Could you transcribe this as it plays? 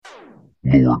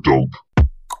Lord Dump.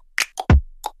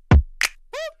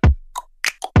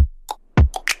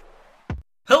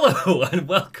 Hello and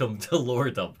welcome to Lore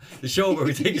Dump, the show where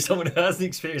we take someone who hasn't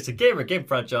experienced a game or game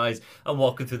franchise and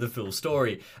walk them through the full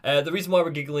story. The reason why we're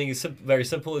giggling is very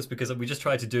simple, is because we just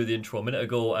tried to do the intro a minute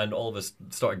ago and all of us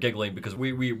started giggling because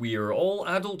we are all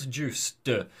adult juiced.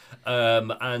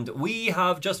 And we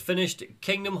have just finished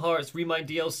Kingdom Hearts Remind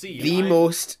DLC. The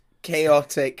most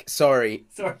chaotic. Sorry.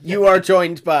 You are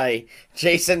joined by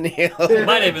Jason Neal.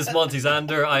 My name is Monty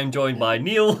Zander. I'm joined by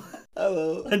Neil.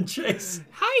 Hello. And Chase.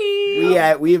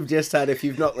 Hi. We have just had, if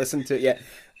you've not listened to it yet,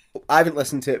 I haven't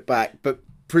listened to it back, but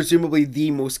presumably the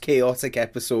most chaotic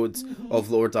episodes of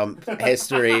Lore Dump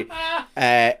history,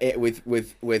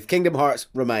 with Kingdom Hearts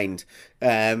Remind.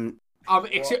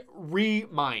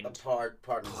 Remind.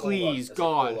 Pardon. Please,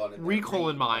 God.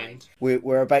 Recolon mind.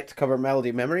 We're about to cover Melody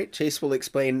of Memory. Chase will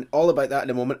explain all about that in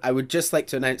a moment. I would just like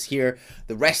to announce here,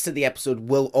 the rest of the episode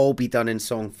will all be done in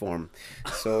song form.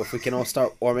 So if we can all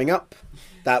start warming up,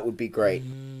 that would be great.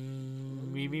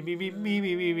 Me.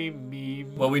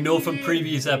 Well, we know from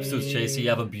previous episodes, Chase, you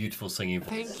have a beautiful singing voice.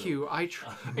 Thank you.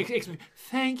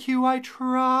 Thank you. I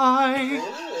try.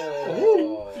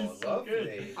 Oh,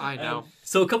 lovely. I know.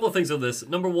 So a couple of things on this.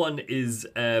 Number one is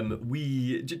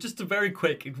just a very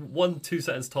quick 1-2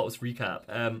 sentence tops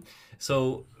recap.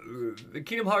 So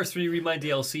Kingdom Hearts 3 Remind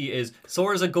DLC is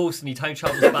Sora's a ghost and he time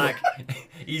travels back.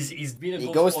 he's been a ghost.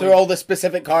 He goes through all the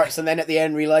specific hearts and then at the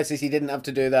end realizes he didn't have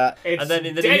to do that. It's And then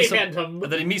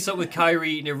he meets up with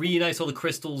Kairi and he reunites all the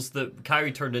crystals that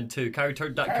Kairi turned into.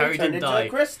 Kairi didn't die. A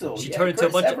crystal. She turned into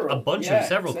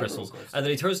several crystals. And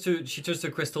then she turns to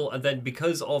a crystal, and then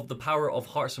because of the power of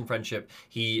hearts and friendship,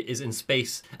 he is in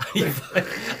space.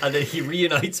 And then he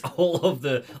reunites all of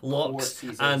the locks.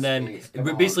 And then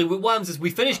basically what happens is we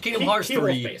finish Kingdom Hearts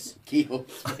 3.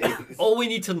 All we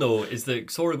need to know is that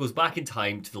Sora goes back in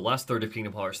time to the last third of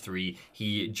Kingdom Hearts 3.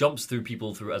 He jumps through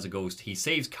people as a ghost. He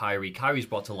saves Kairi. Kairi's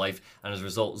brought to life, and as a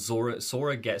result,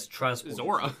 Sora gets transported.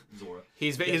 Zora.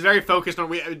 He's very focused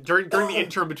on. During the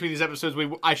interim between these episodes,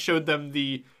 I showed them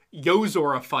the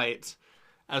Yo-Zora fight,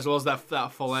 as well as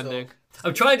that full ending.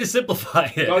 I'm trying to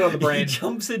simplify it. Got it on the brain. He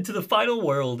jumps into the final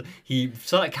world.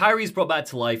 Kairi's brought back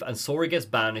to life, and Sora gets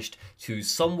banished to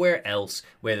somewhere else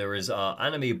where there is an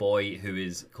anime boy who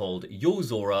is called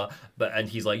Yo-Zora, and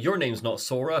he's like, "Your name's not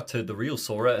Sora," to the real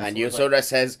Sora. And Yo-Zora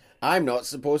says, "I'm not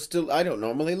supposed to. I don't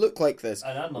normally look like this.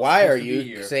 And I'm not Why are supposed to be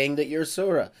you here." saying that you're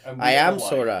Sora? And we I don't am know why.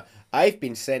 Sora. I've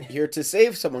been sent here to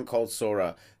save someone called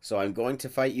Sora, so I'm going to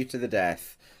fight you to the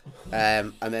death."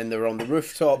 And then they're on the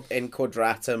rooftop in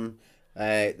Quadratum.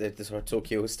 The sort of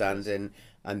Tokyo stand-in,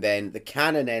 and then the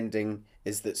canon ending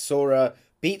is that Sora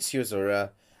beats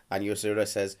Yo-Zora, and Yo-Zora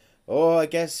says, "Oh, I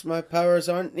guess my powers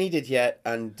aren't needed yet,"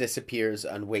 and disappears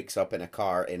and wakes up in a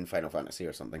car in Final Fantasy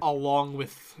or something. Along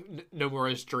with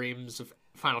Nomura's dreams of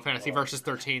Final Fantasy Versus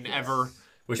 13 ever.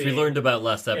 Which we learned about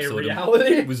last episode.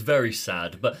 reality. It was very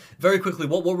sad. But very quickly,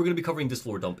 what we're going to be covering this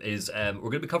Lore Dump is we're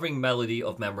going to be covering Melody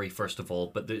of Memory first of all,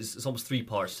 but it's almost 3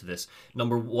 parts to this.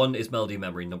 Number 1 is Melody of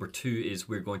Memory. Number 2 is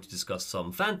we're going to discuss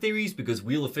some fan theories because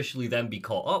we'll officially then be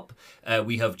caught up.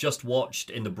 We have just watched,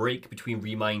 in the break between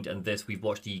Remind and this, we've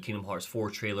watched the Kingdom Hearts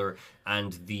 4 trailer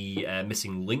and the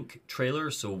Missing Link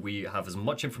trailer, so we have as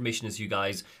much information as you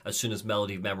guys as soon as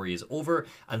Melody of Memory is over.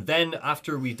 And then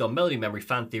after we've done Melody of Memory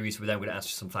fan theories, we're then going to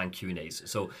answer some fan Q&As.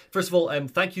 So first of all,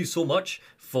 thank you so much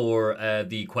for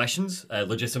the questions,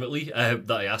 legitimately,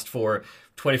 that I asked for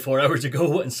 24 hours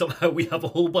ago, and somehow we have a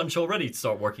whole bunch already to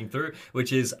start working through,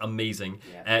 which is amazing.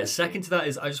 Second to that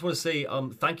is I just want to say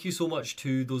thank you so much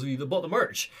to those of you that bought the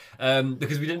merch,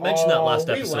 because we didn't mention that last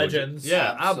we episode. legends.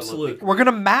 Yeah, Absolutely. absolutely. We're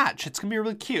gonna match. It's gonna be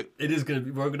really cute. It is going to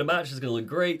be, we're going to match, it's going to look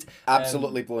great.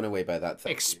 Absolutely blown away by that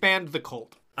thing. Expand the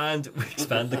cult. And we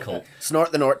expand the cult.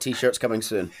 Snort the Nort t-shirts coming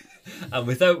soon. And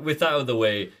with that out of the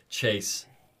way, Chase,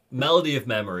 Melody of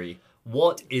Memory,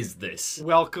 what is this?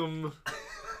 Welcome,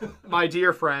 my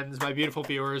dear friends, my beautiful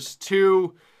viewers,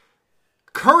 to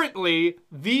currently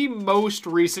the most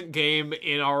recent game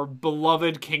in our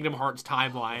beloved Kingdom Hearts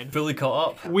timeline. Fully caught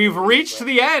up. We've reached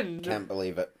the end. Can't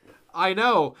believe it. I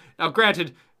know. Now,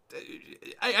 granted,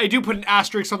 I do put an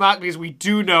asterisk on that because we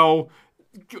do know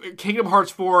Kingdom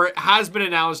Hearts 4 has been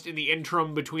announced in the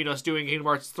interim between us doing Kingdom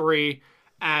Hearts 3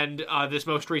 and this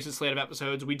most recent slate of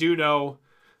episodes. We do know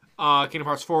Kingdom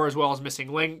Hearts 4 as well as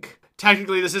Missing Link.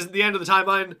 Technically, this isn't the end of the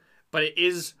timeline, but it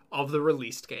is of the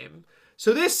released game.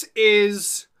 So this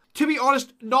is, to be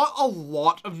honest, not a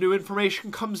lot of new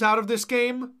information comes out of this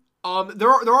game. There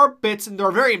are bits, and there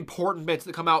are very important bits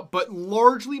that come out, but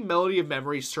largely Melody of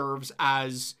Memory serves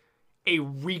as a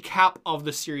recap of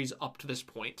the series up to this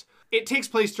point. it takes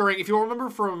place during, if you remember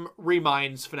from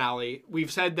Remind's finale,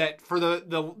 we've said that for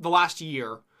the last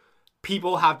year,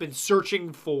 people have been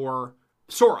searching for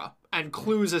Sora and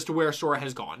clues as to where Sora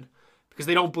has gone because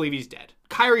they don't believe he's dead.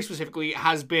 Kairi specifically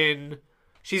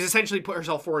she's essentially put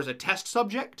herself forward as a test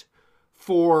subject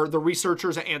for the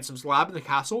researchers at Ansem's lab in the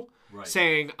castle,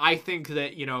 saying, I think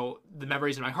that, the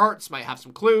memories in my hearts might have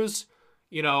some clues.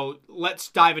 Let's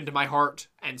dive into my heart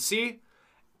and see.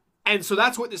 And so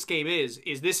that's what this game is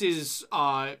this is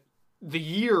the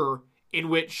year in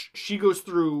which she goes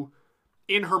through,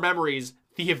 in her memories,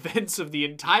 the events of the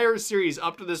entire series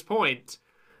up to this point,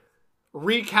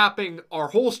 recapping our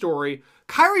whole story.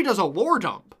 Kairi does a lore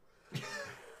dump.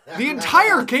 The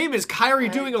entire game is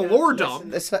Kairi doing a lore dump.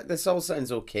 This all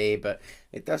sounds okay, but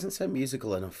it doesn't sound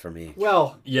musical enough for me.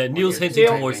 Well, yeah, Neil's hinting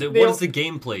towards it. What is the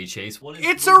gameplay, Chase?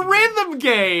 It's a rhythm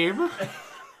game.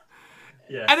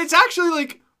 Yeah. And it's actually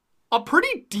like a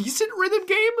pretty decent rhythm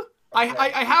game.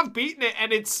 I have beaten it,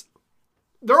 and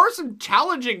there are some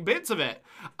challenging bits of it.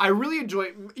 I really enjoy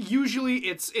it. Usually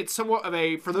it's somewhat of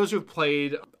a, for those who have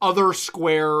played other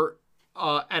Square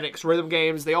Enix rhythm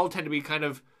games, they all tend to be kind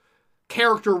of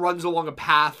character runs along a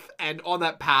path, and on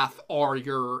that path are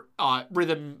your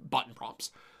rhythm button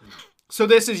prompts. So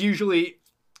this is usually,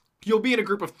 you'll be in a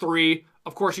group of 3.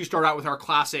 Of course, you start out with our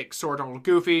classic Sora, Donald,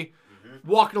 Goofy,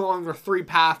 walking along the 3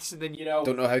 paths, and then,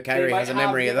 Don't know how Kairi has a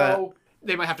memory of that.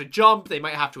 They might have to jump, they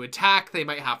might have to attack, they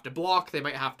might have to block, they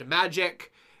might have to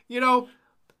magic.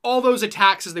 All those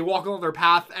attacks as they walk along their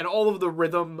path, and all of the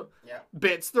rhythm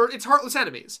bits, it's heartless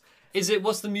enemies. Is it,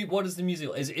 what is the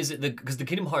musical? Is it because the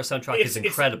Kingdom Hearts soundtrack is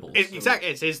incredible. Exactly.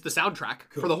 It's the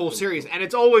soundtrack for the whole series. And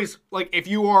it's always, like, if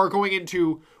you are going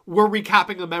into, we're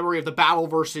recapping the memory of the battle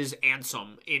versus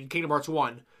Ansem in Kingdom Hearts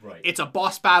 1. Right. It's a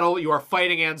boss battle, you are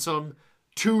fighting Ansem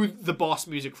to the boss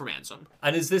music from Ansem.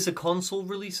 And is this a console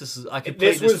release? I could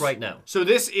play this right now. So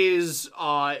this is,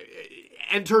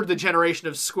 entered the generation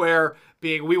of Square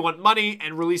being, we want money,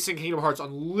 and releasing Kingdom Hearts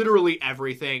on literally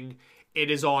everything. It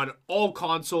is on all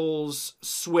consoles,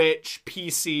 Switch,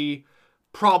 PC,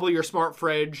 probably your smart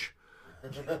fridge.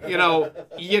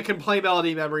 You can play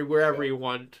Melody Memory wherever you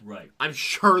want. Right. I'm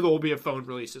sure there will be a phone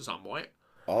release at some point.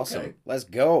 Awesome. Okay. Let's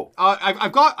go.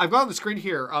 I've got on the screen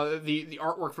here the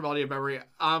artwork for Melody of Memory.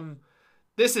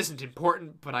 This isn't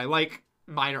important, but I like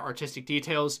minor artistic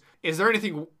details. Is there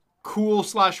anything cool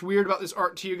 / weird about this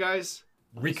art to you guys?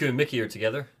 Riku and Mickey are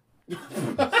together.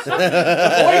 Boyfriends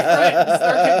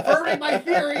are confirming my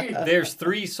theory. There's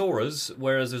 3 Soras,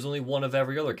 whereas there's only 1 of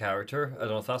every other character. I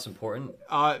don't know if that's important.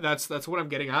 That's what I'm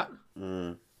getting at.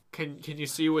 Can you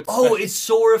see what's... Oh, it's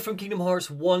Sora from Kingdom Hearts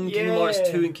 1, Kingdom Hearts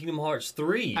 2, and Kingdom Hearts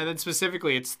 3. And then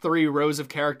specifically, it's 3 rows of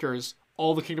characters.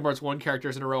 All the Kingdom Hearts 1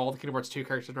 characters in a row, all the Kingdom Hearts 2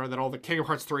 characters in a row, then all the Kingdom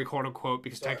Hearts 3 quote-unquote,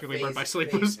 because technically Birth by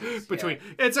Sleep was between.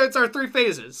 Yeah. It's our 3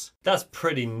 phases. That's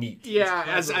pretty neat. Yeah,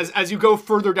 as you go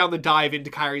further down the dive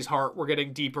into Kairi's heart, we're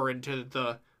getting deeper into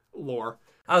the lore.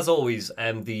 As always,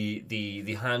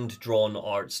 the hand-drawn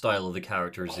art style of the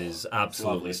characters is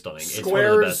absolutely stunning. It's one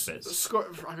of the best bits.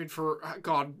 For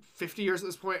 50 years at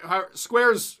this point,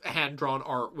 Square's hand-drawn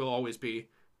art will always be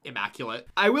immaculate.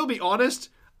 I will be honest,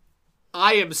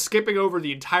 I am skipping over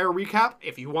the entire recap.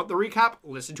 If you want the recap,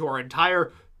 listen to our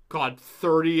entire,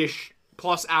 30-ish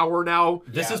plus hour now.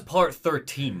 This is part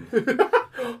 13.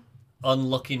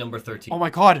 Unlucky number 13. Oh my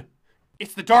god.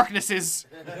 It's the darknesses.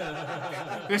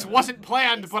 This wasn't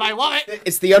planned, but I love it.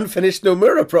 It's the unfinished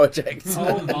Nomura project.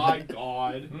 Oh my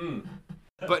god.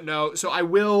 But no, so I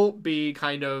will be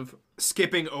kind of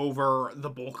skipping over the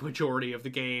bulk majority of the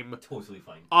game. Totally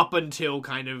fine. Up until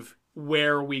kind of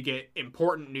where we get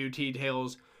important new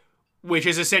details, which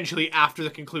is essentially after the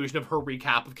conclusion of her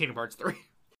recap of Kingdom Hearts 3.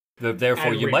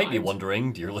 Therefore, you might be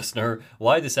wondering, dear listener,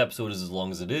 why this episode is as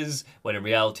long as it is, when in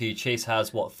reality, Chase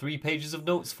has, 3 pages of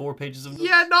notes? 4 pages of notes?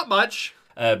 Yeah, not much.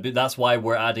 But that's why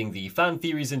we're adding the fan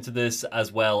theories into this,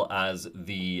 as well as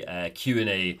the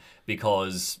Q&A,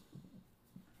 because...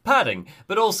 padding,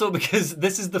 but also because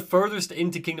this is the furthest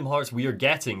into Kingdom Hearts we are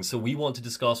getting, so we want to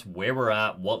discuss where we're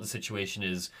at, what the situation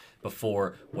is,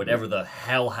 before whatever the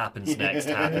hell happens next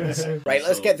happens. Right,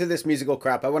 let's get through this musical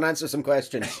crap. I want to answer some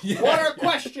questions. What are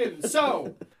questions?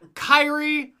 So,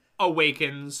 Kairi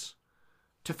awakens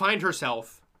to find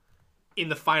herself in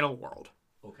the final world.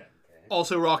 Okay.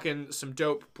 Also rocking some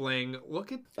dope bling.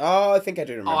 Look at... Oh, I think I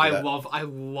do remember that. I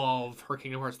love her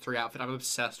Kingdom Hearts 3 outfit. I'm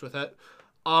obsessed with it.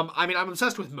 I'm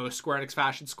obsessed with most Square Enix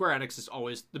fashion. Square Enix is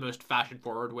always the most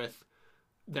fashion-forward with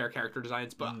their character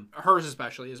designs, but hers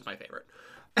especially is my favorite.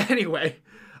 Anyway,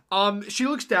 she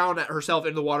looks down at herself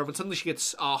in the water, but suddenly she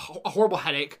gets a horrible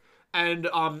headache. And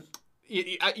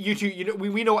you two,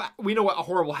 we know what a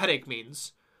horrible headache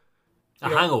means. A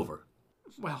hangover.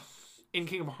 Well, in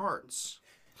Kingdom Hearts.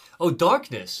 Oh,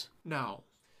 darkness. No.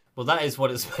 Well, that is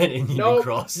what it's meant in Union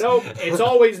Cross. Nope. It's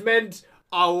always meant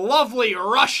a lovely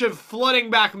rush of flooding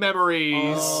back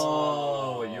memories.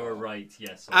 Oh, you're right.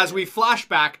 Yes. As we flash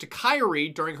back to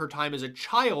Kairi during her time as a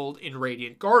child in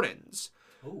Radiant Gardens,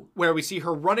 where we see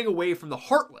her running away from the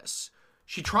Heartless.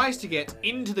 She tries to get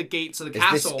into the gates of the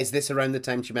castle. Is this around the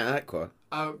time she met Aqua?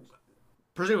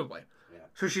 Presumably. Yeah.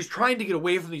 So she's trying to get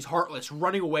away from these Heartless,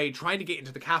 running away, trying to get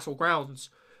into the castle grounds,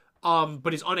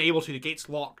 but is unable to. The gate's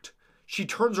locked. She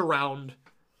turns around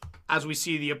as we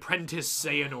see the apprentice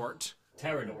Xehanort.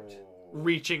 Terranort.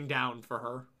 Reaching down for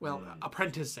her. Well,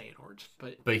 apprentice Xehanort.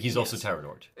 But he's also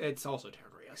Terranort. It's also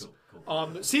Terranort, yes.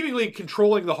 Cool. Seemingly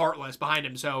controlling the Heartless behind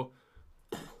him, so,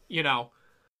 you know.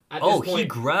 At this point, he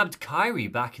grabbed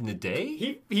Kairi back in the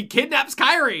day? He kidnaps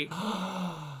Kairi!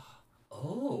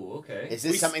 Oh, okay. Is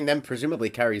this something then presumably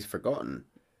Kairi's forgotten?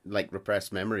 Like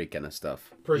repressed memory kind of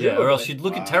stuff? Yeah, or else she'd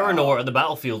look at Terranort on the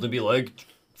battlefield and be like,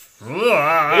 it's him!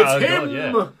 God,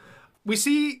 yeah. We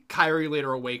see Kairi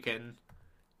later awaken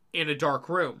in a dark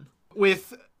room,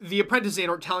 with the apprentice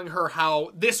Xehanort telling her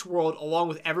how this world, along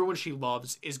with everyone she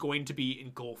loves, is going to be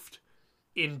engulfed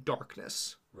in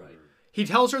darkness. Right. He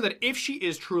tells her that if she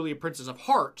is truly a Princess of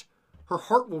Heart, her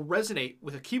heart will resonate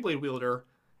with a Keyblade wielder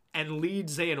and lead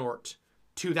Xehanort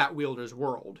to that wielder's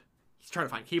world. He's trying to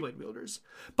find Keyblade wielders.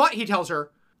 But he tells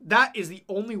her that is the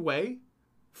only way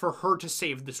for her to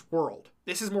save this world.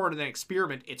 This is more than an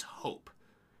experiment, it's hope.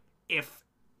 If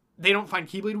they don't find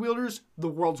Keyblade wielders, the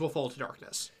worlds will fall to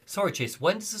darkness. Sorry, Chase,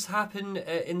 when does this happen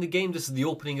in the game? This is the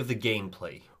opening of the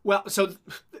gameplay. Well, so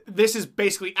this is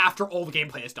basically after all the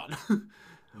gameplay is done.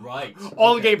 Right.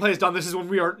 All the gameplay is done. This is when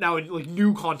we are now in like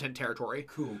new content territory.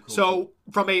 Cool. So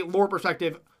from a lore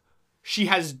perspective, she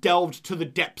has delved to the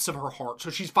depths of her heart. So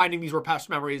she's finding these repressed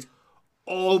memories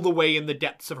all the way in the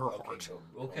depths of her heart.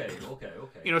 Okay.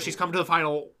 You know, she's come to the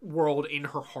final world in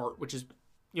her heart, which is,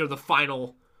 you know, the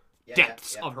final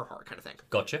depths of her heart kind of thing.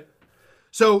 Gotcha.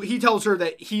 So he tells her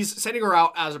that he's sending her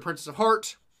out as a Princess of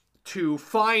Heart to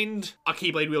find a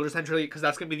Keyblade wielder, essentially, because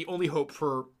that's going to be the only hope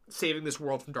for saving this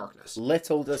world from darkness.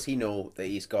 Little does he know that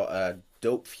he's got a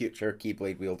dope future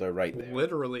Keyblade wielder right there.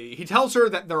 Literally. He tells her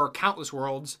that there are countless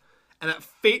worlds, and that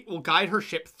fate will guide her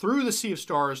ship through the Sea of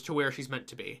Stars to where she's meant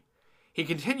to be. He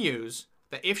continues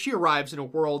that if she arrives in a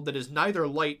world that is neither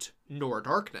light nor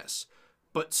darkness,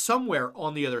 but somewhere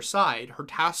on the other side, her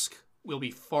task will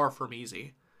be far from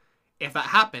easy. If that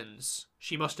happens,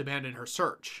 she must abandon her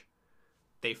search.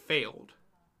 They failed.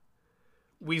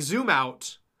 We zoom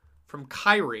out from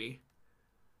Kairi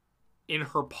in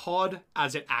her pod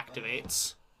as it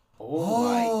activates. Oh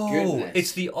my goodness.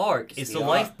 It's the Ark. It's the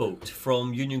lifeboat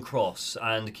from Union Cross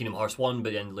and Kingdom Hearts 1,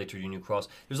 but then later Union Cross.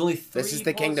 There's only 3 This is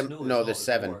the pods? Kingdom... No, there's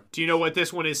 7. Do you know what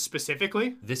this one is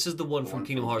specifically? This is the one from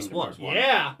Kingdom Hearts 1.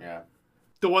 Yeah.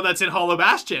 The one that's in Hollow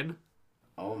Bastion.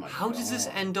 Oh my How does this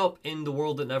end up in the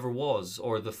world that never was,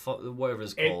 or the whatever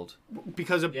it's called?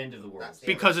 Because of The end of the world.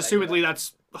 because assumedly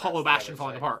that's Hollow Bastion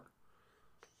falling apart.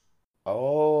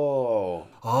 Oh.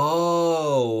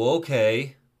 Oh,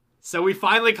 okay. So we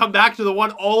finally come back to the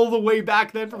one all the way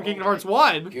back then from Kingdom Hearts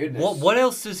 1. Goodness. What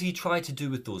else does he try to do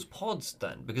with those pods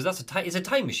then? Because that's it's a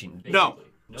time machine. Basically. No.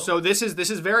 So this is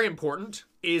very important.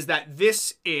 Is that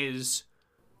this is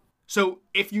so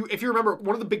if you remember,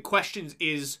 one of the big questions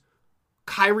is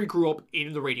Kairi grew up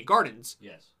in the Radiant Gardens.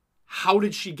 Yes. How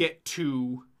did she get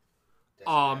to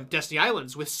Destiny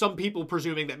Islands? With some people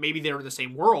presuming that maybe they're in the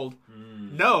same world.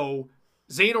 No,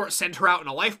 Xehanort sent her out in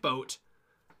a lifeboat,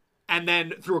 and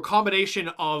then through a combination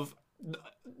of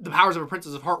the powers of a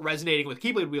Princess of Heart resonating with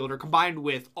Keyblade wielder, combined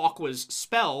with Aqua's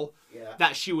spell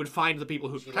that she would find the people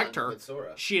who would protect her,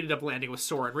 she ended up landing with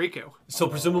Sora and Riku. So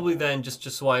presumably then, just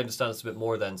so I understand this a bit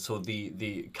more then, so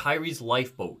the Kairi's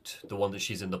lifeboat, the one that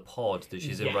she's in the pod that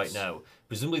she's in right now,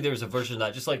 presumably there's a version of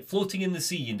that just like floating in the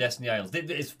sea in Destiny Islands.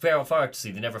 It's far to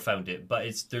see, they never found it, but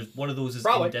there's one of those is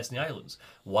in Destiny Islands.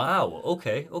 Wow,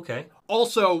 okay.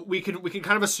 Also, we can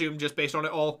kind of assume, just based on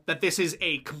it all, that this is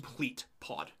a complete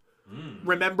pod.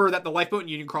 Remember that the lifeboat in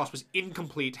Union Cross was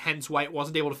incomplete, hence why it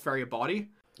wasn't able to ferry a body.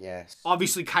 Yes.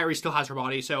 Obviously, Kairi still has her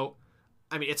body, so,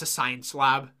 I mean, it's a science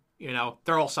lab. You know,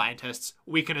 they're all scientists.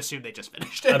 We can assume they just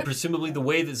finished it. And presumably the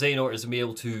way that Xehanort has been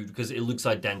able to, because it looks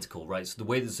identical, right? So the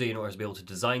way that Xehanort has been able to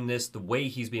design this, the way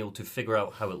he's been able to figure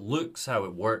out how it looks, how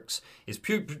it works, is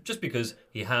pure just because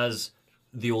he has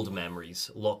the old memories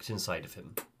locked inside of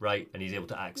him, right? And he's able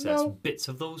to access bits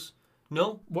of those.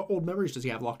 No? What old memories does he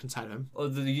have locked inside of him? Oh,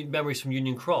 the memories from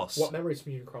Union Cross. What memories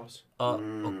from Union Cross?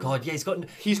 Oh god, yeah,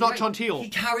 He's not Right. Chantil. He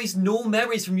carries no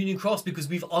memories from Union Cross because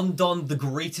we've undone the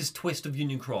greatest twist of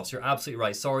Union Cross. You're absolutely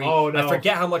right. Sorry. Oh, no. I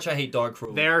forget how much I hate Dark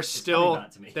Road. There It's still coming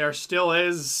back to me.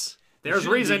 is. There's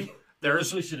Shouldn't reason. be.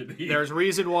 There's Really shouldn't be. there's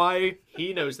reason why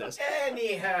he knows this.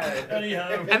 Anyhow.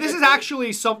 And this is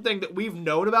actually something that we've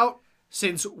known about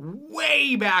since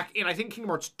way back in, I think, Kingdom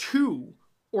Hearts 2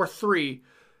 or 3,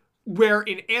 where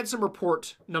in Ansem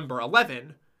Report number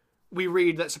 11, we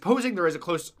read that supposing there is a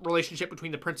close relationship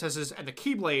between the princesses and the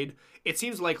Keyblade, it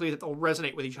seems likely that they'll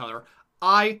resonate with each other.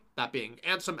 I, that being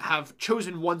Ansem, have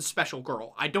chosen one special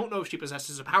girl. I don't know if she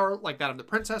possesses a power like that of the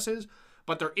princesses,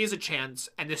 but there is a chance,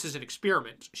 and this is an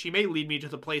experiment. She may lead me to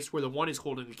the place where the one is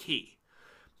holding the key.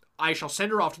 I shall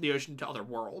send her off to the ocean to other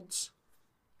worlds.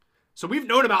 So we've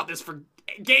known about this for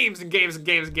games and games and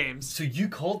games and games. So you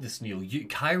called this, Neil.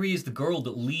 Kairi is the girl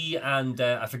that Lee and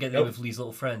I forget the name of Lee's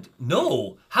little friend.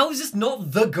 No! How is this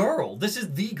not the girl? This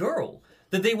is the girl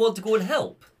that they want to go and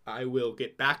help. I will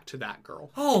get back to that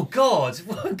girl. Oh god!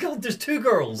 Oh god, there's two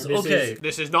girls.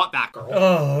 This is not that girl.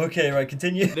 Oh, okay, right,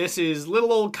 continue. This is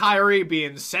little old Kairi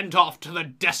being sent off to the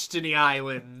Destiny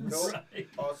Islands. Right.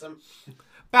 Awesome.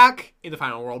 Back in the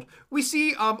final world, we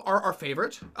see our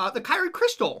favorite, the Kairi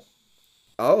Crystal.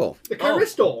 Oh. The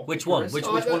Crystal. Which one? Which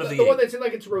one of the The one that's in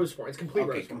like its rose form. It's complete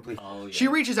Okay, rose form. complete. Oh, yeah. She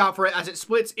reaches out for it as it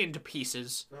splits into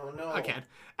pieces. Oh no. Again.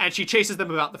 And she chases them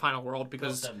about the final world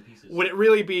because 7 pieces. would it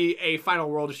really be a final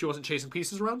world if she wasn't chasing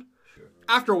pieces around? Sure.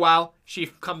 After a while, she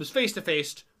comes face to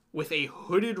face with a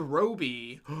hooded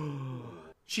Roby.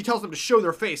 She tells them to show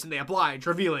their face and they oblige,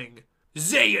 revealing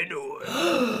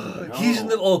Xehanort. He's in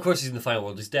the. Oh, of course he's in the final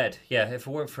world. He's dead. Yeah, if it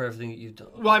weren't for everything that you've done.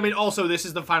 Well, I mean, also, this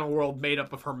is the final world made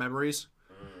up of her memories.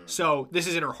 So, this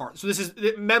is in her heart. So, this is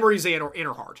Memory Xehanort in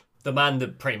her heart. The man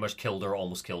that pretty much killed her,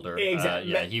 almost killed her.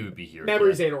 Exactly. Yeah, he would be here. Memory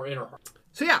yeah. Xehanort in her heart.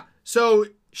 So, yeah. So,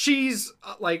 she's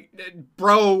like,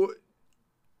 bro,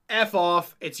 F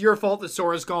off. It's your fault that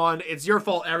Sora's gone. It's your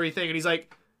fault everything. And he's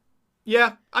like,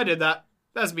 yeah, I did that.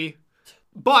 That's me.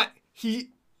 But he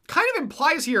kind of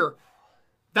implies here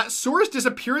that Sora's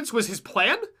disappearance was his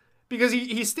plan, because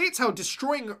he states how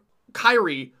destroying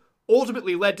Kairi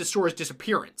ultimately led to Sora's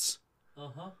disappearance.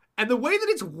 Uh-huh. And the way that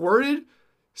it's worded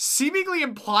seemingly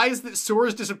implies that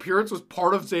Sora's disappearance was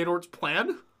part of Xehanort's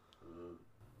plan.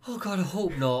 Oh god, I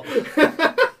hope not.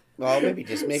 Well, maybe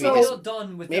just Not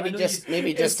done with maybe it. just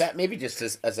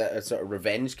as a sort of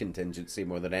revenge contingency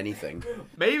more than anything.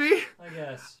 Maybe. I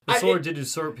guess. The sword did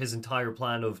usurp his entire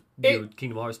plan of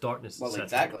Kingdom Hearts Darkness. Well, etc.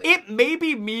 exactly. It may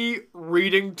be me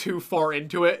reading too far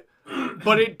into it,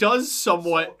 but it does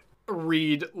somewhat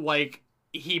read like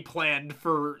he planned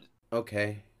for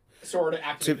Okay. Sora to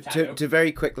activate the tattoo. To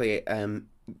very quickly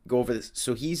go over this.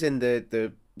 So he's in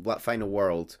the final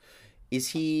world. Is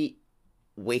he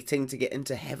waiting to get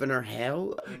into heaven or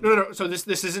hell? No. So this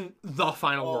isn't the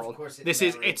final Oh, of world. course it's This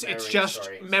memory- is it's memory, just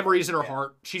sorry, memories in her yeah.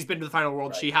 heart. She's been to the final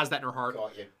world. Right. She has that in her heart.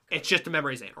 Got you. It's just a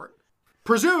memory Xehanort.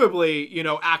 Presumably,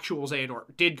 actual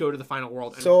Xehanort did go to the final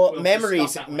world. And So we'll memories,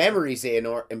 discuss that later. memories,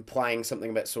 Xehanort implying something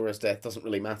about Sora's death doesn't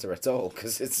really matter at all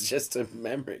because it's just a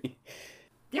memory.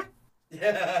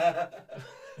 Yeah.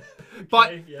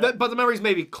 But but the memories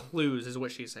may be clues, is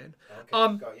what she's saying.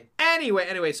 Got you.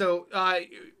 Anyway, so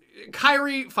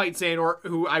Kairi fights Xehanort,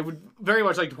 who I would very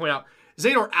much like to point out,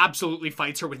 Xehanort absolutely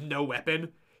fights her with no weapon.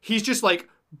 He's just like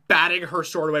batting her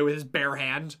sword away with his bare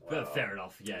hand. Well, fair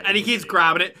enough, yeah. And he keeps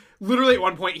grabbing it. Literally at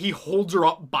one point he holds her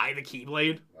up by the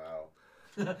Keyblade.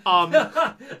 Wow.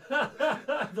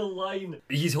 The line.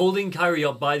 He's holding Kairi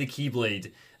up by the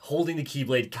Keyblade. Holding the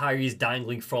Keyblade, Kairi is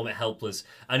dangling from it helpless.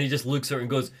 And he just looks at her and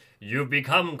goes, "You've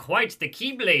become quite the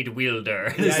Keyblade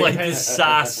wielder." And it's like the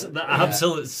sass, the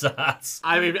absolute sass.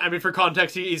 I mean, for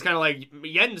context, he's kind of like,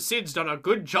 Yen Sid's done a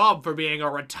good job for being a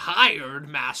retired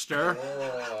master.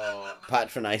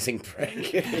 Patronizing prick.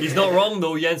 He's not wrong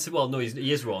though, Jensen. Well, no,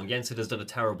 he is wrong. Jensen has done a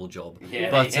terrible job. Yeah.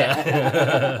 But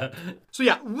So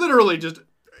yeah, literally just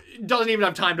doesn't even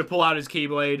have time to pull out his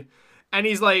Keyblade. And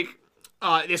he's like,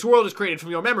 this world is created from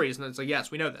your memories. And it's like,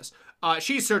 yes, we know this.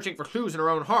 She's searching for clues in her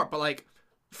own heart, but like,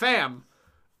 fam,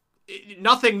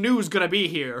 nothing new is gonna be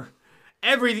here.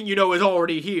 Everything you know is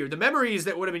already here. The memories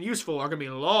that would have been useful are gonna be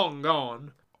long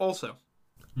gone. Also,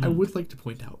 I would like to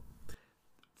point out,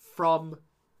 from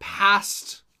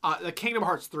past the Kingdom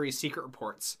Hearts 3 secret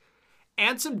reports,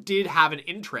 Ansem did have an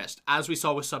interest, as we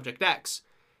saw with Subject X,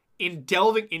 in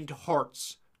delving into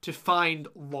hearts to find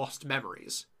lost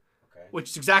memories. Okay.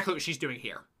 Which is exactly what she's doing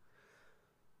here.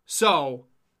 So,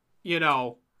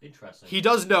 interesting. he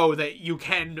does know that you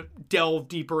can delve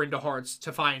deeper into hearts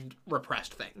to find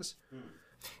repressed things.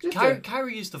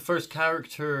 Kyrie is the first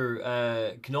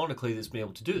character canonically that's been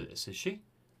able to do this, is she?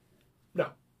 No.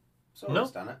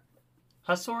 Sora's done it.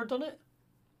 Has Sora done it?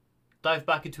 Dive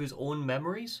back into his own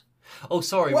memories? Oh,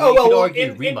 sorry. Well, we could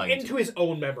argue Remind. into his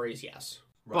own memories, yes.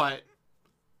 Right. But,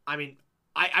 I mean,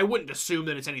 I wouldn't assume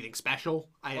that it's anything special.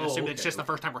 I assume it's just the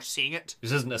first time we're seeing it.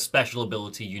 This isn't a special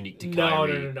ability unique to No.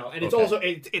 Kyrie. And it's also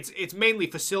it's mainly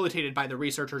facilitated by the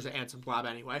researchers at Ansem Lab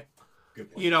anyway.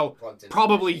 Good point. You know, Plugged in.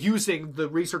 probably using the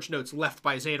research notes left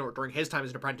by Xehanort during his time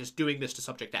as an apprentice, doing this to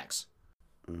Subject X.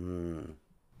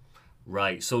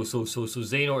 Right. So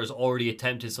Xehanort has already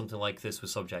attempted something like this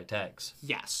with Subject X.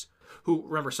 Yes. Who,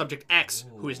 remember, Subject X,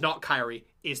 who is not Kyrie,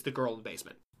 is the girl in the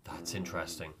basement. That's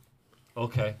interesting.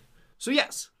 Okay. So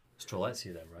yes,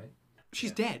 Streletsy then, right?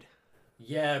 she's dead.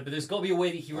 Yeah, but there's got to be a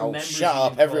way that he Oh, remembers. shut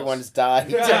up. Everyone's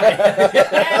died.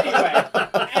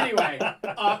 Anyway,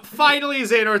 finally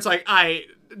Xehanort's like,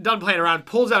 done playing around,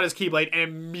 pulls out his Keyblade, and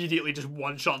immediately just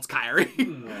one-shots Kyrie.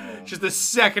 Just the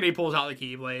second he pulls out the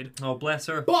Keyblade. Oh, bless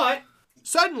her. But,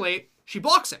 suddenly, she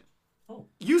blocks him. Oh.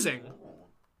 Using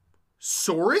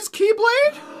Sora's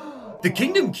Keyblade? The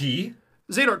Kingdom Key?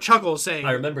 Xehanort chuckles, saying...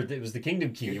 I remembered it was the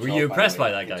Kingdom Key. Were job, you by impressed the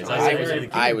way. by that, guys? Good job. said it was the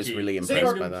Kingdom I was Key. really It's the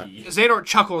impressed by Kingdom that. Key. Xehanort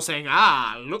chuckles, saying,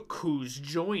 look who's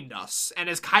joined us. And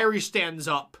as Kyrie stands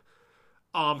up,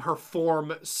 her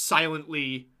form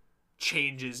silently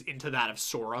changes into that of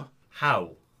Sora.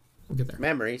 How? We'll get there.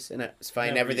 Memories, innit? It's fine.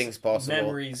 Memories. Everything's possible.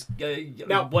 Memories.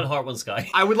 Now- One heart, one sky.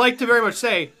 I would like to very much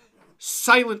say,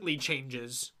 silently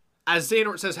changes, as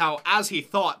Xehanort says how, as he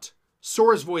thought,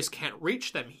 Sora's voice can't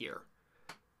reach them here.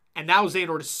 And now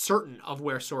Xehanort is certain of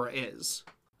where Sora is.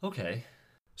 Okay.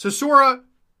 So Sora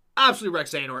absolutely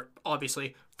wrecks Xehanort,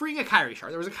 obviously, freeing a Kyrie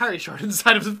shard. There was a Kyrie shard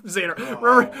inside of Xehanort.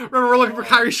 Remember we're looking for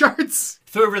Kyrie shards?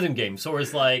 Through a rhythm game,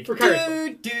 Sora's like... For Kyrie.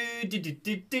 And he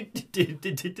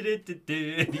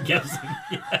gives him...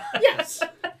 Yes,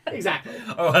 exactly.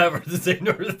 Or however the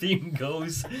Xehanort theme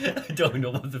goes. I don't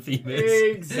know what the theme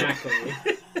is. Exactly.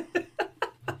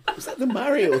 Was that the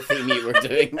Mario theme you were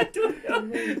doing?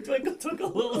 Twinkle, twinkle,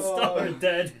 little star,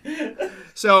 dead.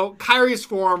 So Kyrie's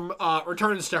form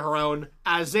returns to her own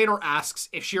as Xehanort asks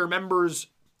if she remembers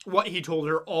what he told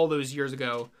her all those years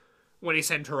ago when he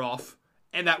sent her off,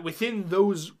 and that within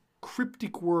those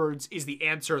cryptic words is the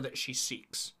answer that she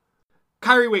seeks.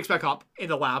 Kyrie wakes back up in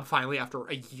the lab finally after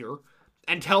a year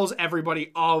and tells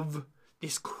everybody of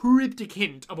this cryptic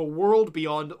hint of a world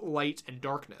beyond light and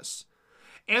darkness.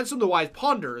 Ansem the Wise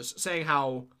ponders, saying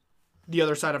how the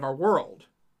other side of our world,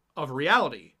 of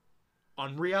reality,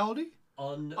 unreality?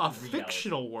 A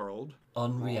fictional world.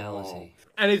 Unreality.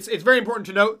 And it's very important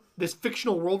to note, this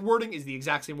fictional world wording is the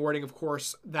exact same wording, of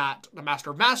course, that the Master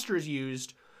of Masters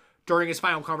used during his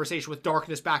final conversation with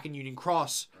Darkness back in Union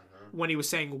Cross, when he was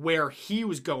saying where he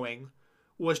was going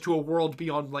was to a world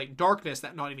beyond light and darkness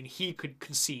that not even he could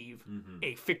conceive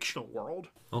a fictional world.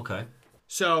 Okay.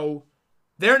 So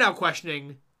they're now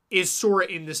questioning, is Sora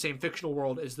in the same fictional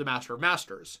world as the Master of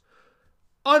Masters?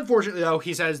 Unfortunately, though,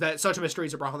 he says that such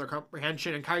mysteries are beyond their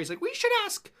comprehension, and Kyrie's like, we should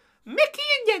ask Mickey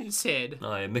and Yensid.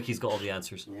 Oh, yeah, Mickey's got all the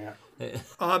answers. Yeah.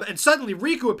 And suddenly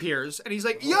Riku appears, and he's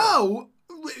like, yo,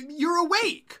 you're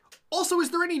awake. Also, is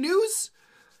there any news?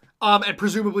 And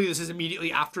presumably this is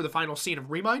immediately after the final scene of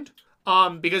Remind.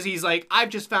 Because he's like, I've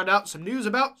just found out some news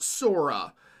about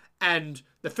Sora. And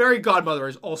the fairy godmother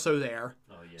is also there,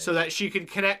 so that she can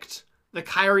connect the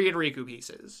Kyrie and Riku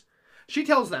pieces. She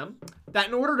tells them that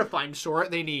in order to find Sora,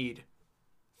 they need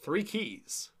 3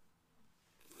 keys.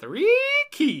 3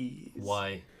 keys.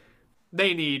 Why?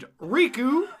 They need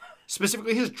Riku,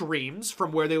 specifically his dreams,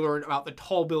 from where they learn about the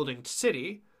tall building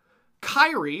city.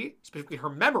 Kyrie, specifically her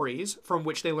memories, from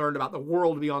which they learned about the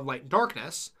world beyond light and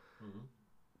darkness.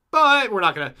 But we're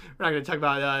not gonna talk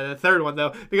about the third one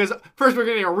though, because first we're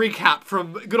getting a recap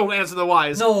from good old Ansem the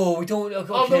Wise. No, we don't.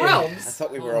 Okay. Of the I realms.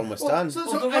 thought we were almost done.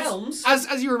 So the realms?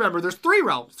 as you remember, there's 3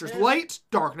 realms. There's light,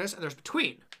 darkness, and there's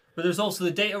between. But there's also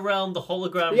the data realm, the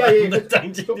hologram Yeah, realm, yeah,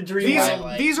 the dream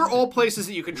realm. These are all places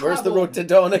that you can travel. Where's the road to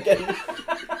dawn again?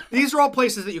 These are all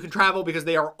places that you can travel because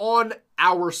they are on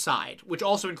our side, which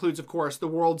also includes, of course, the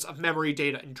worlds of memory,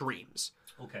 data, and dreams.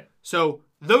 Okay. So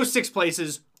those 6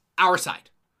 places, our side.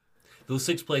 Those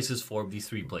 6 places form these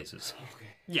 3 places.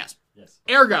 Yes. Yes.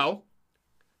 Ergo,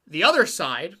 the other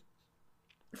side,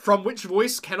 from which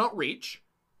voice cannot reach,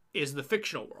 is the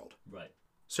fictional world. Right.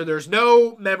 So there's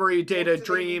no memory, data,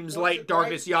 dreams, what's light, it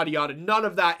darkness, yada yada. None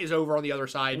of that is over on the other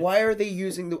side. Why are they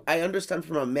using the... I understand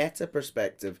from a meta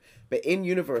perspective, but in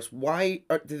universe,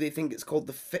 do they think it's called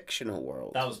the fictional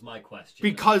world? That was my question.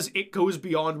 Because it goes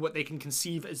beyond what they can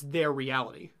conceive as their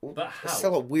reality. But how? It's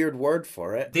still a weird word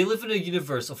for it. They live in a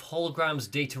universe of holograms,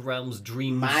 data realms,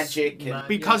 dreams, Magic and-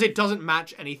 Because it doesn't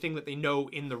match anything that they know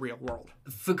in the real world.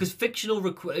 Because fictional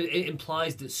it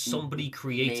implies that somebody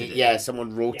created it. Yeah,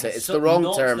 someone wrote it. It's So the wrong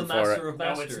not term the for Master it. of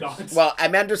Masters. Well, I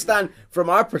understand from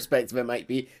our perspective it might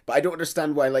be, but I don't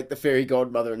understand why, like, the fairy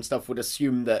godmother and stuff would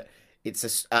assume that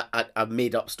it's a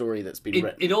made-up story that's been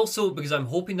written. It also, because I'm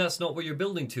hoping that's not what you're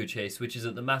building to, Chase, which is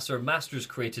that the Master of Masters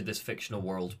created this fictional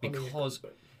world, because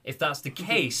if that's the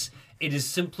case, it is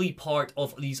simply part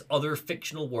of these other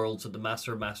fictional worlds that the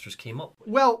Master of Masters came up with.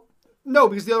 Well, no,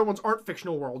 because the other ones aren't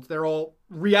fictional worlds. They're all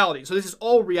reality. So this is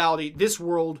all reality. This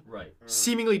world Right.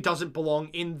 seemingly doesn't belong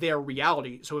in their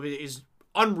reality. So if it is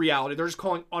unreality, they're just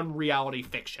calling unreality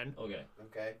fiction. Okay.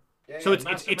 Okay. So it's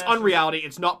Master it's Masters- unreality.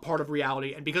 It's not part of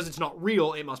reality, and because it's not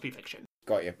real, it must be fiction.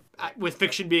 Got you. With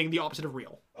fiction being the opposite of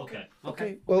real. Okay.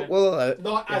 Well,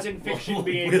 Not as in fiction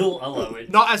being. We'll allow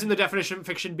it. Not as in the definition of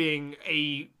fiction being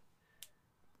a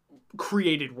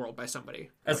created world by somebody.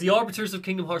 As the arbiters of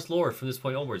Kingdom Hearts lore from this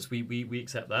point onwards, we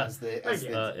accept that.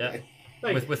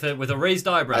 With a raised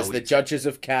eyebrow. As the judges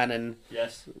of canon,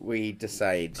 Yes. we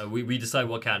decide. We decide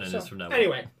what canon is from now on.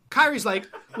 Anyway, Kyrie's like,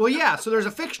 well, yeah, so there's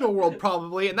a fictional world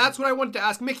probably, and that's what I wanted to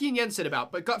ask Mickey and Yensid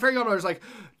about. But Fairy Godmother's like,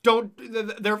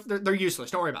 they're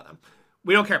useless. Don't worry about them.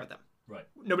 We don't care about them. Right.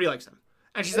 Nobody likes them.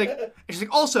 And she's like,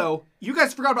 also, you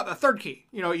guys forgot about the third key.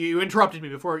 You know, you interrupted me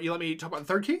before you let me talk about the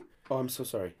third key. Oh, I'm so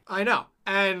sorry. I know.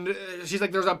 And she's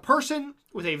like, there's a person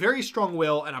with a very strong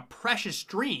will and a precious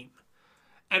dream.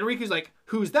 And Riku's like,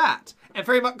 who's that? And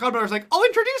Fairy Godmother's like, I'll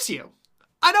introduce you.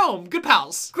 I know him. Good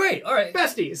pals. Great. All right.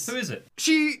 Besties. Who is it?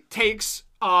 She takes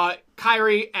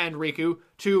Kairi and Riku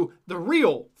to the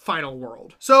real final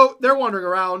world. So they're wandering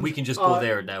around. We can just go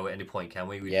there now at any point, can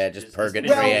we? Just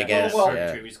purgatory, I guess.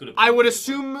 I would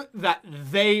assume that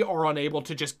they are unable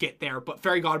to just get there, but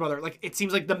Fairy Godmother, like, it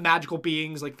seems like the magical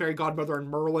beings, like Fairy Godmother and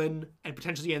Merlin, and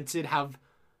potentially Yensid, have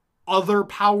other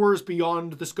powers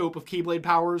beyond the scope of Keyblade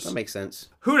powers. That makes sense.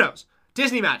 Who knows?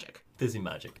 Disney magic. Disney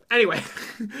magic. Anyway,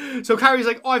 so Kairi's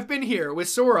like, oh, I've been here with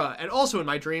Sora, and also in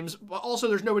my dreams, but also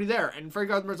there's nobody there. And Fairy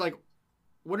Godmother's like,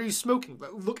 what are you smoking?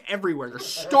 Look everywhere. There's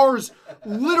stars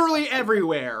literally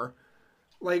everywhere.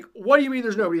 Like, what do you mean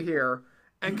there's nobody here?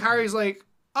 And Kairi's like,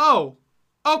 oh,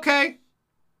 okay,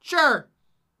 sure.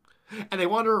 And they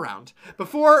wander around.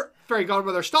 Before Fairy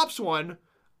Godmother stops one,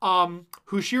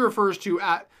 who she refers to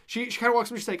at, she kind of walks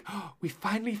up and she's like, oh, we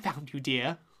finally found you,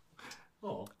 dear.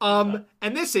 Oh.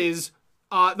 And this is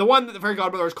the one that the Fairy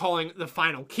Godmother is calling the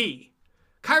final key.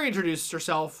 Kairi introduces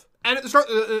herself, and at the start,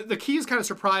 the key is kind of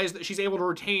surprised that she's able to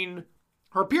retain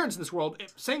her appearance in this world,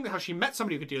 saying how she met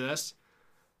somebody who could do this.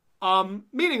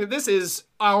 Meaning that this is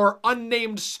our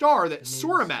unnamed star that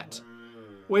Sora met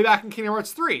way back in Kingdom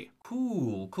Hearts 3.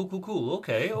 Cool.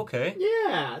 Okay.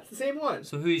 Yeah, it's the same one.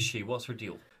 So who is she? What's her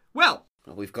deal? Well,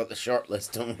 We've got the short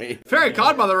list, don't we? Fairy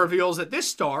Godmother reveals that this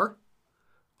star.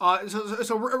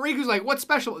 So Riku's like, what's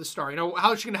special with this star? You know,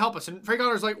 how is she going to help us? And Fairy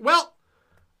Godmother's like, well,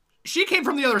 she came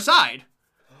from the other side.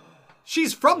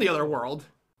 She's from the other world.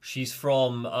 She's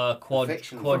from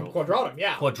Quadratum,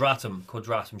 yeah.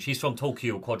 Quadratum. She's from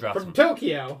Tokyo, Quadratum. From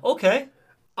Tokyo. Okay.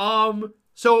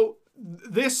 So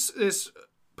this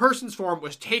person's form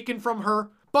was taken from her,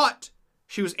 but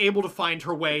she was able to find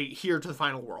her way here to the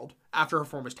final world after her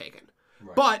form was taken.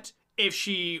 Right. But if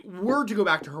she were to go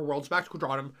back to her worlds, back to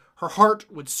Quadratum, her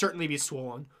heart would certainly be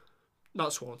swollen.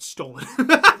 Not swollen, stolen.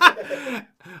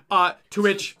 To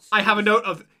which I have a note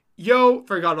of, yo,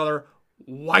 Fairy Godmother,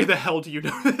 why the hell do you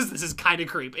know this? This is kind of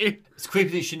creepy. It's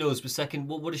creepy that she knows, but second,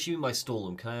 what does she mean by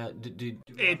stolen? Can I...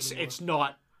 It's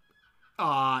not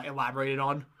elaborated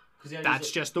on. That's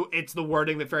just it's the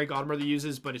wording that Fairy Godmother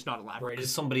uses, but it's not elaborated.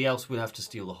 Because somebody else would have to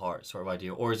steal the heart, sort of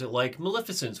idea. Or is it like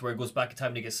Maleficence, where it goes back in time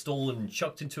and it gets stolen and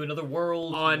chucked into another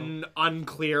world?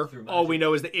 Unclear. All we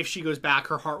know is that if she goes back,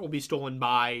 her heart will be stolen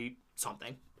by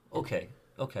something. Okay,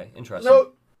 interesting.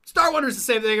 So, Star Wonder's the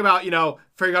same thing about,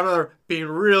 Fairy Godmother being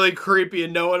really creepy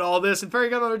and knowing all this, and Fairy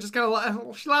Godmother just kind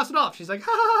of, she laughs it off. She's like,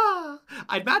 ha ha ha,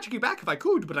 I'd magic you back if I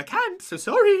could, but I can't, so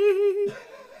sorry.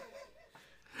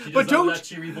 But don't,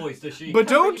 cheery voice, does she? but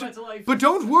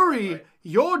don't worry,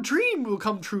 your dream will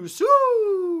come true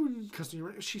soon. Because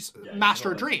she's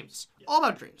master of dreams, all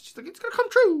about dreams. She's like, it's gonna come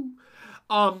true.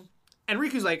 And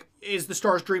Riku's like, is the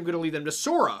star's dream gonna lead them to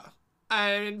Sora?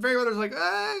 And Fairy Godmother's like,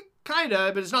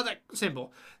 kinda, but it's not that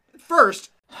simple.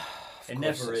 First, It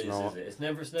course never it's is not. it? It's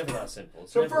never that simple.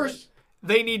 It's So never first, is.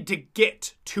 they need to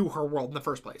get to her world in the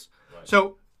first place. Right.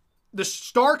 So the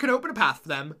star can open a path for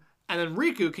them, and then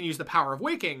Riku can use the power of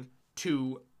waking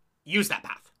to use that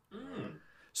path.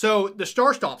 So the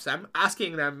star stops them,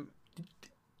 asking them,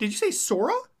 "Did you say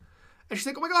Sora?" And she's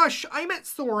like, "Oh my gosh, I met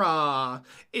Sora.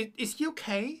 Is he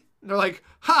okay?" And they're like,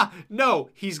 "Ha, no,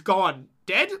 he's gone.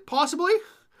 Dead, possibly?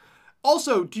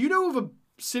 Also, do you know of a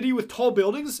city with tall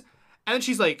buildings?" And then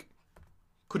she's like,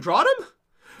 "Quadratum?"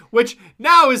 Which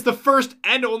now is the first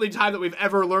and only time that we've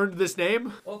ever learned this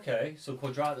name. Okay, so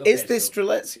Quadratum. Is this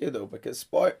Strelitzia though? Because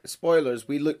spoilers,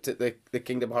 we looked at the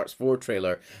Kingdom Hearts 4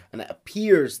 trailer, and it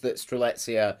appears that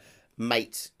Strelitzia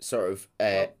might sort of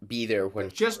be there when.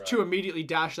 Just to immediately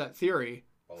dash that theory,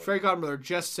 Fairy Godmother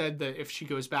just said that if she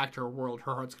goes back to her world,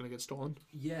 her heart's going to get stolen.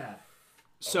 Yeah.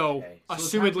 So, Okay.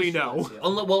 assumedly, no.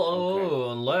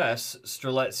 Unless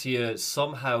Strelitzia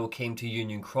somehow came to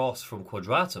Union Cross from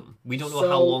Quadratum. We don't know So-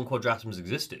 how long Quadratum's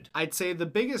existed. I'd say the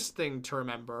biggest thing to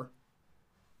remember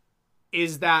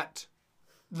is that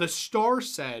the star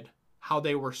said how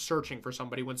they were searching for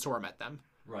somebody when Sora met them.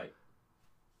 Right.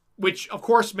 Which, of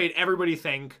course, made everybody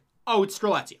think, oh, it's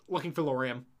Strelitzia, looking for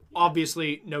Lorium.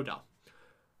 Obviously, no duh.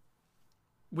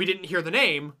 We didn't hear the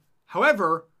name.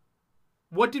 However,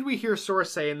 what did we hear Sora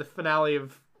say in the finale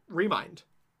of Remind?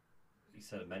 He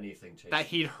said many things. That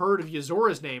he'd heard of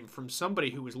Yazora's name from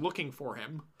somebody who was looking for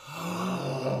him.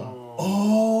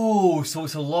 Oh, so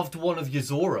it's a loved one of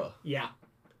Yazora. Yeah.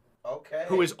 Okay.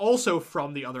 Who is also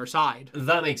from the other side.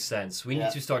 That makes sense. We Yeah.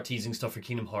 need to start teasing stuff for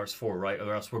Kingdom Hearts 4, right?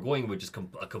 Or else we're going with just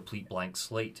a complete blank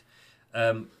slate.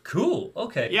 Cool.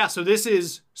 Okay. Yeah, so this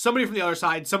is somebody from the other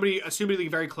side, somebody assumedly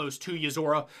very close to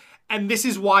Yazora. And this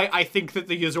is why I think that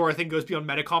the Yazora thing goes beyond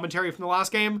meta commentary from the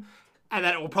last game, and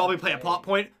that it will probably play a plot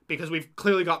point, because we've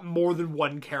clearly got more than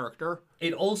one character.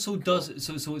 It also does.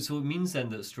 So it means then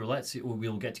that Strelitzia. Well,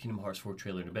 we'll get to Kingdom Hearts 4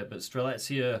 trailer in a bit, but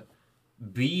Strelitzia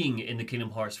being in the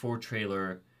Kingdom Hearts 4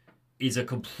 trailer is a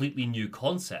completely new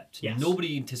concept. Yes.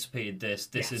 Nobody anticipated this.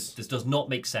 Yes. This does not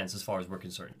make sense as far as we're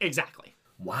concerned. Exactly.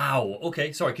 Wow.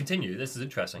 Okay. Sorry. Continue. This is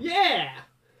interesting. Yeah.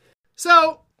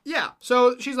 So, yeah.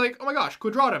 So she's like, oh my gosh,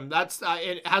 Quadratum. That's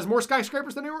it has more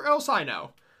skyscrapers than anywhere else I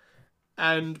know.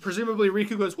 And presumably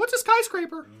Riku goes, what's a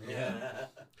skyscraper? Yeah.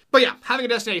 But yeah, having a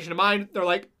destination in mind, they're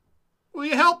like, will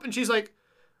you help? And she's like,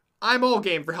 I'm all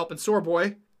game for helping Sore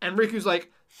Boy. And Riku's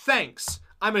like, thanks.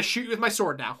 I'm going to shoot you with my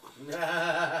sword now.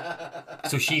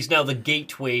 So she's now the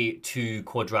gateway to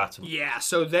Quadratum. Yeah,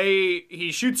 so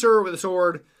he shoots her with a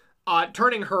sword,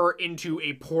 turning her into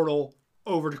a portal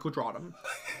over to Quadratum.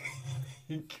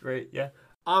 Great. Yeah.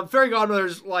 Fairy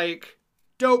Godmother's like,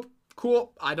 dope,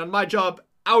 cool, I done my job.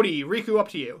 Outie, Riku, up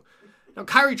to you. Now,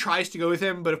 Kairi tries to go with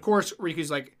him, but of course,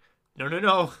 Riku's like, no.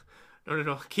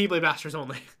 Keyblade Masters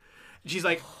only. And she's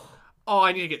like, oh,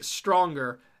 I need to get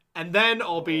stronger. And then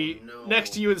I'll be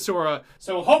next to you and Sora.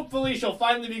 So hopefully she'll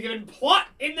finally be given plot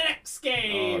in the next Oh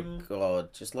game.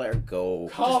 God, just let her go.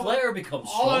 Just let her become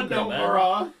stronger, man.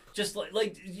 Nomura. Just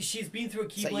like she's been through a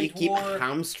It's like Keyblade you keep War.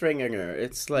 hamstringing her.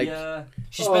 It's like Yeah,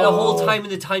 she spent a whole time in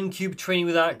the Time Cube training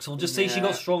with Axel. Just say she Yeah.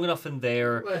 got strong enough in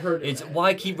there. I heard It's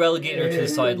why keep relegating her to the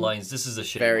sidelines. This is a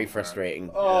shit. very frustrating.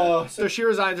 So she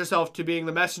resigns herself to being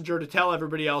the messenger to tell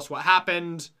everybody else what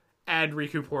happened, and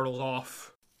Riku portals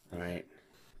off. All right.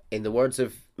 In the words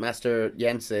of Master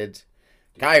Yensid,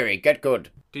 Kairi, get good.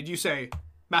 Did you say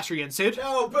Master Yensid?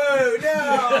 No, boo,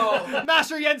 no!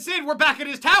 Master Yensid, we're back at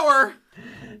his tower.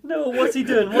 No, what's he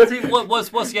doing?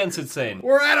 What's Jensen saying?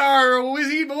 We're at our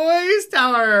Wizzy Boys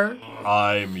tower.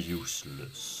 I'm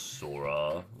useless,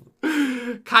 Sora.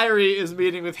 Kairi is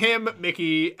meeting with him,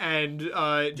 Mickey, and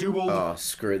Dewald. Oh,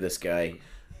 screw this guy.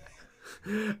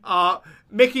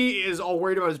 Mickey is all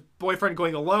worried about his boyfriend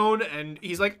going alone, and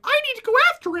he's like, I need to go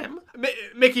after him.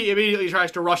 Mickey immediately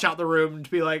tries to rush out the room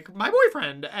to be like, my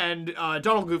boyfriend. And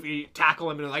Donald Goofy tackle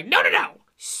him and are like, no,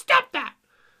 stop that,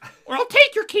 or I'll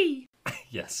take your key.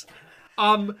 Yes.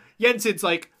 Yensid's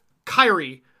like,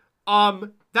 Kairi,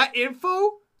 that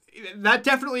info, that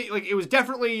definitely, like, it was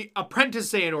definitely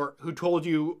Apprentice Xehanort who told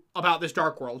you about this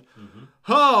Dark World. Mm-hmm.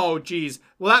 Oh, geez.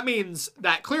 Well, that means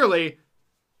that clearly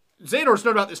Xehanort's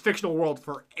known about this fictional world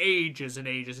for ages and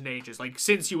ages and ages, like,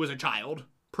 since he was a child,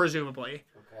 presumably.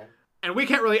 Okay. And we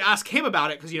can't really ask him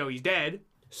about it because, he's dead.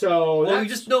 So Well, we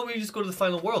just go to the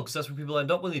final world because that's where people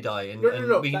end up when they die, and,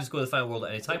 No, we can just go to the final world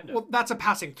at any time now. Well, that's a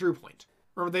passing through point.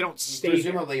 Remember, they don't stay there.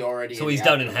 Presumably already. So he's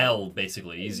down in hell,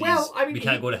 basically. We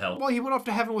can't go to hell. Well, he went off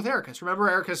to heaven with Ericus. Remember,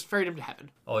 Ericus ferried him to heaven.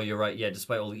 Oh, you're right. Yeah,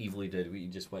 despite all the evil he did, he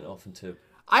just went off into...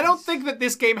 I don't think that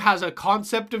this game has a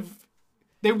concept of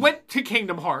They went to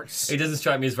Kingdom Hearts. It doesn't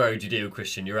strike me as very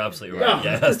Judeo-Christian. You're absolutely right.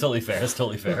 Yeah, that's totally fair. That's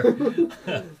totally fair.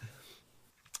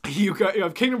 You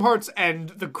have Kingdom Hearts and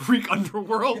the Greek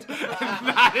underworld, and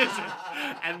that is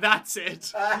it. And that's it.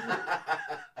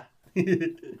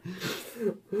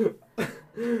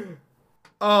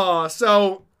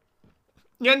 So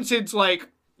Yensid's like,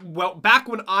 well, back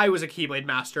when I was a Keyblade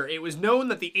Master, it was known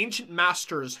that the ancient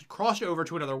masters had crossed over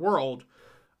to another world,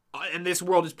 and this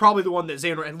world is probably the one that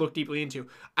Xehanort had looked deeply into.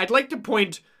 I'd like to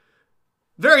point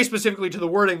very specifically to the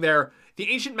wording there.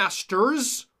 The ancient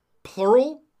masters,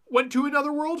 plural, went to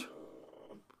another world.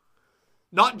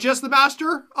 Not just the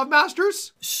master of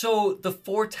masters. So the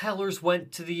foretellers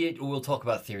went to the... We'll talk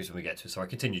about theories when we get to it. Sorry,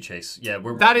 continue, Chase. Yeah,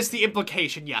 that is the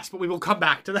implication, yes, but we will come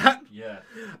back to that. Yeah.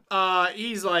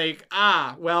 He's like,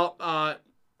 gotta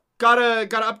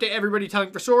update everybody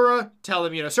telling for Sora. Tell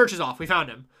him, search is off. We found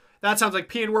him. That sounds like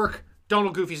peon work.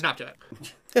 Donald Goofy snapped to it.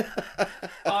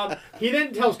 He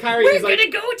then tells Kairi, we're gonna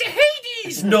go to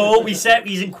Hades! No, we said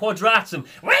he's in Quadratum.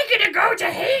 We're gonna go to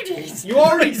Hades! You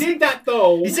already did that,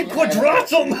 though. He's in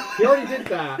Quadratum! You already did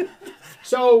that.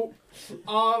 So,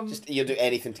 you'll do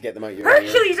anything to get them out of your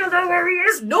Hercules don't know where he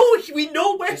is! No, we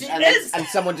know where he is! And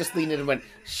someone just leaned in and went,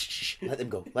 shh, let them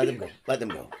go, let them go, let them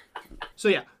go. So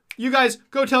yeah, you guys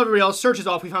go tell everybody else, search is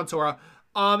off, we found Sora.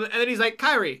 And then he's like,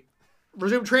 Kairi,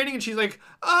 resume training, and she's like,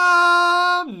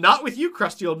 not with you,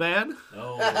 crusty old man.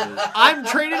 Oh. I'm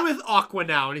training with Aqua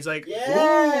now. And he's like,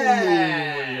 yeah.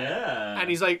 And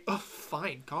he's like, oh,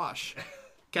 fine, gosh.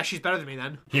 Guess she's better than me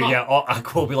then. Yeah,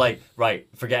 Aqua will be like, right,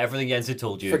 forget everything Yensid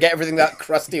told you. Forget everything that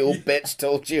crusty old bitch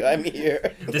told you, I'm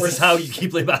here. This is how you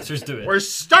Keyblade Masters do it. We're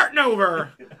starting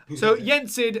over. So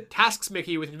Yensid tasks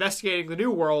Mickey with investigating the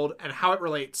new world and how it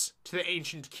relates to the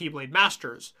ancient Keyblade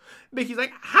Masters. Mickey's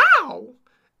like, how?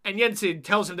 And Yensid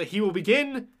tells him that he will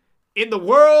begin in the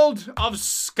world of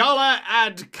Scala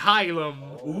ad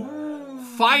Caelum. Ooh.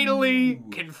 Finally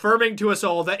confirming to us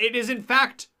all that it is in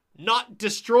fact not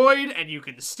destroyed and you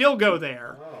can still go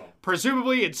there. Oh.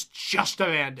 Presumably it's just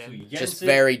abandoned. So just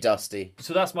very dusty.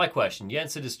 So that's my question.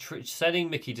 Yensid is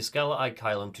sending Mickey to Scala ad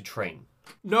Caelum to train.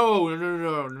 No.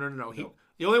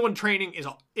 The only one training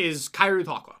is Kairi with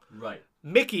Aqua. Right.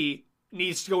 Mickey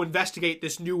needs to go investigate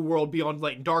this new world beyond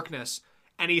light and darkness.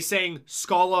 And he's saying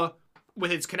Scala,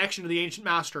 with its connection to the Ancient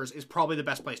Masters, is probably the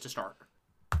best place to start.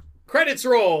 Credits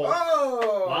roll!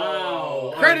 Oh!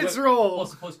 Wow. Credits roll! What's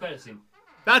the post-credit scene?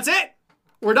 That's it!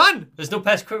 We're done! There's no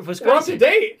post-credit scene? We're up to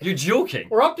date! You're joking!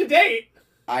 We're up to date!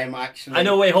 I'm actually... I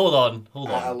know, wait, hold on.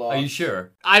 Are you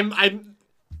sure? I'm...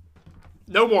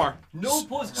 No more. No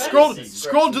post-credit scene?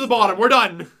 Scroll to the bottom, we're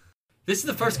done! This is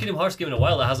the first Kingdom Hearts game in a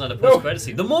while that hasn't had a post-credit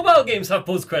scene. The mobile games have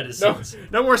post-credit scenes.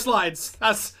 No more slides.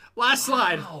 That's... Last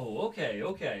slide. Oh, okay.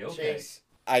 Chase,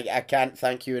 I can't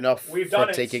thank you enough for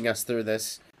taking us through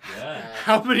this. Yeah.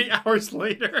 How many hours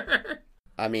later?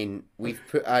 I mean,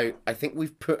 I think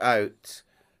we've put out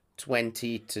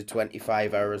 20 to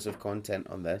 25 hours of content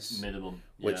on this. Minimum.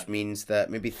 Which means that,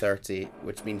 maybe 30,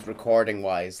 which means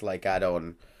recording-wise, like add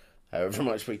on however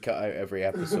much we cut out every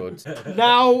episode.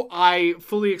 Now, I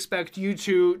fully expect you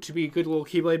two to be good little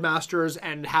Keyblade Masters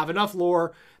and have enough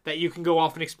lore that you can go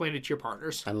off and explain it to your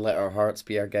partners. And let our hearts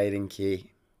be our guiding key.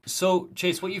 So,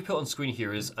 Chase, what you've put on screen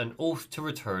here is an oath to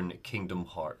return Kingdom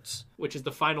Hearts. Which is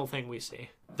the final thing we see.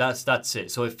 That's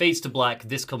it. So it fades to black,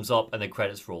 this comes up, and then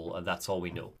credits roll, and that's all we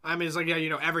know. I mean, it's like,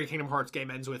 every Kingdom Hearts game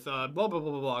ends with blah, blah, blah,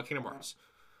 blah, blah, Kingdom Hearts.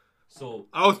 So,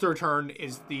 Oath to Return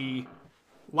is the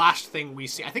last thing we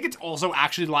see. I think it's also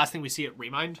actually the last thing we see at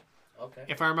Remind. Okay.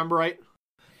 If I remember right.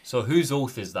 So whose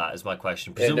oath is that, is my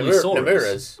question. Presumably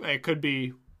Sora's. It could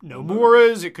be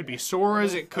Nomura's, it could be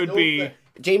Sora's, it could be...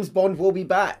 James Bond will be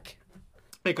back.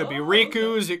 It could be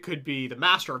Riku's, it could be the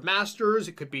Master of Masters,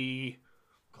 it could be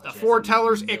the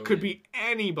Foretellers, it could be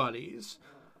anybody's.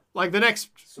 Like, the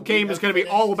next game is going to be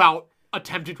all about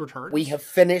attempted returns. We have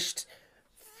finished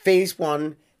Phase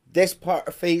 1, this part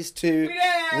of Phase 2.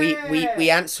 We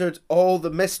answered all the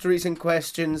mysteries and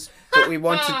questions that we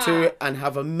wanted to, and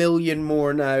have a million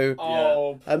more now.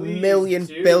 Oh, a million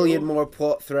billion more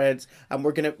plot threads, and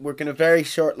we're gonna very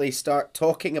shortly start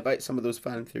talking about some of those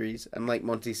fan theories, and like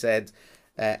Monty said,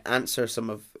 answer some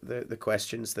of the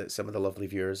questions that some of the lovely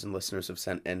viewers and listeners have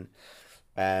sent in.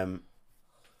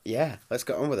 Yeah, let's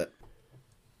get on with it.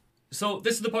 So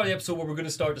this is the part of the episode where we're going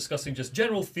to start discussing just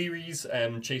general theories.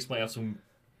 Chase might have some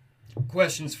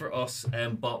questions for us,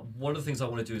 but one of the things I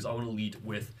want to do is I want to lead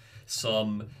with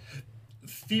some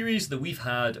theories that we've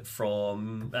had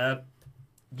from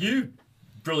you,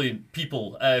 brilliant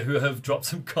people who have dropped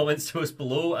some comments to us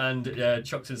below and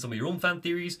chucked in some of your own fan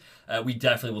theories. We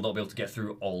definitely will not be able to get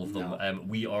through all of them. No.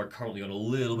 We are currently on a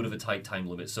little bit of a tight time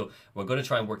limit, so we're going to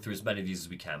try and work through as many of these as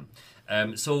we can.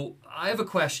 So I have a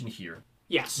question here,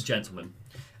 Yes. gentlemen,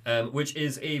 which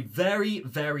is a very,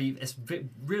 very, it's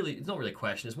not really a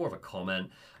question, it's more of a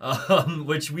comment,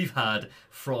 which we've had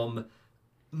from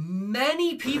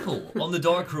many people on the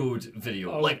Dark Road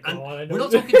video. God, I and know. we're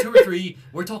not talking 2 or 3,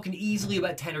 we're talking easily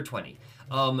about 10 or 20.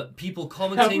 People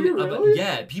commenting Have we about, really?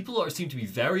 yeah, people seem to be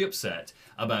very upset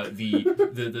about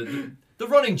the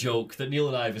running joke that Neil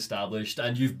and I have established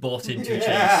and you've bought into, Chase,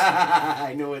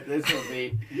 I know what this will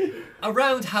be.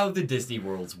 around how the Disney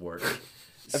worlds work.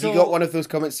 Have you got one of those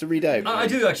comments to read out? I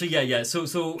do actually, yeah. So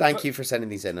Thank you for sending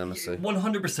these in, honestly.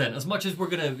 100%. As much as we're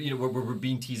gonna, we're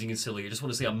being teasing and silly, I just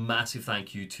want to say a massive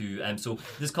thank you to. So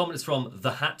this comment is from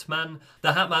the Hat Man.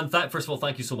 The Hat Man. First of all,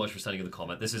 thank you so much for sending in the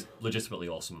comment. This is legitimately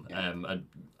awesome.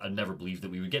 I never believed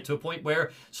that we would get to a point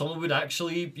where someone would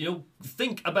actually,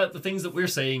 think about the things that we're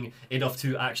saying enough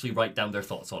to actually write down their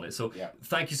thoughts on it. So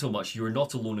thank you so much. You are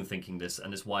not alone in thinking this,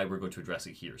 and it's why we're going to address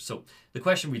it here. So the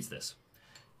question reads this.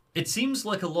 It seems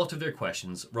like a lot of their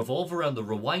questions revolve around the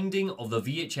rewinding of the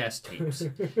VHS tapes,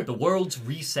 the world's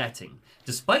resetting,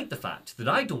 despite the fact that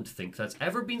I don't think that's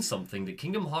ever been something that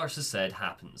Kingdom Hearts has said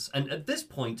happens. And at this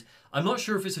point, I'm not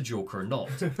sure if it's a joke or not.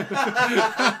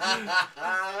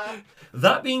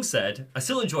 That being said, I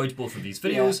still enjoyed both of these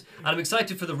videos, and I'm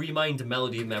excited for the Remind,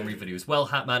 Melody, and Memory videos. Well,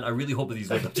 Hatman, I really hope that these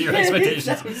live up to your expectations.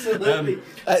 Absolutely.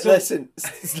 Listen,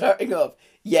 starting off,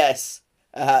 yes,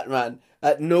 Hatman.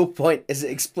 At no point is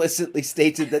it explicitly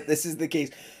stated that this is the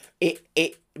case.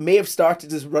 It may have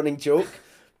started as a running joke.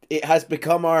 It has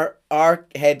become our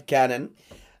headcanon.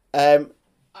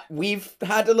 We've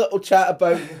had a little chat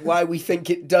about why we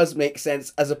think it does make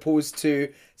sense as opposed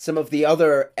to some of the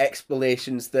other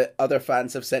explanations that other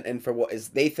fans have sent in for what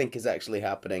they think is actually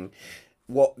happening.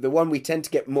 The one we tend to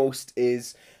get most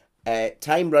is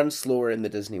time runs slower in the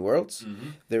Disney worlds. Mm-hmm.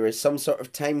 There is some sort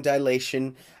of time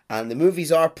dilation, and the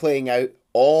movies are playing out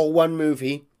all one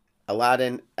movie,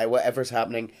 Aladdin, whatever's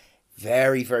happening,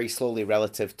 very, very slowly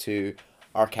relative to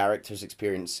our characters'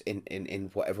 experience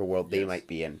in whatever world they might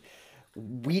be in.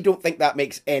 We don't think that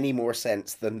makes any more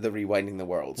sense than the rewinding the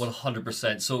world.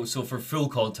 100%. So for full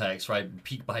context, right,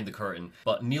 peek behind the curtain,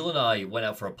 but Neil and I went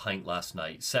out for a pint last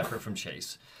night, separate from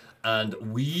Chase. And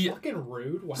we fucking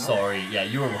rude. Wow. Sorry, yeah,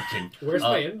 you were working. Where's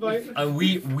my invite? And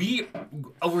we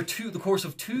over the course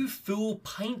of 2 full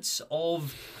pints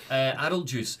of adult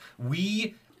juice,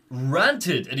 we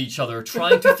ranted at each other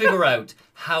trying to figure out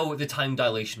how the time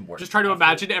dilation works. Just trying to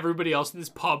imagine everybody else in this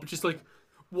pub just like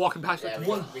walking past. Yeah,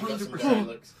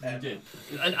 100%. You did.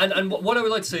 And what I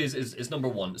would like to say is number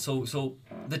one. So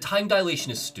the time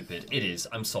dilation is stupid. It is.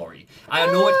 I'm sorry. I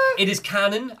know it is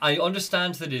canon. I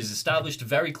understand that it is established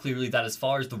very clearly that as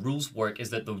far as the rules work is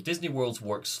that the Disney worlds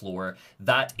work slower.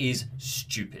 That is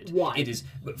stupid. Why? It is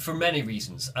for many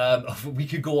reasons. We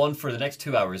could go on for the next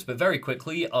 2 hours, but very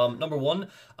quickly. Number one,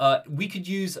 we could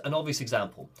use an obvious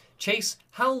example. Chase,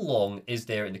 how long is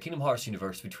there in the Kingdom Hearts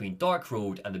universe between Dark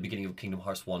Road and the beginning of Kingdom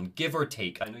Hearts 1, give or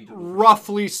take? I know you don't.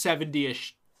 Roughly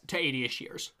 70-ish to 80-ish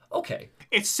years. Okay.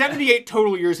 It's 78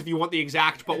 total years if you want the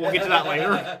exact, but we'll get to that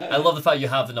later. I love the fact you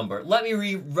have the number. Let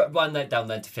me run that down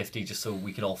then to 50 just so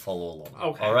we can all follow along.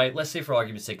 Okay. All right, let's say for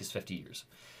argument's sake it's 50 years.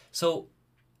 So,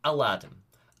 Aladdin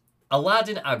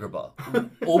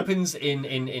Agrabah opens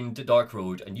in the Dark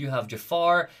Road and you have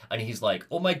Jafar and he's like,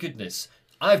 oh my goodness,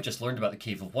 I've just learned about the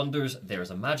Cave of Wonders.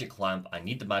 There's a magic lamp. I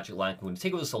need the magic lamp. I'm going to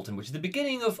take over the Sultan, which is the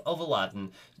beginning of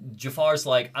Aladdin. Jafar's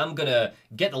like, I'm going to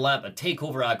get the lamp and take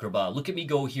over Agrabah. Look at me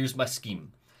go. Here's my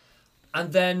scheme.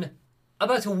 And then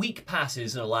about a week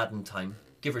passes in Aladdin time,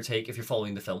 give or take, if you're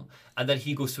following the film. And then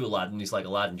he goes to Aladdin. He's like,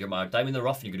 Aladdin, you're my diamond in the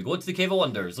rough. And you're going to go into the Cave of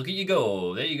Wonders. Look at you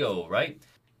go. There you go, right?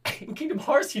 In Kingdom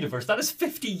Hearts universe, that is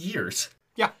 50 years.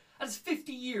 Yeah. That's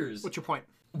 50 years. What's your point?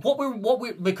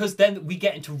 Because then we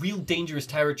get into real dangerous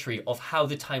territory of how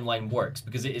the timeline works,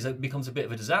 because it becomes a bit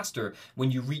of a disaster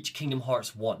when you reach Kingdom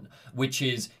Hearts 1, which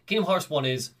is, Kingdom Hearts 1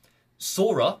 is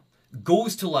Sora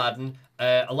goes to Aladdin,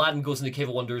 Aladdin goes in the Cave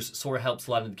of Wonders, Sora helps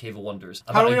Aladdin in the Cave of Wonders.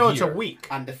 How do we know it's a week?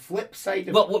 And the flip side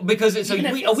of Well, because it's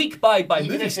a week by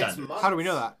movie standards. How do we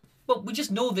know that? Well, we just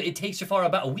know that it takes Jafar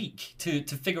about a week to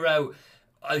figure out,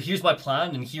 here's my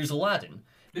plan and here's Aladdin.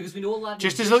 Because we know Aladdin.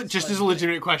 Just as a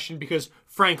legitimate question, because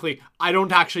frankly, I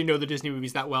don't actually know the Disney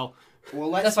movies that well. Well,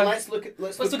 let's look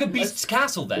at Beast's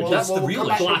Castle then. Well, that's the we'll real come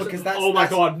back issue. to it because Oh my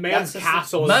god, Man's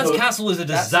Castle. Man's Castle is a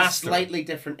That's disaster. a slightly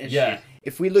different issue. Yeah.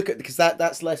 if we look at, because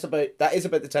that's less about, that is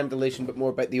about the time dilation, but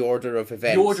more about the order of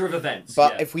events. The order of events.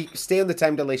 But yeah. if we stay on the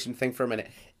time dilation thing for a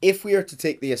minute, if we are to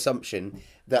take the assumption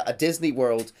that a Disney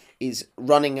World is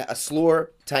running at a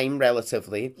slower time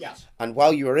relatively, Yes. and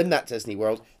while you are in that Disney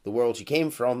World, the world you came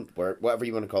from, or whatever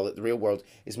you want to call it, the real world,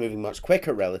 is moving much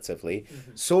quicker relatively.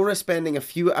 Sora spending a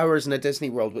few hours in a Disney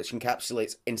World, which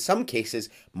encapsulates, in some cases,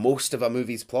 most of a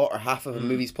movie's plot or half of a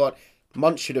movie's plot,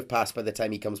 months should have passed by the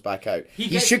time he comes back out.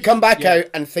 He should come back out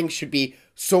and things should be,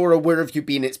 Sora, where have you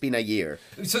been? It's been a year.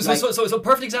 So a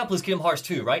perfect example is Kingdom Hearts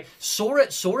 2, right?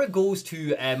 Sora goes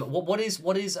to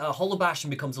what is Hollow Bastion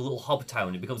becomes a little hub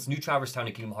town. It becomes New Traverse Town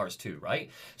in Kingdom Hearts 2, right?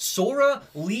 Sora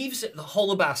leaves the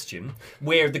Hollow Bastion,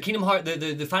 where the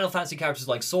the Final Fantasy characters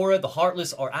like Sora, the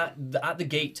Heartless are at the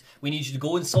gate. We need you to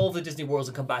go and solve the Disney Worlds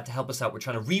and come back to help us out. We're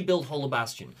trying to rebuild Hollow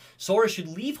Bastion. Sora should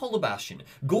leave Hollow Bastion,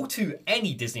 go to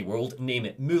any Disney World, name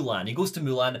it Mulan. He goes to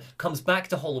Mulan, comes back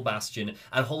to Hollow Bastion,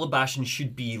 and Hollow Bastion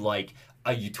should be like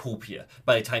a utopia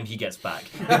by the time he gets back,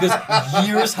 because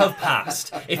years have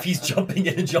passed if he's jumping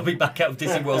in and jumping back out of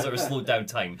Disney Worlds that are slowed down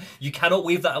time. You cannot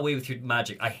wave that away with your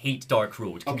magic. I hate Dark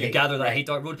Road. Can you gather that I hate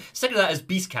Dark Road? Second to that is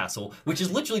Beast Castle, which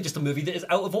is literally just a movie that is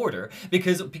out of order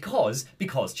because Chase.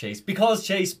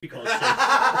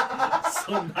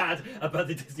 So mad about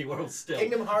the Disney World still.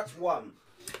 Kingdom Hearts 1.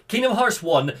 Kingdom Hearts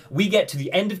 1, we get to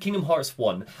the end of Kingdom Hearts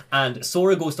 1, and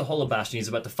Sora goes to Hollow Bastion. He's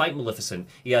about to fight Maleficent.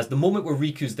 He has the moment where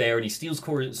Riku's there, and he steals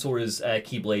Sora's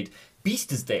Keyblade.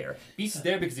 Beast is there. Beast is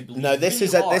there because he believes. No, this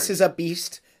is a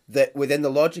Beast that, within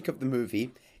the logic of the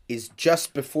movie, is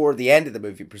just before the end of the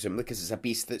movie, presumably, because it's a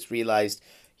Beast that's realised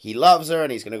he loves her,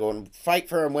 and he's going to go and fight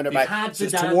for her and win her back. So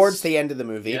it's towards the end of the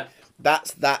movie. Yeah.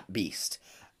 That's that Beast.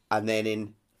 And then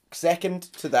in second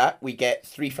to that, we get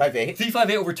 358.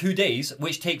 358 over 2 days,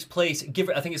 which takes place,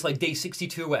 I think it's like day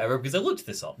 62 or whatever, because I looked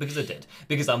this up, because I did,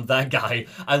 because I'm that guy.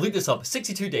 I looked this up,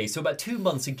 62 days, so about 2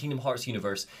 months in Kingdom Hearts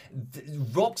universe.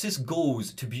 Roxas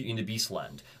goes to Beauty and the Beast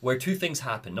land, where two things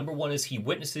happen. Number one is he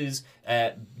witnesses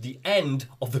the end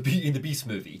of the Beauty and the Beast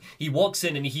movie. He walks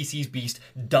in and he sees Beast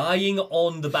dying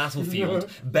on the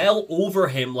battlefield, Belle over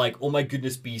him like, oh my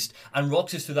goodness, Beast, and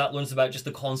Roxas through that learns about just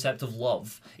the concept of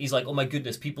love. He's like, oh my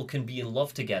goodness, people can be in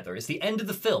love together. It's the end of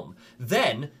the film.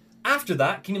 Then, after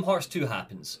that, Kingdom Hearts 2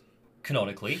 happens,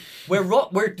 canonically, where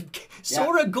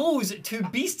Sora goes to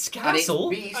Beast's castle.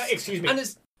 And it's Beast. Excuse me. And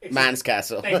it's Man's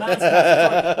Castle.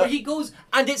 Where he goes,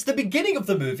 and it's the beginning of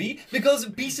the movie because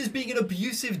Beast is being an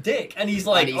abusive dick, and he's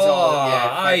like,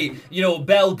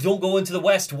 Belle, don't go into the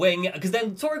West Wing, because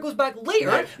then Sora goes back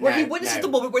later where he witnesses the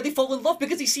moment where they fall in love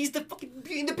because he sees the fucking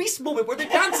Beauty and the Beast moment where they're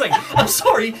dancing. I'm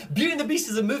sorry, Beauty and the Beast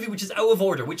is a movie which is out of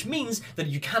order, which means that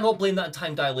you cannot blame that on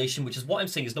time dilation, which is what I'm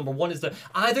saying is number one is that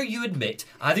either you admit,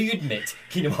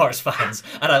 Kingdom Hearts fans,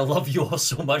 and I love you all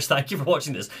so much, thank you for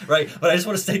watching this, right? But I just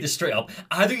want to say this straight up.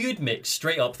 Either you admit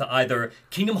straight up that either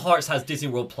Kingdom Hearts has Disney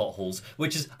World plot holes,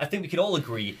 which is, I think we can all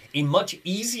agree, a much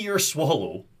easier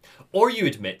swallow, or you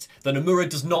admit that Nomura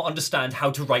does not understand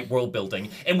how to write world building,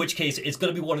 in which case it's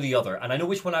going to be one or the other. And I know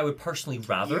which one I would personally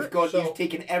rather. You've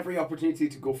taken every opportunity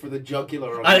to go for the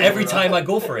jugular. And every time I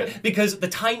go for it. Because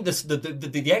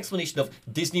the explanation of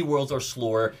Disney worlds are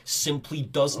slower simply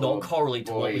does not correlate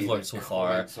to what we've learned so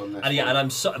far. And I'm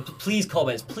please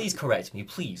comments, please correct me,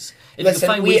 please. If you can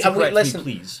find ways to correct me,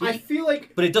 please. I feel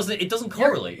like... But it doesn't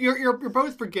correlate. You're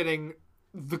both forgetting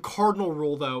the cardinal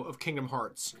rule, though, of Kingdom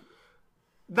Hearts.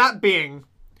 That being,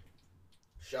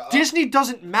 Disney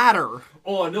doesn't matter.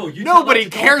 Oh no, nobody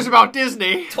cares about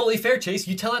Disney. Totally fair, Chase.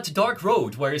 You tell that to Dark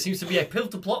Road, where it seems to be a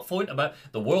pivotal plot point about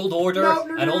the world order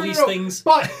and all these things.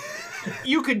 But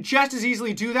you could just as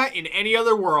easily do that in any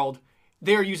other world.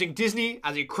 They are using Disney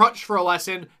as a crutch for a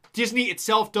lesson. Disney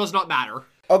itself does not matter.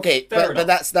 Okay, but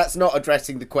that's not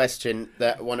addressing the question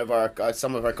that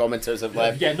some of our commenters have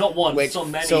left. Yeah, not one, so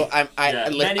many. So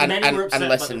many were upset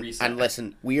about the reset.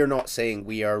 Listen, we are not saying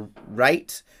we are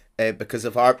right because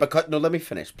no, let me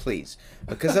finish, please.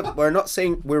 We're not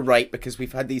saying we're right because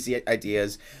we've had these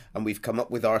ideas and we've come up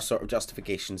with our sort of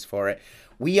justifications for it.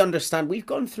 We understand, we've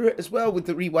gone through it as well with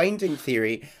the rewinding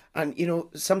theory, and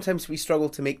sometimes we struggle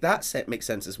to make that set make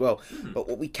sense as well. But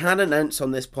what we can announce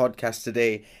on this podcast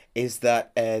today is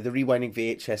that the rewinding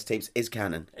VHS tapes is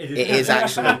canon. It is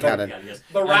actually canon.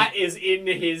 The rat is in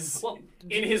his robe.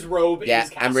 Yeah, in his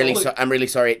castle. I'm really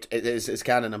sorry. It's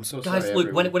canon. I'm so sorry. Guys,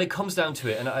 look, when it comes down to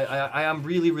it, and I am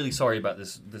really, really sorry about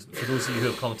this for those of you who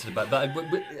have commented about it,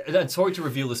 but I'm sorry to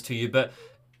reveal this to you, but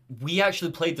we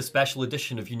actually played the special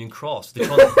edition of Union Cross, the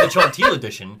Chontil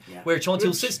edition, where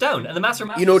Chontil sits down, and the Master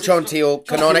You know sits- Chontil,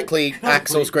 canonically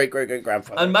Axel's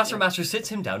great-great-great-grandfather. and Master sits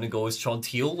him down and goes,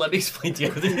 Chontil, let me explain to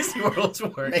you how the Disney worlds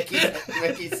work.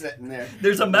 Mickey's sitting there.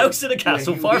 There's a mouse in a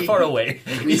castle far away.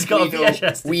 He's got a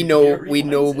VHS. We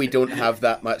know we don't have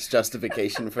that much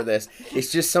justification for this.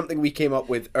 It's just something we came up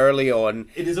with early on.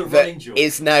 It is a that running joke.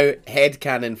 is now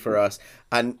headcanon for us,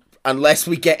 and unless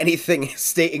we get anything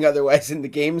stating otherwise in the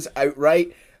games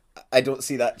outright, I don't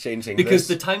see that changing. Because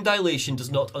the time dilation does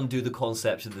not undo the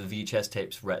concept that the VHS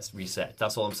tapes reset.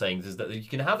 That's all I'm saying. Is that you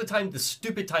can have the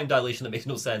stupid time dilation that makes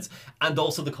no sense, and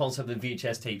also the concept that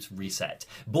VHS tapes reset.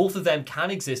 Both of them can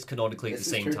exist canonically at the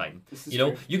same time. You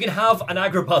know, you can have an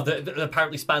Agrabah that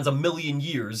apparently spans 1,000,000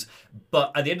 years,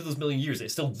 but at the end of those 1,000,000 years,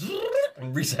 it still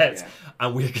resets,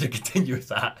 and we're going to continue with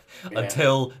that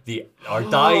until our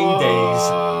dying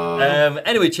days.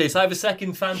 Anyway, Chase, I have a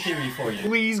second fan theory for you.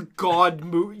 Please, God,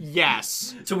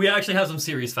 yes. So we actually have some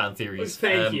serious fan theories.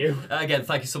 Thank you. Again,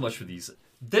 thank you so much for these.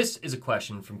 This is a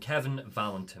question from Kevin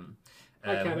Valentin.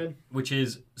 Hi, Kevin. Which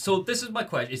is, so this is my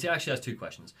question. He actually has two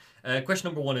questions. Question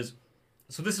number one is,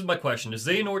 so this is my question. If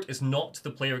Xehanort is not the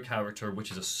player character,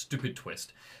 which is a stupid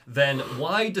twist, then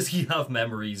why does he have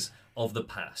memories of the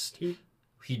past?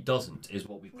 He doesn't, is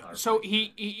what we've clarified. So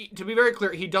he, to be very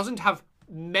clear, he doesn't have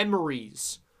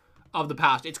memories of the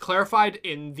past. It's clarified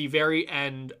in the very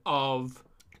end of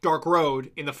Dark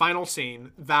Road, in the final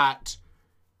scene, that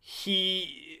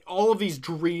all of these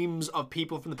dreams of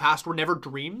people from the past were never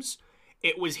dreams.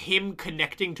 It was him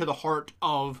connecting to the heart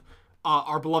of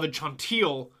our beloved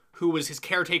Chontil, who was his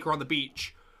caretaker on the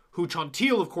beach, who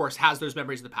Chontil, of course, has those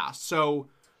memories of the past. So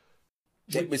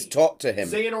it was taught to him.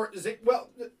 Xehanort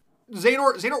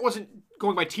wasn't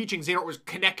going by teaching. Xehanort was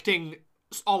connecting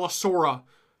a la Sora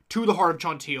to the heart of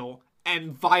Chontil,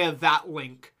 and via that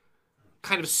link,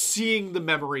 kind of seeing the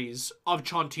memories of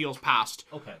Chontil's past.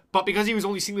 Okay. But because he was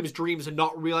only seeing them as dreams and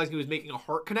not realizing he was making a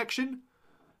heart connection,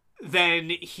 then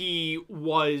he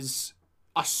was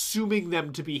assuming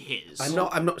them to be his.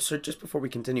 I'm not sure, just before we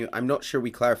continue, I'm not sure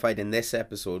we clarified in this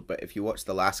episode, but if you watch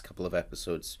the last couple of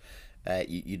episodes,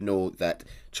 you'd know that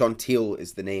Chontil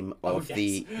is the name of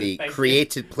the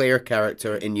created player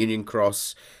character in Union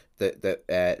Cross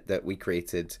that we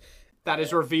created. That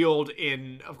is revealed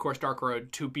in, of course, Dark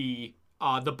Road to be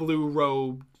the blue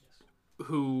robe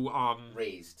who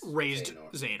raised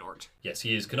Xehanort. Yes,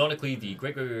 he is canonically the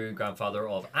great-great-grandfather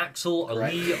of Axel,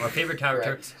 Ali, our favourite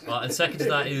character. And second to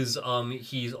that is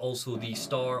he's also the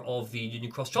star of the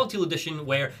Union Cross Chontil edition,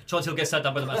 where Chontil gets sat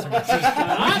down by the Master.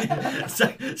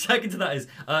 Second to that is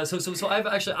so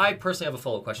I personally have a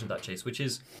follow-up question to that, Chase, which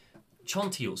is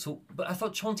Chontil. But I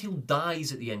thought Chontil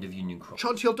dies at the Union Union Cross.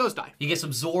 Chontil does die. He gets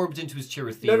absorbed into his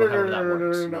Chirithy, or however that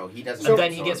works. No, he doesn't. And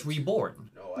then he gets reborn.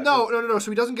 No.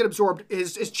 So he doesn't get absorbed.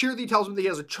 His Chirithy tells him that he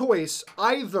has a choice.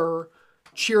 Either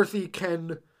Chirithy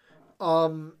can,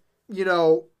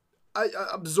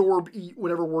 absorb, eat,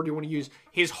 whatever word you want to use,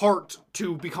 his heart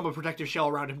to become a protective shell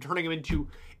around him, turning him into,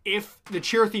 if the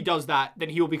Chirithy does that, then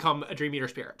he will become a Dream Eater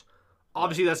spirit.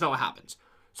 Obviously, that's not what happens.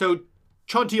 So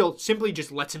Chontil simply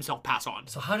just lets himself pass on.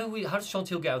 So how does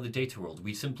Chontil get out of the data world?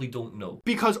 We simply don't know.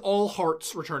 Because all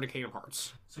hearts return to Kingdom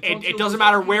Hearts. So It doesn't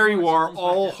matter where you are,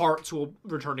 all hearts will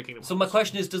return to Kingdom Hearts. So my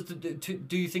question is,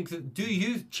 do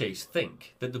you, Chase,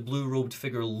 think that the blue-robed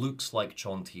figure looks like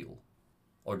Chontil?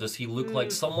 Or does he look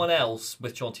like someone else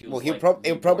with Chontil? Well, he'll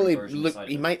probably look.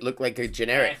 He might look like a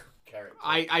generic character.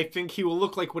 I think he will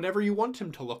look like whatever you want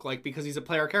him to look like, because he's a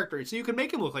player character. So you can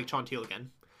make him look like Chontil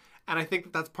again. And I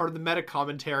think that's part of the meta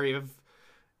commentary of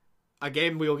a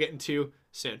game we will get into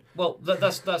soon. Well,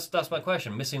 that's my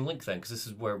question. Missing Link, then, because this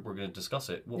is where we're going to discuss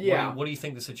it. What do you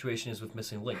think the situation is with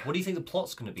Missing Link? What do you think the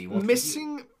plot's going to be?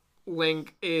 Missing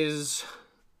Link is...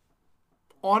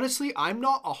 Honestly, I'm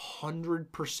not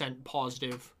 100%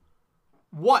 positive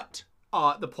what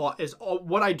the plot is.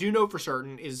 What I do know for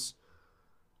certain is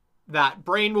that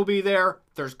Brain will be there,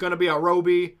 there's going to be a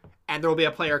Roby, and there will be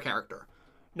a player character.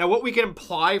 Now, what we can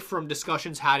imply from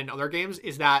discussions had in other games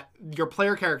is that your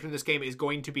player character in this game is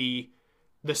going to be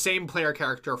the same player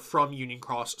character from Union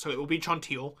Cross, so it will be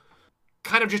Chontil.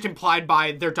 Kind of just implied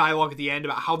by their dialogue at the end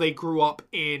about how they grew up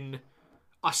in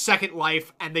a second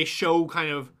life, and they show kind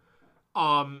of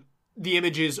the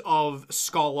images of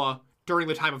Scala during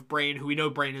the time of Brain, who we know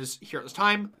Brain is here at this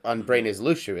time. And Brain is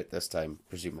Lucio at this time,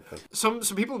 presumably. Some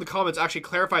people in the comments actually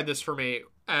clarified this for me,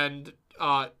 and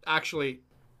actually...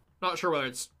 Not sure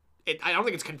whether I don't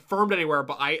think it's confirmed anywhere,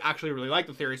 but I actually really like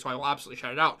the theory, so I will absolutely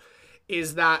shout it out.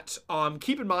 Is that,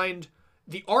 keep in mind,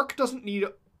 the Ark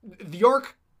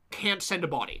can't send a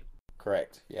body.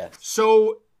 Correct, yes.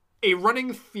 So, a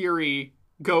running theory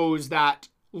goes that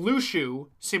Luxu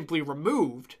simply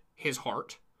removed his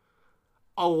heart,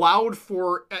 allowed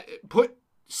for put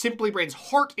Simply Brain's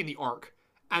heart in the Ark,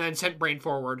 and then sent Brain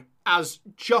forward as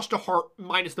just a heart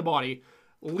minus the body,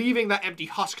 leaving that empty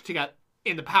husk to get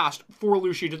in the past for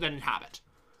Luxu to then inhabit.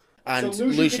 And So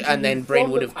Luxu Lucian, and then continued Brain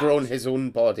from would the have grown past. his own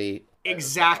body.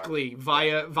 Exactly,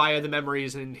 via the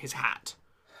memories in his hat,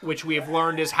 which we have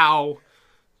learned is how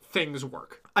things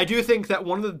work. I do think that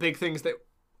one of the big things that,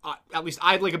 at least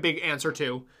I'd like a big answer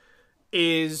to,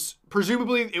 is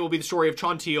presumably it will be the story of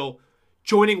Chantil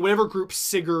joining whatever group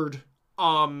Sigurd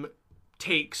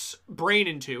takes Brain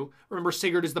into. Remember,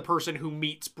 Sigurd is the person who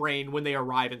meets Brain when they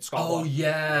arrive in Oh Scotland.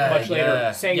 yeah, Much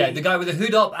later, saying yeah, he- the guy with the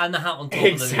hood up and the hat on top.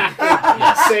 Exactly. Of the hood.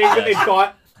 Yes, Saying that they've yes.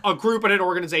 got A group and an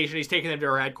organization. He's taking them to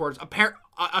our headquarters.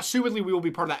 Assumedly, we will be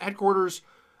part of that headquarters,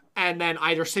 and then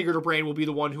either Sigurd or Brain will be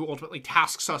the one who ultimately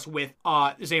tasks us with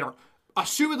Xehanort.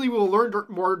 Assumedly, we will learn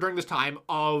more during this time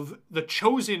of the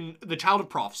Chosen, the Child of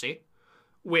Prophecy,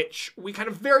 which we kind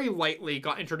of very lightly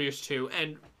got introduced to,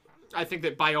 and I think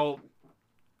that by all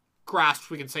grasps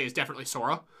we can say is definitely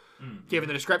Sora, given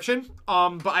the description.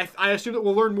 But I assume that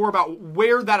we'll learn more about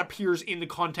where that appears in the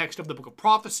context of the Book of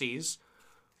Prophecies,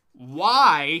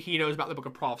 why he knows about the Book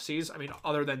of Prophecies. I mean,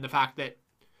 other than the fact that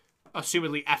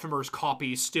assumedly Ephemer's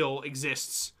copy still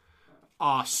exists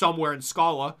somewhere in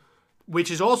Scala,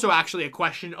 which is also actually a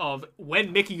question of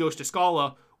when Mickey goes to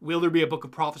Scala, will there be a Book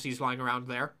of Prophecies lying around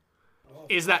there?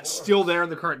 Is that still there in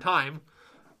the current time?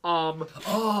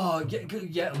 Oh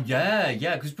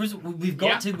yeah. Because we've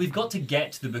got to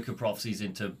get the Book of Prophecies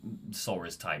into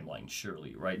Sora's timeline,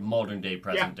 surely, right? Modern day,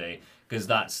 present day, because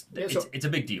it's a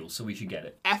big deal. So we should get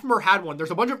it. Ephemer had one.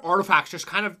 There's a bunch of artifacts just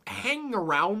kind of hanging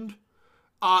around.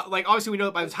 Like obviously we know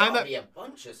that by the time that a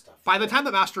bunch of stuff. by the time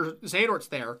that Master Xehanort's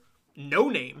there, No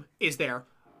Name is there.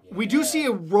 We do see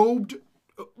a robed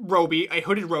Roby, a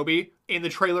hooded Roby, in the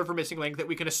trailer for Missing Link that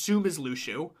we can assume is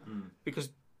Luxu,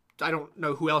 because I don't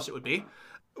know who else it would be.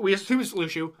 We assume it's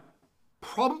Luxu.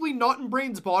 Probably not in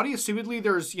Brain's body. Assumedly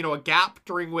there's, a gap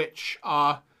during which,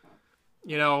 Ephemer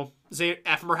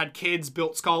had kids,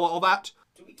 built Scala, all that.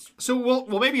 So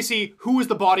we'll maybe see who is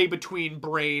the body between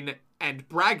Brain and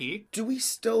Bragi. Do we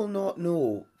still not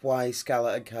know why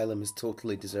Scala and Kylam is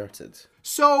totally deserted?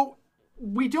 So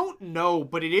we don't know,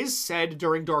 but it is said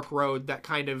during Dark Road that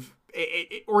kind of,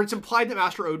 or it's implied that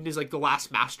Master Odin is like the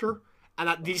last master, and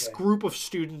that this group of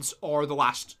students are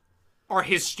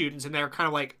his students, and they're kind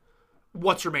of like,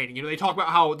 what's remaining? They talk about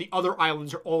how the other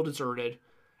islands are all deserted,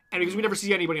 and because we never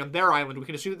see anybody on their island, we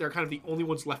can assume that they're kind of the only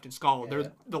ones left in Scotland.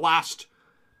 They're the last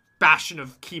bastion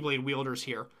of Keyblade wielders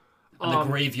here. And the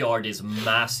graveyard is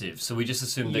massive, so we just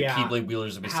assume that Yeah. Keyblade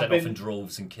wielders have been set off in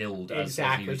droves and killed.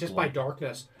 exactly as just by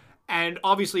darkness. And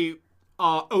obviously,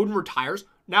 Odin retires.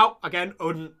 Now, again,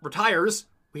 Odin retires.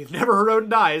 We've never heard Odin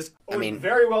dies. I mean,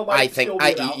 very well might I still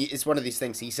think be about. it's one of these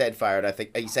things. He said fired. I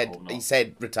think he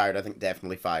said retired. I think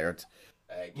definitely fired.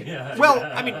 Well,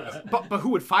 I mean, but who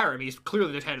would fire him? He's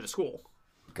clearly the head of the school.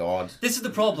 God. This is the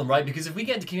problem, right? Because if we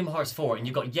get into Kingdom Hearts 4 and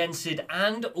you've got Yensid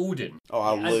and Odin. Oh,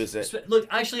 I'll lose it. Look,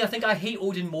 actually, I think I hate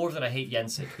Odin more than I hate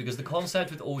Yensid, because the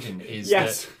concept with Odin is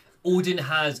Yes. that Odin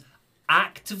has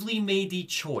actively made a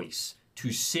choice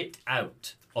to sit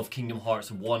out of Kingdom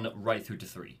Hearts 1 right through to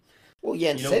 3. Well,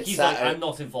 Jens You know, said he's that. like, I'm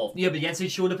not involved. Yeah, but Yensid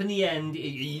showed up in the end.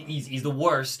 He's the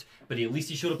worst, but at least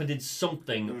he showed up and did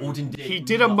something. Odin did. He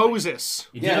did a nothing. Moses.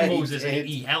 He did Yeah, a he Moses, and did.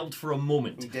 he helped for a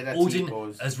moment. He did a Odin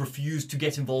T-pose. has refused to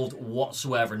get involved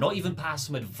whatsoever. Not even pass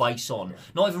some advice on.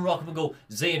 Not even rock up and go,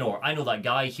 Xehanort, I know that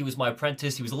guy. He was my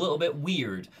apprentice. He was a little bit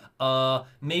weird.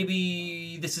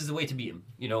 Maybe this is the way to beat him.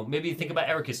 Maybe think about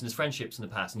Ericus and his friendships in the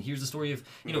past. And here's the story of,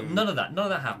 none of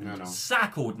that happened. No.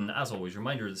 Sack Odin, as always.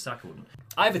 Reminder of the Sack Odin.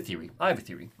 I have a theory. I'm just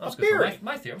going to theory? throw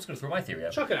my theory. I'm just going to throw my theory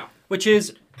out. Chuck it out. Which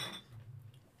is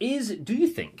do you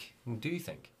think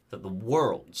that the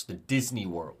worlds, the Disney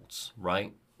worlds,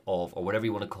 right, or whatever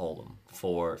you want to call them,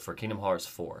 for Kingdom Hearts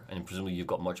 4, and presumably you've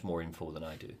got much more info than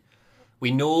I do.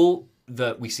 We know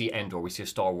that we see Endor, we see a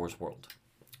Star Wars world.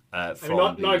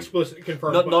 Not explicitly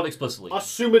confirmed. Not but explicitly.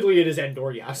 Assumedly, it is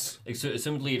Endor. Yes.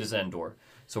 Assumedly it is Endor.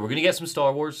 So we're going to get some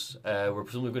Star Wars. We're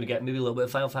presumably going to get maybe a little bit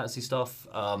of Final Fantasy stuff.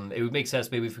 It would make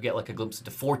sense maybe if we get like a glimpse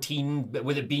into 14,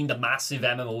 with it being the massive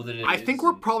MMO that it is. I think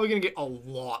we're probably going to get a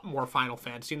lot more Final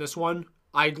Fantasy in this one.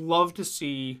 I'd love to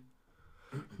see...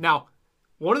 Now,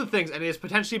 one of the things, and it's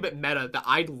potentially a bit meta, that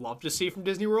I'd love to see from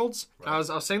Disney Worlds, I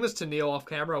was saying this to Neil off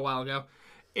camera a while ago,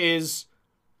 is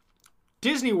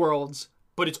Disney Worlds,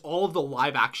 but it's all of the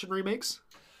live-action remakes.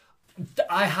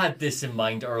 I had this in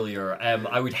mind earlier.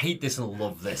 I would hate this and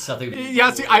love this. I think.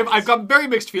 Yeah, see, I've got very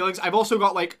mixed feelings. I've also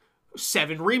got, like,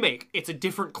 7 Remake, it's a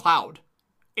different Cloud.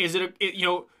 Is it,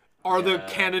 are the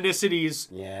canonicities...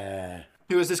 Yeah.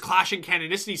 There was this clashing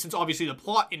canonicity since obviously the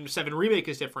plot in 7 Remake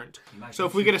is different. So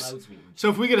if we get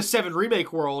a 7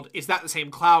 Remake world, is that the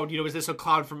same Cloud? Is this a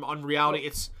Cloud from Unreality?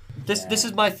 This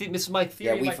is my theory.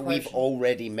 Yeah, we've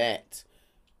already met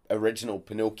original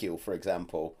Pinocchio, for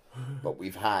example, but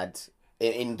we've had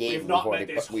in game. We've not met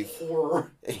this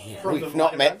horror. We've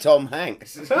not met Tom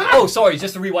Hanks. Oh, sorry,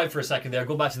 just to rewind for a second there.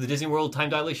 Go back to the Disney World time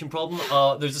dilation problem.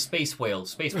 There's a space whale.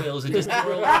 Space whale is a Disney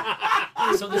World.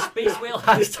 So the space whale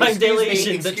has time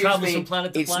dilation that travels from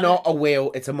planet to planet. It's not a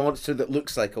whale. It's a monster that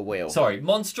looks like a whale. Sorry,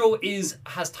 Monstro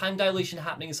has time dilation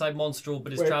happening inside Monstro,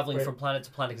 but is traveling from planet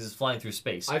to planet because it's flying through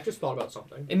space. I've just thought about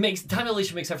something. Time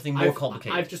dilation makes everything more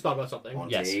complicated. I've just thought about something.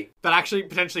 Yes. That actually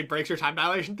potentially breaks your time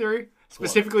dilation theory,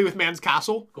 specifically with Man's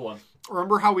Castle. Go on.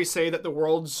 Remember how we say that the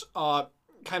worlds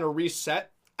kind of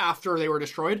reset after they were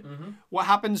destroyed? Mm-hmm. What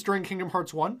happens during Kingdom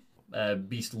Hearts 1?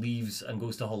 Beast leaves and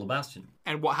goes to Hollow Bastion.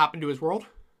 And what happened to his world?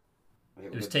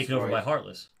 It was taken over by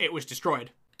Heartless. It was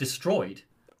destroyed. Destroyed?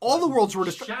 All the worlds were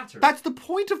destroyed. Shattered. That's the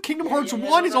point of Kingdom Hearts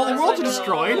 1 is all the worlds are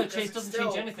destroyed. It doesn't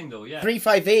change anything though, yeah.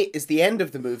 358 is the end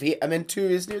of the movie, and then 2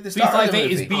 is near the start of the 358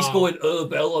 movie. is Beast going,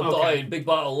 Belle, I'm dying, big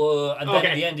battle, and then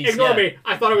at the end he's... Ignore me.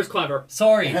 I thought it was clever.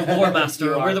 Sorry, lore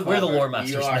master. We're the lore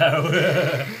masters You now.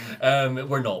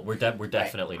 We're not. We're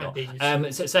definitely not.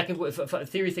 So second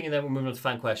theory thing, and then we're moving on to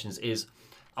fan questions, is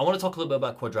I want to talk a little bit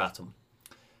about Quadratum.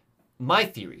 My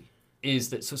theory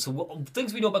is that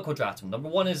things we know about Quadratum. Number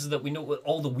one is that we know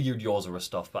all the weird Yozora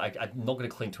stuff, but I'm not going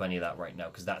to cling to any of that right now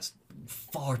because that's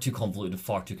far too convoluted and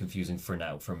far too confusing for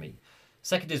now for me.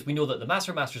 Second is we know that the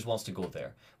Master of Masters wants to go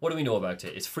there. What do we know about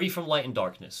it? It's free from light and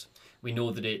darkness. We know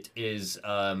that it is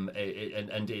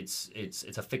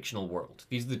it's a fictional world.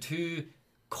 These are the two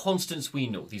constants we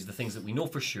know. These are the things that we know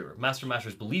for sure. Master of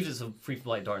Masters believes it's a free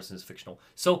from light and darkness and it's fictional.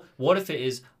 So what if it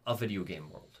is a video game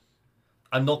world?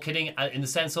 I'm not kidding, in the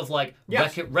sense of like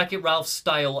Wreck-It Ralph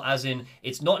style, as in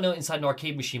it's not inside an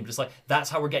arcade machine, but it's like that's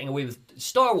how we're getting away with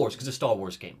Star Wars because of Star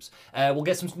Wars games. We'll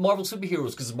get some Marvel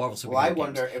superheroes because of Marvel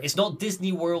superhero games. It's not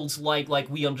Disney worlds like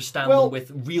we understand them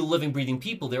with real living, breathing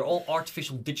people. They're all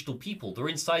artificial digital people. They're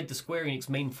inside the Square Enix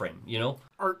mainframe,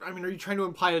 Are you trying to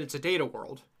imply that it's a data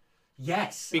world?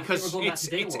 Yes, because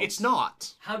it's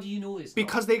not. How do you know it's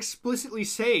because they explicitly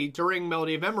say during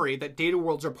Melody of Memory that data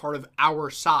worlds are part of our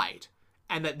side.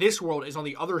 And that this world is on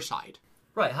the other side.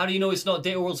 Right. How do you know it's not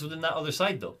data worlds within that other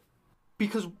side, though?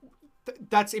 Because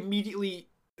that's immediately...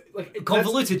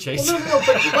 convoluted, Chase. Well, no,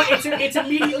 but it's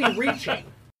immediately reaching.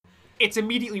 It's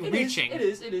immediately reaching. It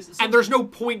is. And there's no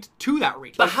point to that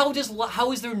reaching. But how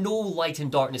is there no light and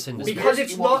darkness in this world? Because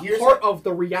it's not part of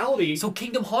the reality. So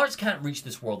Kingdom Hearts can't reach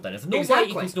this world then. If no light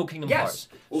equals no Kingdom Hearts.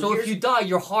 So if you die,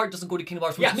 your heart doesn't go to Kingdom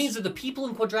Hearts, which means that the people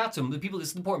in Quadratum, this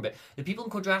is the important bit, the people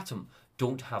in Quadratum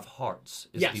don't have hearts,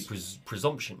 is the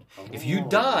presumption. If you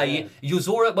die,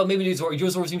 Yozora, well maybe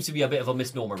Yozora seems to be a bit of a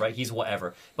misnomer, right? He's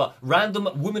whatever. But random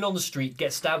woman on the street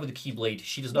gets stabbed with a keyblade,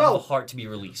 she does not have a heart to be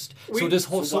released. Does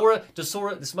Sora, this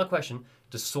is my question,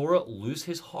 does Sora lose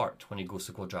his heart when he goes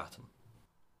to Quadratum?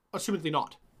 Assumedly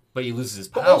not. But he loses his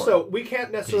power. But also, we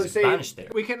can't necessarily say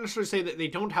that they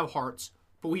don't have hearts,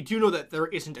 but we do know that there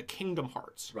isn't a Kingdom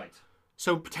Hearts. Right.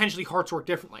 So potentially hearts work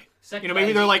differently.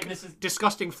 Maybe they're like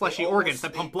disgusting fleshy organs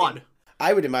that pump blood.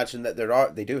 I would imagine that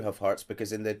they do have hearts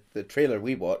because in the trailer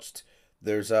we watched,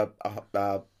 there's a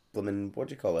what do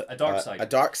you call it? A dark side. A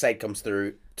dark side comes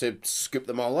through to scoop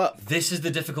them all up. This is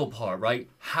the difficult part, right?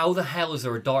 How the hell is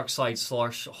there a dark side /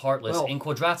 heartless in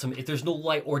Quadratum if there's no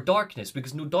light or darkness?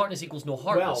 Because no darkness equals no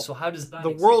heartless. So how does that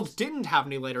The world didn't have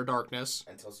any light or darkness.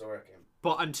 Until Sora came.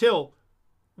 But until...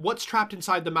 What's trapped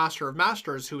inside the Master of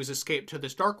Masters who has escaped to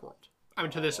this dark world?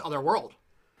 To this other world?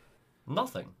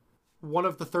 Nothing. One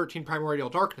of the 13 primordial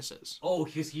darknesses. Oh,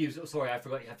 he's sorry, I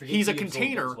forgot. He's a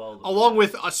container, along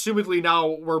with, assumedly now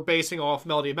we're basing off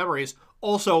Melody of Memories,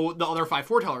 also the other 5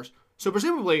 foretellers. So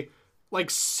presumably,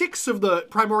 6 of the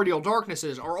primordial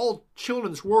darknesses are all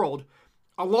children's world,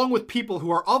 along with people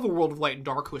who are of a world of light and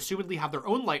dark, who assumedly have their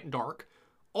own light and dark,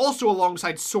 also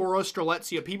alongside Sora,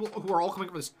 Strelitzia, people who are all coming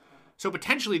from this... So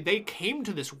potentially they came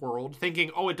to this world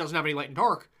thinking, it doesn't have any light and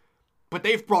dark, but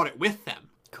they've brought it with them.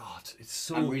 God, it's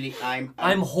so...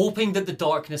 I'm hoping that the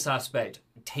darkness aspect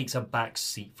takes a back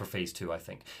seat for Phase 2, I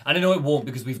think. And I know it won't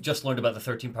because we've just learned about the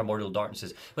 13 primordial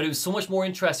darknesses, but it was so much more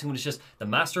interesting when it's just the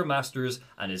Master of Masters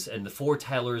and the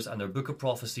Foretellers and their Book of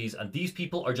Prophecies, and these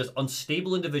people are just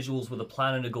unstable individuals with a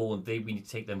plan and a goal, and we need to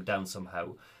take them down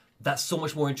somehow. That's so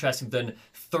much more interesting than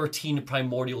 13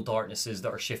 primordial darknesses that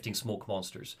are shifting smoke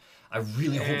monsters. I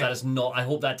really hope that is not. I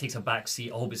hope that takes a back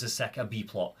seat. I hope it's a B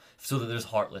plot so that there's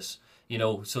Heartless.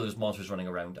 So there's monsters running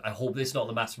around. I hope it's not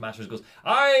the Master of Masters goes,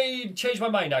 I changed my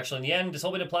mind, actually. In the end, it's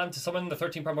all been a plan to summon the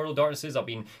 13 primordial darknesses. I've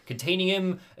been containing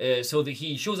him so that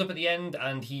he shows up at the end,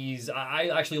 and I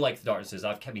actually like the darknesses.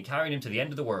 I've been carrying him to the end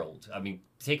of the world. I mean,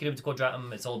 taking him to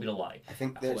Quadratum, it's all been a lie. I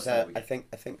think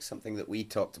I think something that we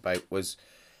talked about was,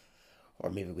 or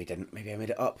maybe we didn't, maybe I made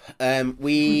it up.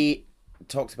 We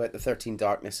talked about the 13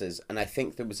 darknesses, and I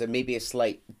think there was maybe a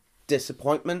slight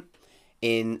disappointment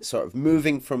in sort of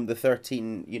moving from the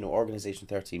 13, Organization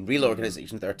 13, real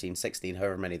Organization 13, 16,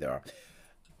 however many there are.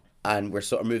 And we're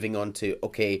sort of moving on to,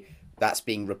 okay, that's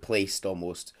being replaced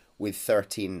almost with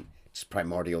 13 just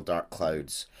primordial dark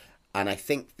clouds. And I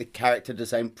think the character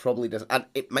design probably does, and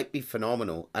it might be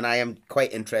phenomenal. And I am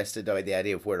quite interested by the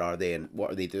idea of where are they and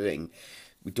what are they doing.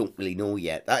 We don't really know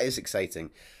yet. That is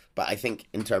exciting. But I think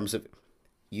in terms of,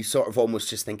 you sort of almost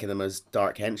just think of them as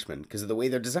dark henchmen because of the way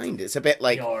they're designed. It's a bit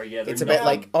like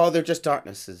they're just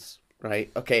darknesses,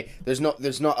 right? Okay, there's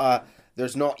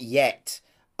not yet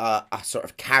a sort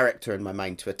of character in my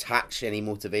mind to attach any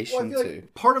motivation to.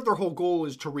 Part of their whole goal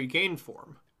is to regain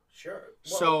form. Sure.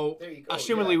 Well, so, there you go,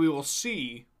 assumingly, we will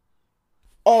see.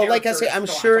 Oh, like I say, I'm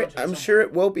sure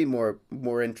it will be more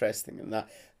interesting than that.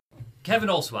 Kevin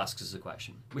also asks us a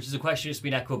question, which is a question that's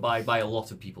been echoed by a lot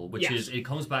of people, which is, it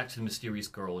comes back to the mysterious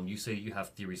girl, and you say you have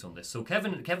theories on this. So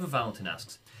Kevin Valentin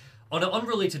asks, on an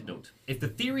unrelated note, if the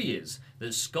theory is that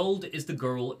Skuld is the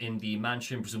girl in the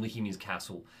mansion, presumably he means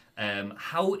castle,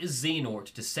 how is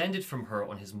Xehanort descended from her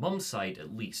on his mum's side,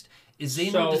 at least? Is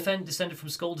Xehanort descended from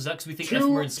Skuld? Is that because we think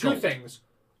Ephemera and Skuld? Two things.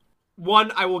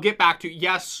 One, I will get back to,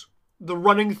 yes, the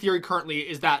running theory currently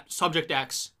is that Subject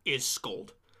X is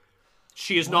Skuld.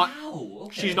 She is not.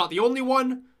 Okay. She's not the only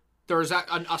one. There's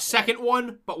a second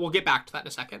one, but we'll get back to that in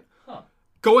a second. Huh.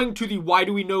 Going to the why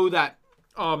do we know that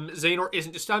Xehanort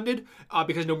isn't descended?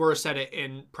 Because Nomura said it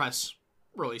in press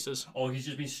releases. Oh, he's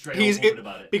just been straight up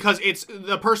about it. Because it's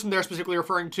the person they're specifically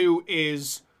referring to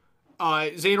is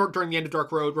Xehanort during the end of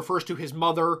Dark Road refers to his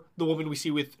mother, the woman we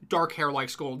see with dark hair like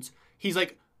Skuld's. He's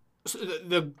like,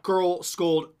 the girl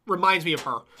Skuld reminds me of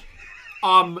her.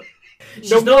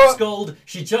 She's not Skuld,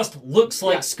 she just looks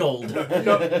like Skuld.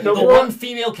 The one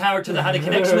female character that had a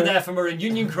connection with Ephemera in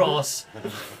Union Cross.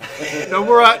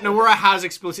 Nomura has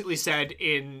explicitly said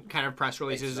in kind of press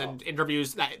releases and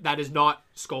interviews that is not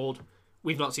Skuld.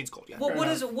 We've not seen Skuld yet. What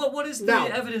is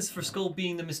the evidence for Skuld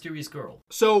being the mysterious girl?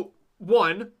 So,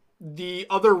 one, the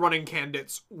other running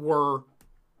candidates were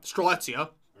Strelitzia.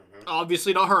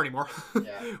 Obviously not her anymore.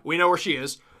 Yeah. We know where she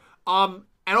is. And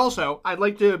also, I'd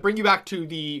like to bring you back to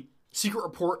the secret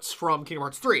reports from Kingdom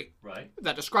Hearts 3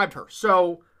 that described her.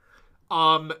 So,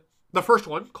 the first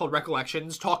one, called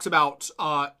Recollections, talks about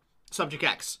Subject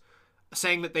X,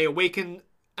 saying that they awaken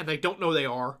and they don't know they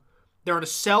are. They're in a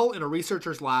cell in a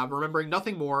researcher's lab, remembering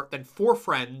nothing more than 4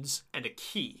 friends and a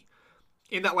key.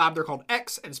 In that lab, they're called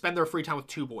X and spend their free time with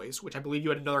 2 boys, which I believe you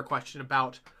had another question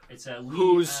about. It's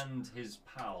Lee and his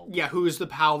pal. Yeah, who's the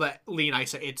pal that Lee and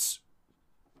Isa? It's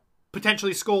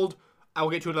potentially Skuld. I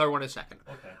will get to another one in a second.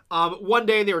 Okay. One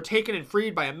day they were taken and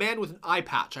freed by a man with an eye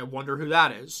patch. I wonder who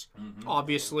that is. Mm-hmm.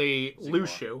 Obviously,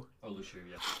 Luxu. Oh, Luxu,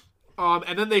 yeah.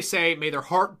 And then they say, may their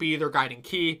heart be their guiding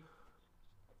key.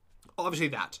 Obviously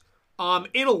that.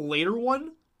 In a later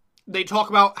one, they talk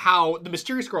about how the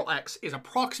mysterious girl X is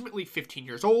approximately 15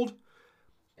 years old.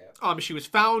 Yeah. She was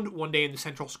found one day in the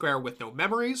central square with no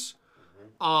memories.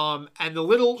 And the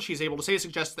little she's able to say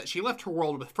suggests that she left her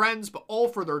world with friends, but all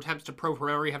further attempts to probe her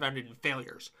memory have ended in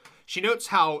failures. She notes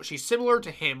how she's similar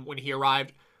to him when he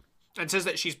arrived, and says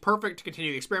that she's perfect to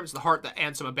continue the experiments of the heart that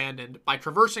Ansem abandoned. By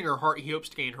traversing her heart, he hopes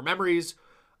to gain her memories.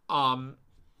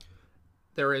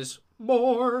 There is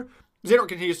more. Xehanort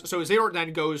continues. So Xehanort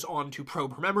then goes on to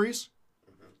probe her memories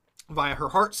via her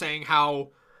heart, saying how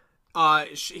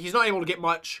he's not able to get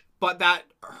much, but that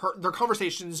their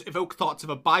conversations evoke thoughts of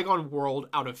a bygone world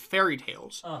out of fairy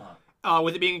tales.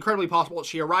 With it being incredibly possible that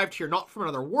she arrived here not from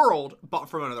another world, but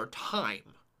from another time.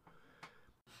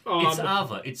 It's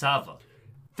Ava.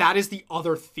 That is the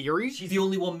other theory. She's the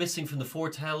only one missing from the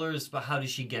Foretellers, but how does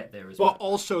she get there as well? But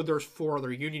also there's 4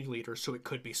 other Union leaders, so it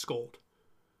could be Skuld.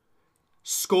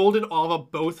 Skuld and Ava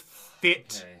both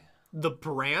fit the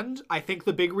brand. I think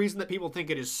the big reason that people think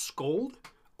it is Skuld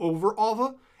over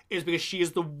Ava is because she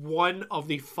is the one of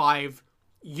the 5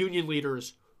 Union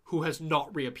leaders who has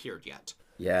not reappeared yet.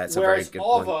 Yeah, it's a very good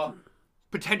point. Whereas Ava,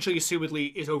 potentially,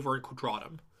 assumedly, is over in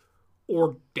Quadratum.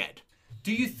 Or dead.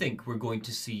 Do you think we're going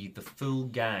to see the full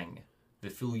gang, the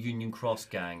full Union Cross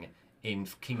gang, in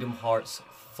Kingdom Hearts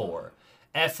 4?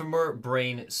 Ephemer,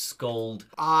 Brain, Skuld.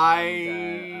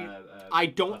 I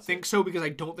don't think so, because I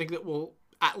don't think that we'll,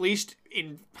 at least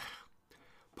in...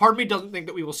 Part of me doesn't think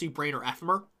that we will see Brain or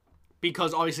Ephemer,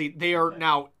 because obviously they are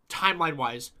now,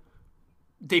 timeline-wise,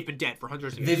 they've been dead for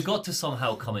hundreds of years. They've got to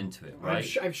somehow come into it, right?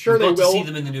 I'm sure We've they got will. to see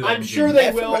them in the new I'm engine. sure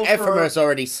they will. Ephemer's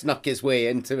already snuck his way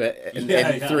into it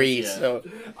in 3, so...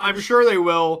 I'm sure they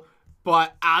will,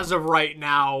 but as of right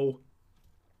now,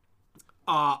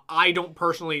 I don't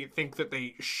personally think that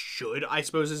they should, I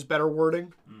suppose is better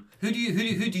wording. Who do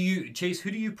you, Chase,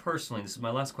 who do you personally, this is my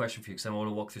last question for you, because I want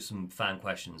to walk through some fan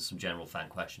questions, some general fan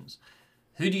questions.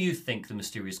 Who do you think the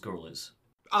mysterious girl is?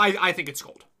 I think it's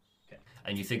Skuld.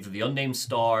 And you think that the unnamed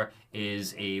star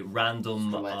is a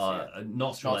random,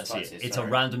 not Strelitzia, it's a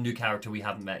random new character we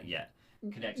haven't met yet.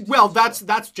 Well,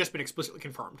 that's just been explicitly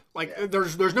confirmed. Like,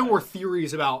 there's no more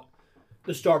theories about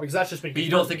the star, because that's just been. But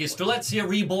you don't think it's Strelitzia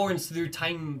reborn through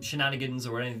time shenanigans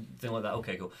or anything like that?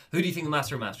 Okay, cool. Who do you think the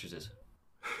Master of Masters is?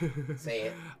 Say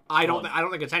it. I don't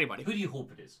think it's anybody. Who do you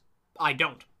hope it is? I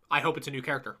don't. I hope it's a new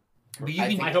character. But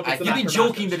you've hope it's the been Master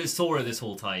joking Masters. that it's Sora this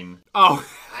whole time. Oh,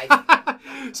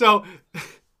 so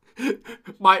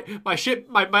my ship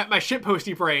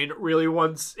posty brain really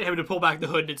wants him to pull back the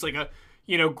hood. And it's like a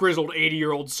grizzled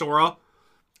 80-year-old Sora.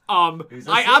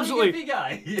 I absolutely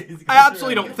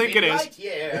don't think it is.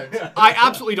 I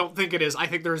absolutely don't think it is. I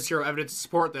think there's zero evidence to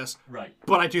support this. Right.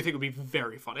 But I do think it would be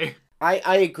very funny.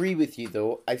 I agree with you,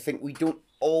 though. I think we don't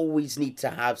always need to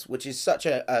have, which is such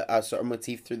a sort of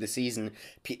motif through the season,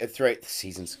 throughout the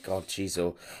seasons. God,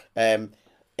 jeez,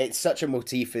 it's such a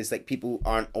motif, is like people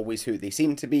aren't always who they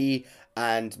seem to be,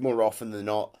 and more often than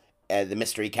not, the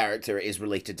mystery character is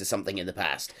related to something in the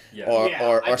past,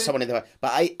 or someone in the past.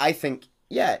 But I think,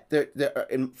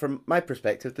 from my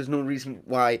perspective, there's no reason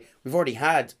why we've already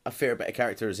had a fair bit of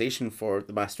characterization for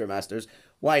the Master of Masters.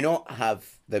 Why not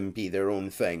have them be their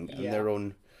own thing and their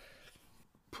own...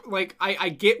 Like, I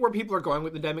get where people are going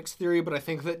with the Demyx theory, but I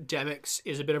think that Demyx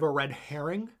is a bit of a red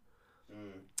herring.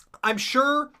 I'm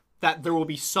sure that there will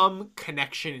be some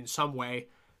connection in some way,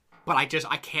 but I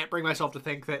can't bring myself to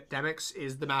think that Demyx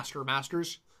is the Master of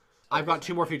Masters. I've got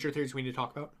 2 more future theories we need to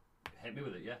talk about. Hit me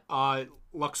with it, yeah.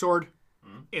 Luxord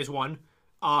is one.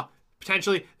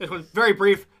 Potentially, this one's very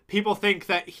brief. People think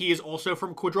that he is also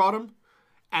from Quadratum,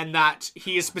 and that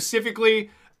he is specifically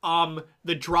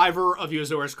the driver of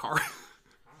Yozora's car.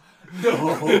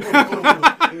 No.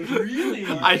 Really?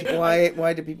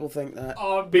 Why do people think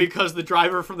that? Because the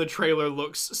driver from the trailer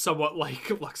looks somewhat like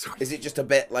Luxord. Is it just a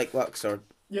bit like Luxord?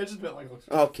 Yeah, just a bit like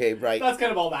Luxord. Okay, right. That's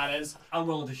kind of all that is. I'm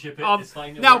willing to ship it. It's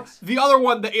fine. Now, works. the other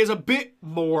one that is a bit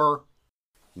more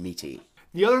meaty.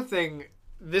 The other thing,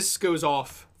 this goes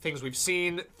off things we've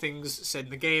seen, things said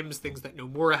in the games, things that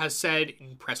Nomura has said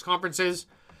in press conferences.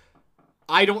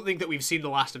 I don't think that we've seen the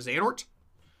last of Xehanort.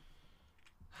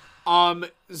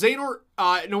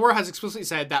 Nomura has explicitly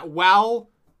said that while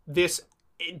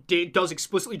it does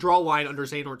explicitly draw a line under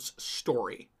Xehanort's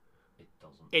story,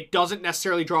 it doesn't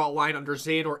necessarily draw a line under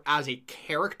Xehanort as a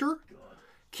character.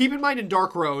 Keep in mind in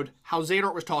Dark Road how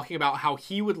Xehanort was talking about how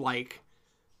he would like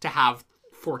to have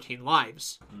 14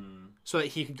 lives so that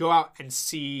he could go out and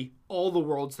see all the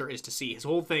worlds there is to see. His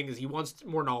whole thing is he wants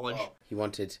more knowledge. He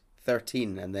wanted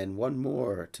 13 and then one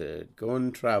more to go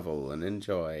and travel and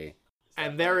enjoy.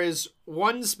 And there is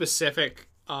one specific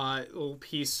little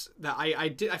piece that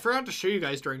I forgot to show you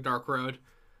guys during Dark Road.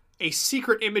 A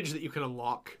secret image that you can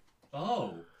unlock.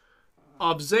 Oh.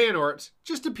 Of Xehanort.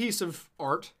 Just a piece of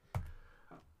art.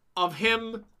 Of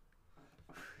him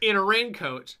in a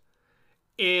raincoat.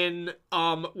 In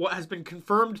what has been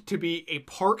confirmed to be a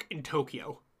park in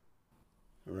Tokyo.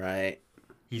 Right.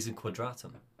 He's in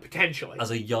Quadratum. Potentially.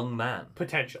 As a young man.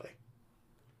 Potentially.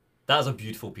 That is a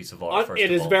beautiful piece of art,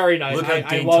 It is very nice. Look how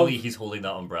daintily he's holding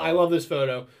that umbrella. I love this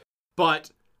photo.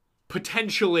 But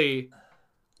potentially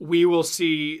we will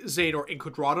see Xehanort in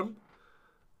Quadratum.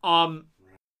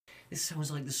 This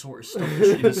sounds like the sort of stuff that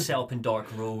should have been set up in Dark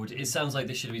Road. It sounds like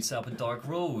this should have been set up in Dark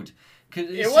Road.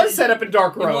 It was set up in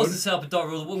Dark Road. It wasn't set up in Dark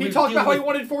Road. He talked about how he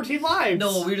wanted 14 lives.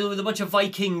 No, we're dealing with a bunch of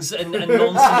Vikings and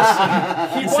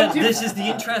nonsense. He said, this is the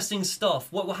interesting stuff.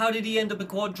 How did he end up in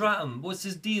Quadratum? What's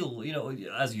his deal?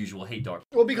 As usual, hate Dark.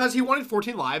 Well, because he wanted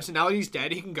 14 lives, and now that he's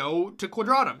dead, he can go to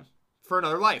Quadratum for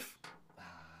another life.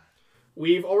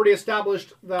 We've already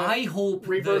established that I hope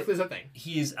rebirth is a thing.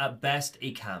 He is at best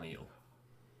a cameo.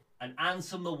 An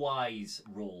Ansem the Wise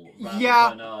role.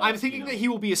 Yeah, I'm thinking that he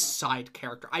will be a side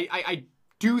character. I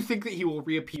do think that he will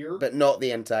reappear. But not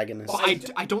the antagonist. Well,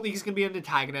 I don't think he's going to be an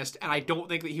antagonist, and I don't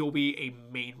think that he will be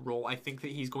a main role. I think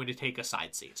that he's going to take a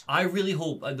side seat. I really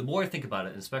hope, the more I think about it,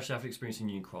 and especially after experiencing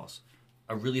Union Cross,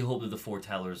 I really hope that the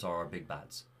foretellers are our big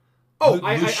bads. Oh, Lu-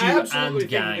 I Lucio absolutely and think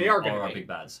gang they are going our to be. big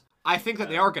bads. I think that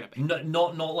they are going to be.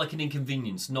 Not like an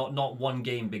inconvenience. Not one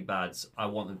game big bads. I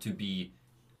want them to be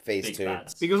Phase big 2.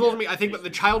 bads. Because Yeah, ultimately, I think that the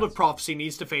big Child of bads. Prophecy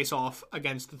needs to face off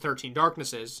against the 13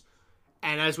 Darknesses.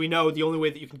 And as we know, the only way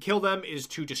that you can kill them is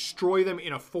to destroy them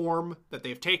in a form that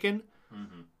they've taken.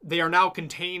 Mm-hmm. They are now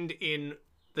contained in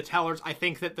the Tellers. I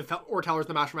think that the Or Tellers,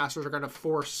 the Master Masters, are going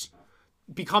to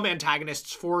become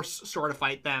antagonists, force Sora to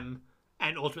fight them,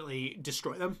 and ultimately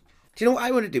destroy them. Do you know what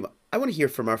I want to do? I want to hear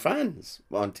from our fans,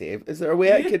 Monty. Is there a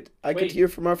way I could hear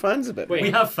from our fans a bit? Wait.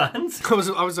 We have fans.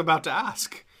 I was about to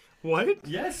ask. What?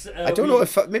 Yes. I don't know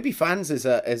if maybe fans is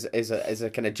a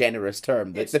kind of generous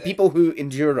term. The people who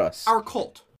endure us. Our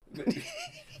cult.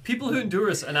 people who endure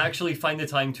us and actually find the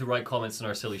time to write comments on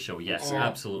our silly show. Yes,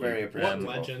 absolutely. very appreciative.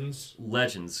 Legends.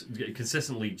 Legends,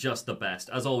 consistently just the best.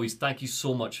 As always, thank you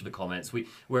so much for the comments.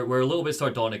 We're a little bit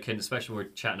sardonic, and especially when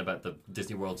we're chatting about the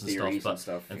Disney worlds and Theories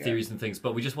stuff, and theories and things.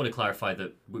 But we just want to clarify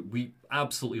that we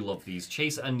absolutely love these.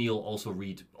 Chase and Neil also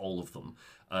read all of them.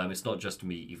 It's not just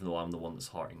me, even though I'm the one that's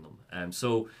hearting them.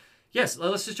 So yes,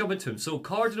 let's just jump into them. So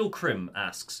Cardinal Crim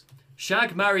asks,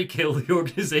 shag, marry, kill the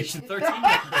Organization 13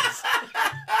 members.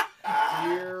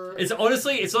 It's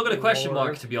honestly, it's not got a question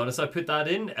mark, to be honest. I put that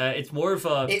in. It's more of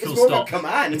a It's full more stop. of a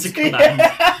command. It's a command.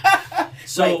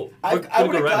 So I we're want gonna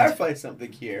to go around. clarify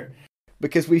something here.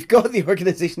 Because we've got the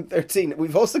Organization 13.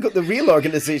 We've also got the real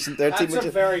Organization 13. That's which a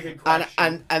is, very good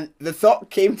question. and the thought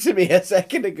came to me a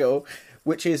second ago,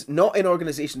 which is not in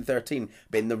Organization 13,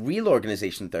 but in the real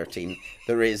Organization 13,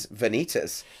 there is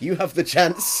Vanitas. You have the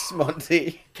chance,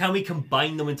 Monty. Can we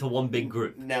combine them into one big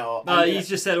group? No. He's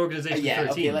just said Organization Yeah,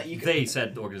 13. okay, you can- They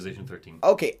said Organization 13.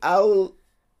 Okay,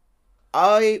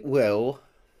 I will.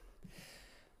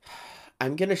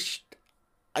 I'm gonna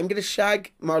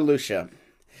shag Marluxia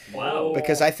Wow.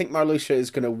 because I think Marluxia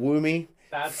is gonna woo me.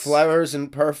 That's Flowers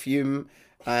and perfume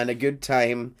and a good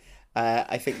time.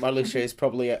 I think Marluxia is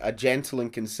probably a gentle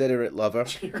and considerate lover.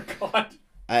 dear God.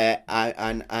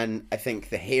 And I think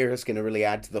the hair is going to really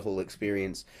add to the whole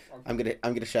experience. I'm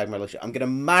gonna shag Marluxia. I'm gonna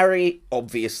marry,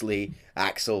 obviously,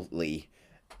 Axel Lee.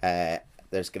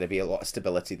 There's going to be a lot of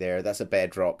stability there. That's a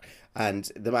bedrock, and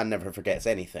the man never forgets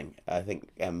anything. I think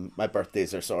my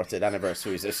birthdays are sorted,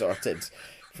 anniversaries are sorted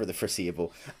for the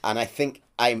foreseeable, and I think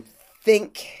I'm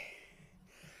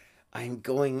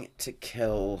going to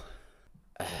kill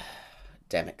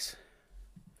Demix.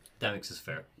 Demix is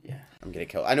fair. Yeah, I'm gonna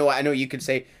kill. I know. You could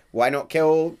say, why not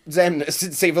kill Xemnas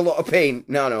and save a lot of pain?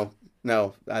 No.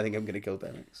 I think I'm gonna kill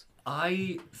Demix.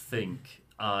 I think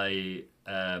I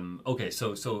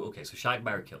so shag,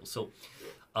 marry, kill. So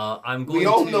I'm going We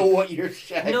all to... know what your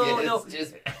shag No, is. no.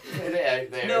 Just put it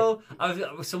out there. No,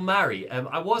 so marry.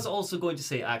 I was also going to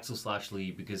say Axel /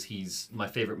 Lee because he's my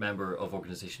favourite member of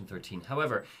Organisation 13.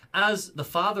 However, as the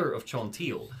father of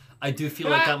Chontil, I do feel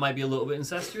like that might be a little bit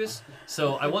incestuous.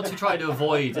 So I want to try to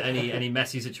avoid any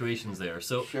messy situations there.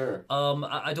 So Sure.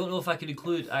 I don't know if I could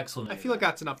include Axel. I feel like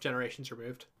that's enough generations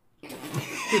removed.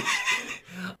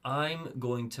 I'm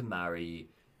going to marry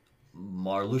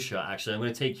Marluxia. Actually, I'm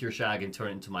going to take your shag and turn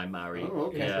it into my marry. Oh,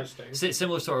 okay. Interesting.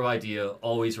 Similar sort of idea.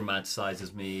 Always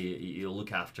romanticizes me. You'll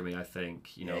look after me. I think.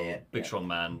 Big strong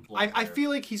man. I feel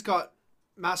like he's got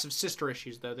massive sister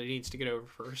issues, though, that he needs to get over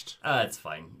first. It's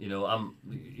fine.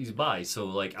 He's bi,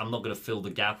 so I'm not going to fill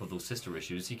the gap of those sister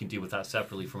issues. He can deal with that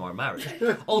separately from our marriage.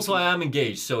 Also, I am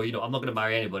engaged, so I'm not going to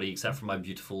marry anybody except for my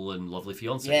beautiful and lovely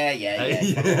fiance.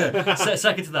 Yeah.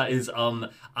 Second to that is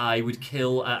I would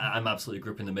kill. I'm absolutely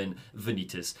grouping them in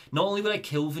Vanitas. Not only would I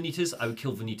kill Vanitas, I would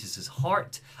kill Vanitas'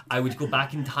 heart. I would go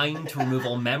back in time to remove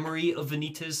all memory of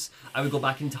Vanitas. I would go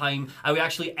back in time. I would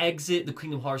actually exit the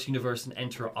Kingdom Hearts universe and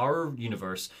enter our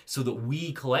universe, so that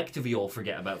we collectively all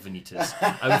forget about Vanitas.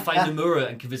 I would find Nomura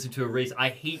and convince him to erase. I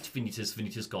hate Vanitas.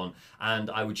 Vanitas gone, and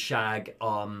I would shag.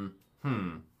 Who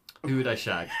would I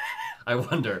shag? I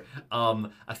wonder.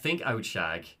 I think I would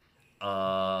shag.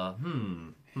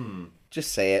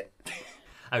 Just say it.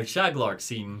 I would shag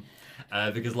Larxene,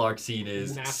 because Larxene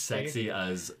is Nasty. sexy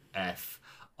as F.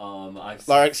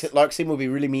 Larxene will be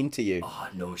really mean to you. Oh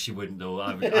no, she wouldn't though.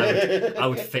 I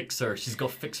would fix her. She's got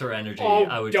fixer energy.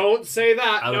 Oh, don't say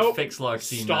that. I would Nope. fix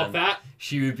Larxene. Stop man. that.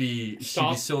 She'd be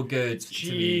so good to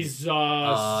me. Jesus.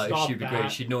 Stop She'd be that.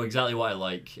 great. She'd know exactly what I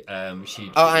like. Oh,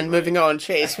 and moving on,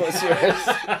 Chase, what's yours?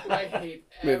 I hate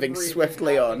Moving everything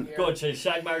swiftly happening on. here. Go on, Chase.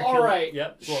 Shag, marry, kill. All right.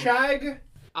 Yep. Go on. Shag.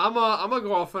 I'm gonna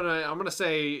go off on I'm gonna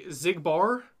say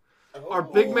Zigbar, our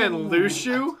big man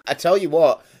Lushu. I tell you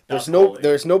what, there's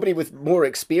nobody with more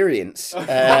experience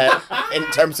in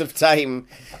terms of time.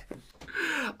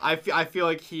 I feel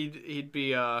like he'd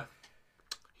be a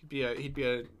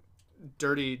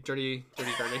dirty.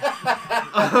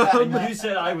 And you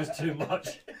said I was too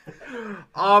much.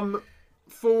 I'll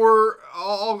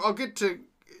get to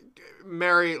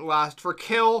Mary last. For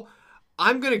kill,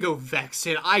 I'm gonna go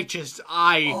Vexen. I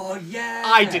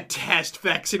detest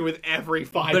Vexen with every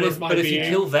fiber of my But if being. you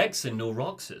kill Vexen, no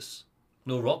Roxas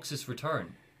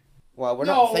return. Well, we're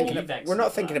No, not thinking. We're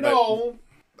not thinking about. No.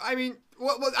 I mean,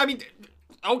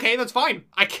 okay, that's fine.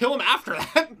 I kill him after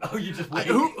that. Oh, you just wait.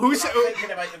 Who's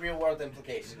thinking about the real world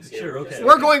implications. Here. Sure, okay.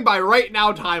 We're going by right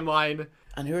now timeline.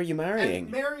 And who are you marrying?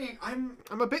 And marrying, I'm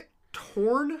a bit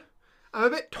torn.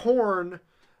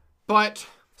 But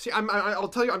see, I'll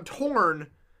tell you, I'm torn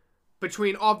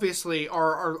between obviously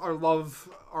our love,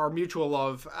 our mutual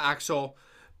love, Axel,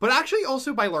 but actually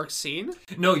also by Larxene.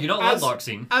 No, you're not like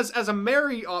Larxene. As a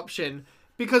Mary option.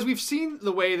 Because we've seen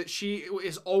the way that she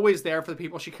is always there for the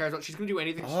people she cares about. She's going to do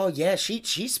anything. Oh yeah, she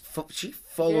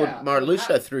followed Yeah.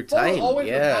 Marluxia through time. Always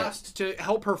Yeah. asked to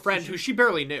help her friend, who she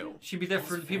barely knew. She'd be there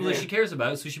for the people that she cares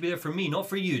about, so she'd be there for me, not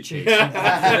for you, Chase.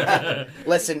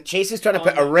 Listen, Chase is trying to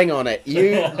put a ring on it.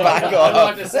 You back I off.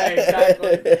 want to say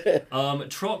exactly.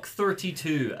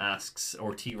 Trock32 asks,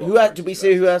 or T-Rock. Did we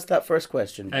say who asked that first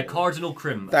question? Cardinal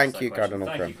Crim. Thank asked you, that question. Cardinal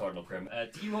Thank Crim. you, Cardinal Crim.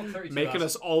 T-Rock32 Making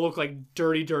asks, us all look like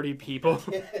dirty, dirty people.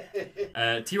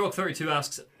 T-Rock32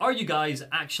 asks, are you guys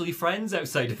actually friends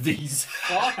outside of these?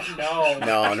 Fuck no.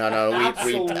 No. We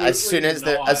Absolutely as soon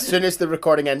as the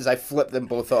recording ends, I flip them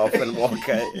both off and walk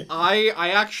out.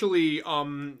 I actually,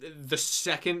 the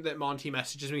second that Monty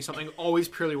messages me something, always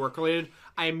purely work related,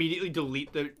 I immediately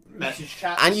delete the message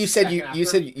chat. And you said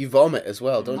you vomit as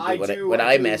well, don't you? When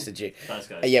I message you. Thanks,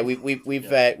 guys. Yeah,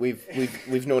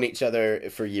 we've known each other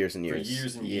for years and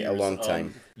years. A long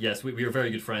time. Yes, we are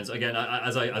very good friends. Again,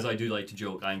 as I do like to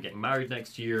joke, I'm getting married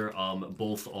next year.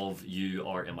 Both of you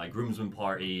are in my groomsmen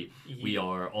party. We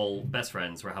are all best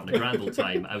friends. We're having a grand old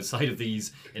time outside of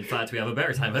these. In fact, we have a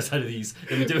better time outside of these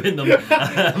than we do in them.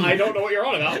 I don't know what you're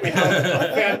on about. We have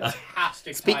a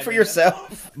fantastic Speak time for in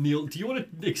yourself. Neil, do you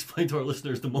want to explain to our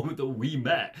listeners the moment that we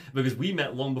met? Because we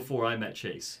met long before I met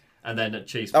Chase. And then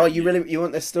Chase. Oh, you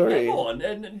want this story? Yeah, go on,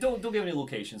 and don't give any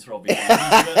locations for obvious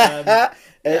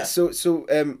reasons.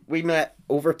 So we met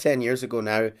over 10 years ago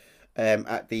now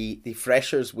at the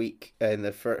Freshers Week in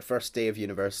the first day of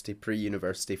university,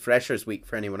 pre-university. Freshers Week,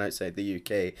 for anyone outside the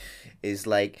UK, is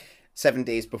like 7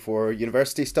 days before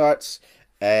university starts.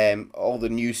 All the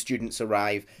new students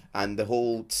arrive, and the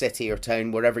whole city or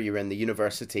town, wherever you're in, the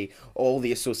university, all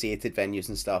the associated venues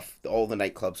and stuff, all the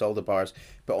nightclubs, all the bars,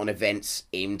 put on events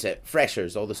aimed at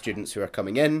freshers, all the students who are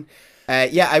coming in.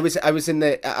 I was in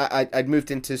I'd moved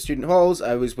into student halls.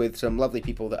 I was with some lovely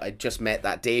people that I'd just met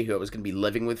that day who I was going to be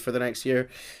living with for the next year.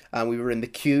 And we were in the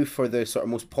queue for the sort of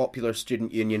most popular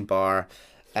student union bar.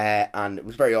 And it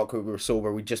was very awkward. We were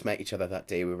sober. We just met each other that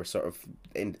day. We were sort of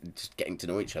just getting to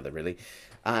know each other, really.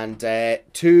 And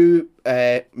two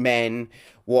men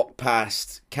walked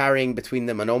past, carrying between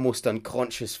them an almost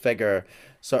unconscious figure,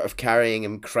 sort of carrying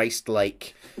him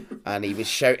Christ-like. And he was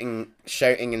shouting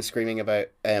and screaming about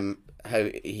how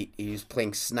he was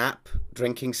playing Snap,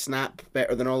 drinking Snap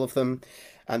better than all of them.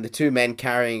 And the two men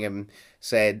carrying him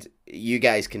said, "You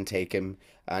guys can take him,"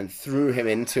 and threw him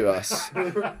into us.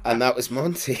 And that was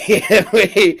Monty.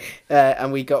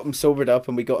 And we got him sobered up,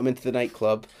 and we got him into the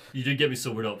nightclub. You didn't get me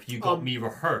sobered up. You got me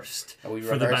rehearsed we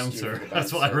for the rehearsed you bouncer. for the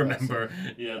That's what I bouncer, remember.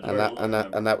 Yeah,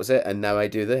 And that was it. And now I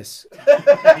do this.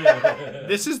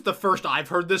 This is the first I've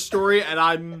heard this story, and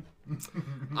I'm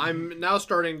now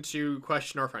starting to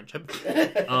question our friendship.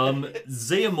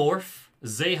 Zehamorph,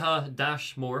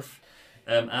 Zeha-Morph,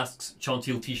 asks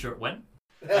Chantil t-shirt when?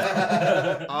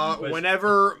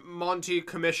 Whenever Monty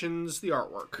commissions the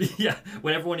artwork. Yeah,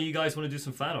 whenever one of you guys want to do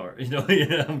some fan art,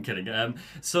 yeah, I'm kidding.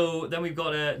 So then we've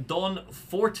got Don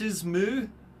Fortesmu,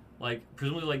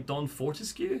 presumably like Don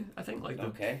Fortescue, I think,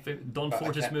 Don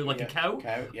Fortesmu, like a cow.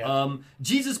 Yeah.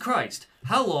 Jesus Christ,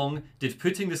 how long did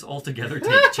putting this all together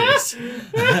take, Chase?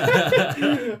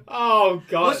 Oh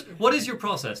god. What is your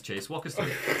process, Chase? Walk us through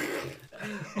it.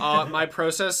 My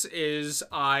process is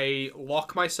I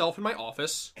lock myself in my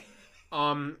office.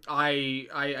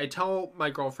 I tell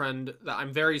my girlfriend that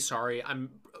I'm very sorry.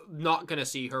 I'm not gonna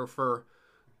see her for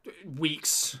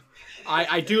weeks.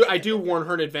 I do warn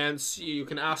her in advance. You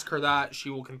can ask her that. She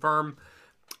will confirm.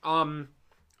 I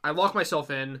lock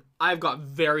myself in. I've got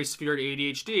very severe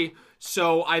ADHD,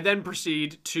 so I then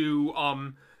proceed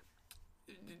to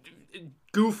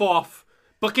goof off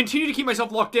but continue to keep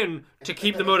myself locked in to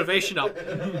keep the motivation up.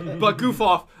 But goof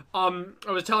off. I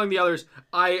was telling the others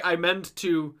I meant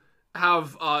to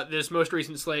have this most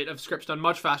recent slate of scripts done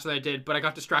much faster than I did, but I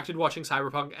got distracted watching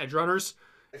Cyberpunk Edgerunners.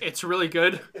 It's really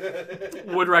good.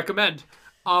 Would recommend.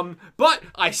 But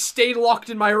I stayed locked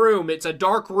in my room. It's a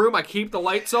dark room. I keep the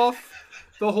lights off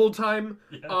the whole time.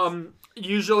 Yes.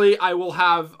 Usually I will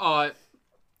have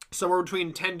somewhere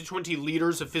between 10 to 20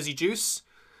 liters of fizzy juice.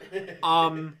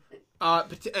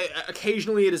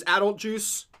 Occasionally it is adult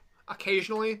juice.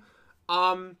 Occasionally.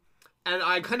 And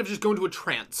I kind of just go into a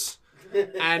trance.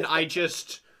 And I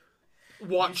just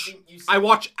watch... I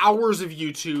watch hours of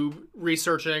YouTube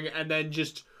researching and then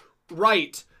just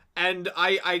write. And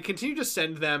I continue to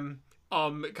send them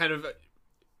kind of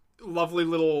lovely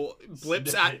little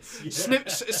blips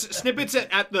snippets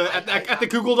at the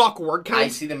Google Doc word count. I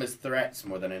see them as threats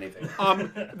more than anything.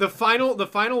 The final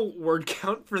word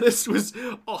count for this was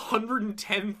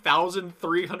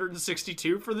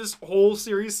 110,362 for this whole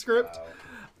series script.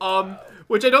 Wow.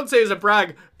 Which I don't say as a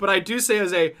brag, but I do say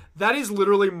as that is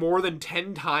literally more than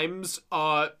 10 times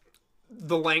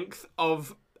the length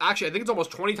of... Actually, I think it's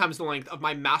almost 20 times the length of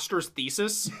my master's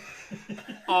thesis.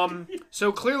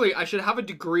 So clearly, I should have a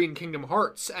degree in Kingdom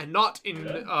Hearts and not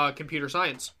in computer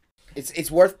science. It's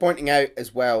worth pointing out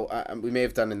as well, and we may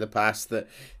have done in the past, that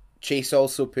Chase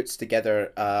also puts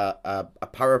together a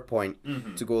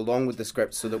PowerPoint to go along with the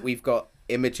script so that we've got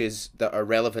images that are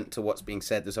relevant to what's being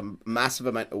said. There's a massive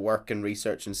amount of work and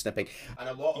research and snipping. And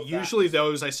a lot of usually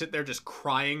those, I sit there just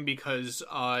crying because...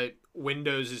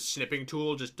 Windows' snipping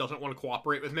tool just doesn't want to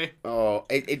cooperate with me. Oh,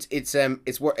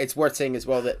 it's worth saying as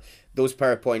well that those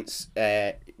PowerPoints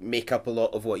make up a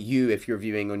lot of what you, if you're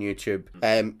viewing on YouTube,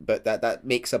 but that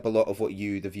makes up a lot of what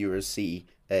you, the viewers, see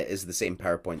is the same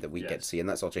PowerPoint that we get to see, and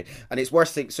that's all Chase. And it's worth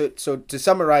saying. So to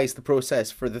summarize the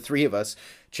process for the three of us,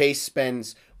 Chase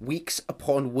spends weeks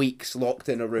upon weeks locked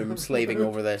in a room slaving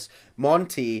over this.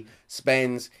 Monty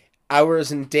spends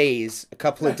hours and days, a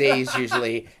couple of days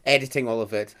usually, editing all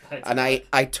of it, and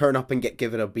I turn up and get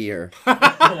given a beer.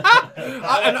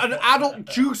 An adult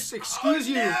juice, excuse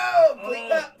you. No, bleep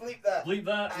that. Bleep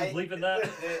that, we're bleeping that.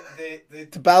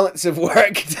 The balance of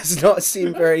work does not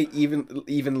seem very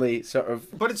evenly sort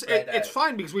of... But it's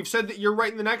fine, because we've said that you're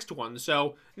writing the next one,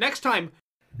 so next time...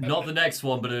 Not the next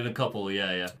one, but in a couple,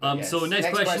 yeah. Yes. So next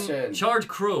question. Charred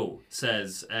Crow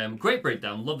says, great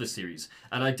breakdown, love this series.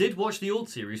 And I did watch the old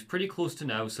series pretty close to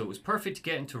now, so it was perfect to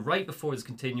get into right before this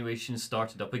continuation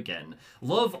started up again.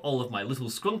 Love all of my little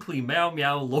scrunkly meow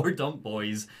meow lore dump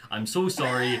boys. I'm so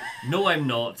sorry. No, I'm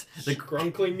not.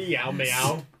 Scrunkly meow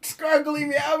meow. Scrunkly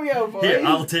meow meow boy. Here,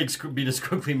 I'll take being a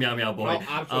scrunkly meow meow boy.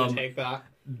 I'll absolutely take that.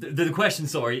 The question,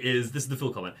 is, this is the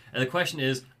full comment, and the question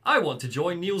is, I want to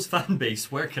join Neil's fan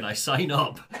base, where can I sign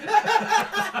up?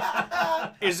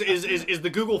 Is the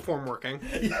Google form working?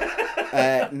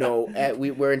 No,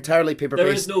 we're entirely paper based.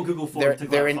 There is no Google form to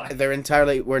clarify. We're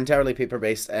entirely paper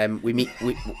based. We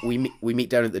meet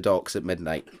down at the docks at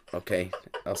midnight. Okay,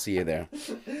 I'll see you there.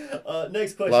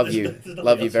 Next question.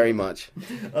 Love you very much.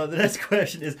 The next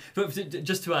question is,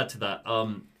 just to add to that,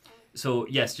 so,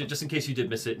 yes, just in case you did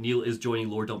miss it, Neil is joining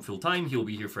Lore Dump full time. He'll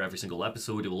be here for every single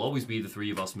episode. It will always be the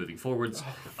three of us moving forwards.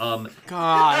 God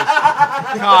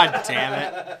damn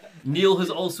it. Neil has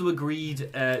also agreed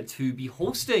to be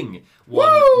hosting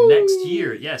one next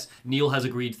year. Yes, Neil has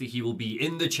agreed that he will be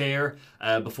in the chair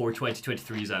before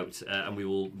 2023 is out, and we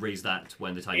will raise that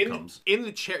when the time comes. In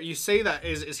the chair, you say that,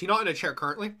 is he not in a chair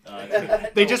currently?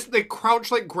 They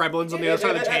crouch like gremlins on the other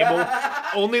side of the table.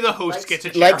 Only the host gets a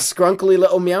chair. Like scrunkly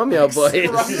little meow meow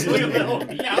boys.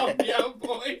 Meow meow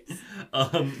boys.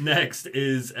 Next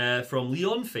is from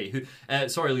Leon Fay. Who,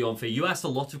 sorry, Leon Fay, you asked a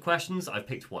lot of questions. I've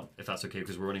picked one, if that's okay,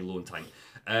 because we're running low on time.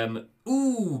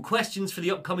 Questions for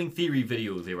the upcoming theory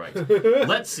video, they write.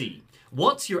 Let's see.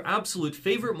 What's your absolute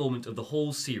favourite moment of the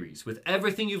whole series, with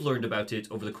everything you've learned about it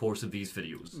over the course of these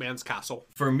videos? Man's Castle.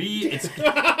 For me, it's...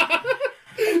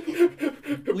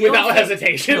 Without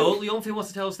hesitation. No, Leon Fay wants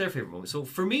to tell us their favourite moment. So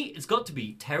for me, it's got to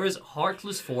be Terra's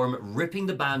heartless form ripping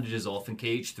the bandages off in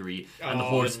KH3 and the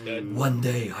horse, one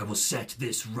day I will set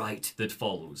this right, that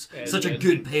follows. Such a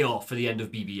good payoff for the end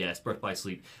of BBS, Birth by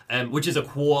Sleep, which is a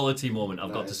quality moment,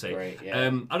 I've got to say. Great,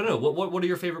 yeah. I don't know, what are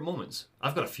your favourite moments?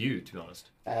 I've got a few, to be honest.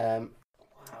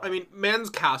 I mean, Man's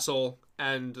Castle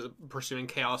and Pursuing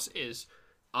Chaos is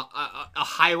a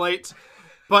highlight,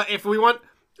 but if we want...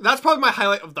 That's probably my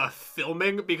highlight of the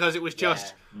filming, because it was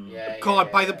just...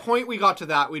 by the point we got to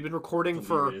that, we'd been recording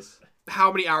for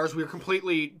how many hours we were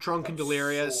completely drunk and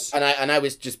delirious. And I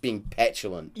was just being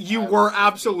petulant. You I were was just being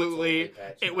absolutely. totally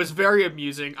petulant. It was very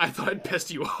amusing. I thought it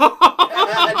pissed you off.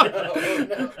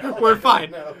 No, We're fine.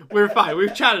 no. We're fine.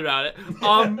 We've chatted about it.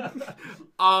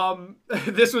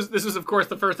 This was of course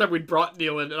the first time we'd brought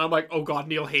Neil in, and I'm like, oh god,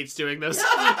 Neil hates doing this.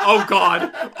 Oh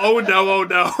god. Oh no. Oh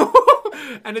no.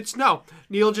 And it's no.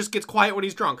 Neil just gets quiet when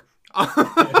he's drunk.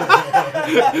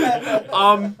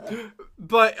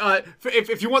 But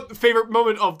if you want the favorite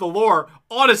moment of the lore,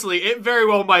 honestly, it very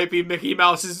well might be Mickey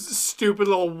Mouse's stupid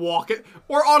little walk.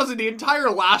 Or honestly, the entire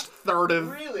last third of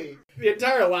Really? the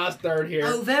entire last third here.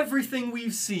 Of everything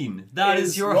we've seen, that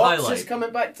is your Roxas highlight.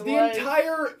 coming back to The life.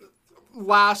 entire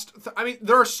last. I mean,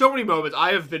 there are so many moments.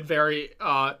 I have been very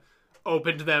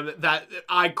open to them that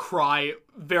I cry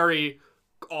very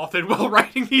often while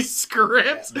writing these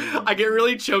scripts. Yeah. I get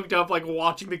really choked up like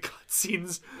watching the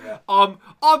cutscenes. Yeah.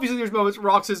 Obviously there's moments where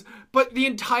Roxas, but the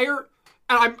entire,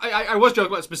 and I was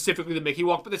joking about specifically the Mickey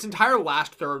walk, but this entire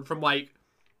last third from like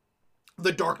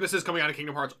the darkness is coming out of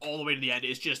Kingdom Hearts all the way to the end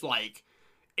is just like,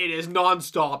 it is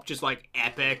nonstop, just like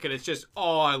epic, and it's just,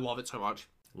 oh, I love it so much.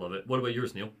 Love it. What about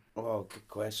yours, Neil? Oh, good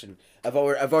question. I've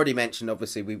already mentioned.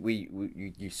 Obviously,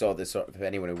 you saw this sort of. If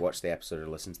anyone who watched the episode or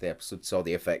listened to the episode saw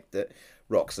the effect that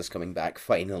Roxas coming back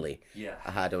finally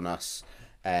had on us.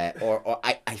 Or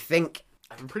I think.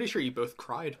 I'm pretty sure you both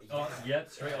cried. Oh, yeah,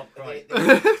 straight up right.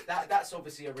 That's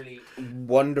obviously a really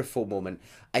wonderful moment.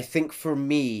 I think for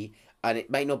me, and it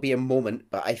might not be a moment,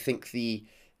 but I think the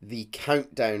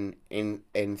countdown in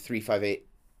 358,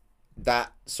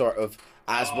 that sort of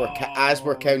as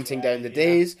we're counting down the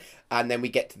days, and then we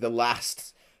get to the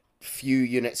last few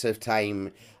units of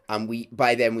time, and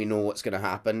by then we know what's going to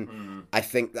happen. I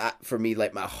think that for me,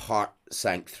 like, my heart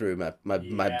sank through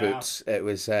my boots. It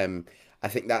was I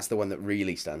think that's the one that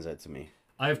really stands out to me.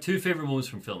 I have two favorite moments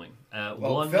from filming.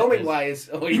 One filming is, wise,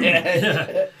 oh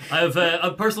yeah. I have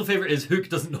a personal favorite is Hook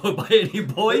doesn't know about any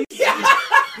boys.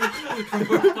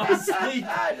 Honestly,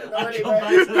 I come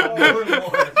back to that more and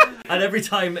more. And every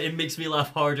time it makes me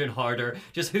laugh harder and harder.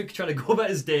 Just Hook trying to go about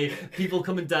his day, people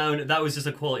coming down. That was just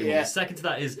a quality moment. Second to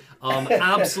that is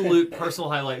absolute personal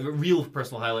highlight, real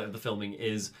personal highlight of the filming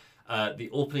is the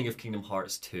opening of Kingdom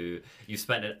Hearts 2. You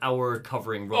spent an hour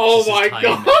covering Roxas' time.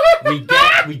 God!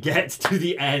 We get to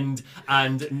the end,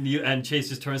 and Chase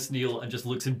just turns to Neil and just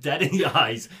looks him dead in the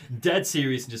eyes, dead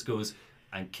serious, and just goes,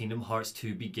 and Kingdom Hearts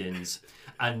 2 begins.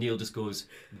 And Neil just goes,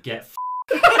 get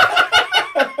and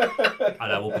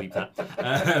I will bleep that. The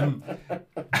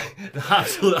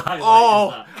absolute highlight is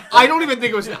that. I don't even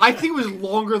think it was. I think it was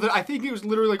longer than. I think it was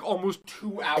literally like almost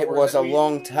 2 hours. It was a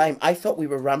long time. I thought we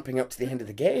were ramping up to the end of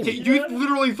the game. You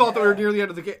literally thought that we were near the end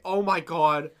of the game. Oh my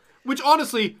god! Which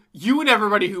honestly, you and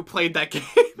everybody who played that game.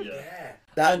 Yeah.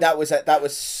 That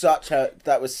was such a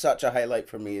highlight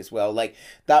for me as well. Like,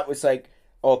 that was like,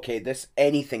 okay,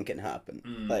 anything can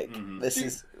happen. This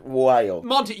is wild.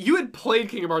 Monty, you had played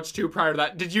Kingdom Hearts 2 prior to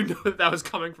that. Did you know that was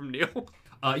coming from Neil?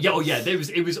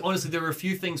 It was honestly, there were a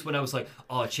few things when I was like,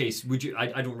 oh, Chase, would you,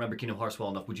 I don't remember Kingdom Hearts well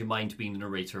enough, would you mind being the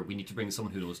narrator? We need to bring in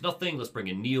someone who knows nothing, let's bring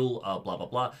in Neil, blah, blah,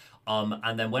 blah.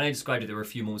 And then when I described it, there were a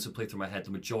few moments that played through my head.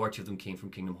 The majority of them came from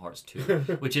Kingdom Hearts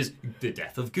 2, which is the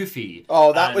death of Goofy.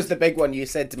 Oh, that was the big one you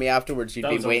said to me afterwards you'd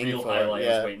been waiting for. That was a real highlight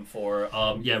I was waiting for.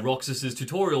 Roxas's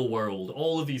tutorial world,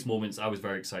 all of these moments I was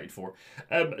very excited for.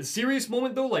 A serious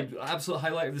moment though, like absolute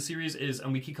highlight of the series is,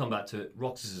 and we keep coming back to it,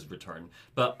 Roxas's return.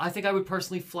 But I think I would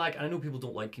personally flag, and I know people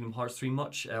don't like Kingdom Hearts 3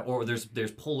 much, or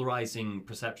there's polarizing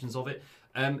perceptions of it.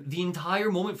 The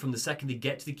entire moment from the second they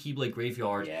get to the Keyblade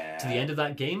Graveyard to the end of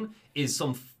that game is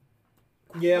some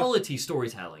quality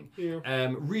storytelling.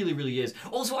 Really, really is.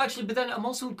 Also, actually, but then I'm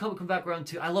also come back around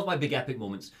to, I love my big epic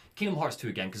moments. Kingdom Hearts 2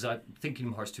 again, because I think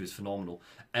Kingdom Hearts 2 is phenomenal.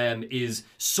 Is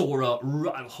Sora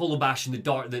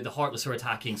holobashing the Heartless are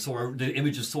attacking Sora, the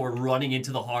image of Sora running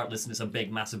into the Heartless, and it's a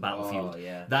big, massive battlefield.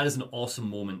 That is an awesome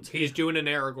moment. He's doing an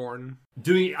Aragorn.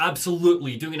 Doing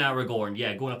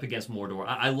Aragorn, going up against Mordor.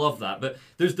 I love that. But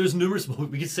there's numerous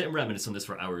moments. We could sit and reminisce on this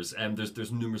for hours.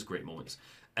 There's numerous great moments.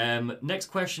 Next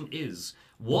question is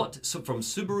from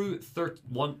Subaru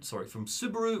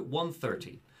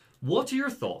 130. What are your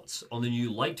thoughts on the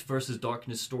new Light versus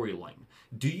Darkness storyline?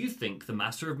 Do you think the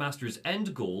Master of Masters'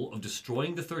 end goal of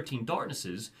destroying the 13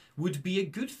 Darknesses would be a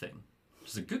good thing?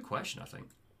 Which is a good question, I think.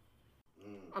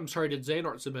 I'm sorry, did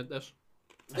Xehanort submit this?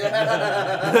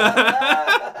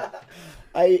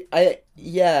 I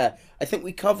think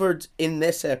we covered in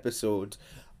this episode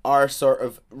our sort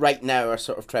of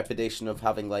trepidation of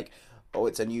having like, oh,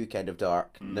 it's a new kind of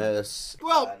darkness.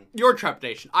 Well, your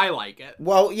trepidation. I like it.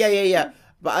 Well, yeah.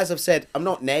 But as I've said, I'm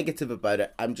not negative about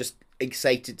it. I'm just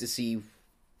excited to see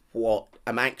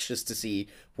I'm anxious to see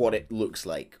what it looks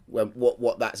like,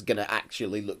 what that's gonna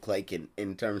actually look like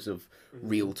in terms of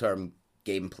real term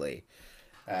gameplay.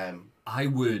 I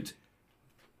would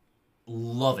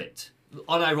love it,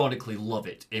 unironically love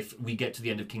it, if we get to the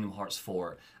end of Kingdom Hearts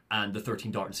 4 and the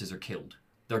 13 Darknesses are killed.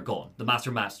 They're gone. The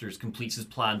Master Masters completes his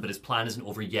plan, but his plan isn't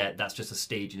over yet. That's just a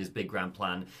stage in his big grand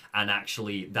plan. And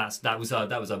actually, that was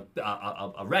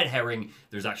a red herring.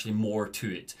 There's actually more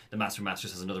to it. The Master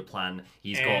Masters has another plan.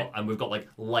 And we've got like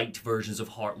light versions of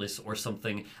Heartless or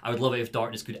something. I would love it if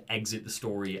Darkness could exit the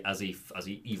story as a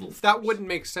evil force. That wouldn't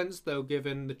make sense though,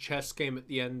 given the chess game at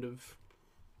the end of,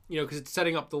 because it's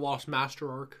setting up the Lost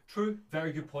Master arc. True.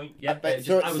 Very good point. Yeah. But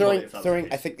throwing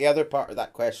I think the other part of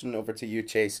that question over to you,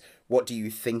 Chase. What do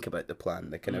you think about the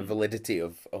plan, the kind of validity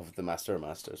of the Master of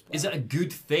Masters plan? Is it a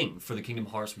good thing for the Kingdom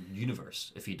Hearts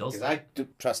universe if he does that? I do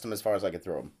trust him as far as I could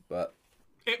throw him, but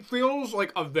It feels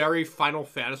like a very Final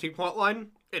Fantasy plotline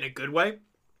in a good way,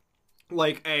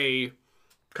 like a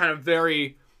kind of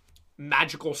very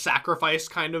magical sacrifice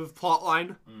kind of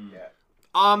plotline. yeah.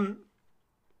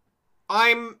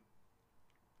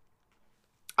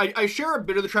 I share a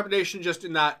bit of the trepidation just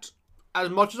in that,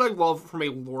 as much as I love from a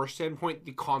lore standpoint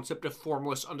the concept of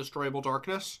formless, undestroyable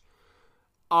darkness,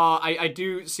 I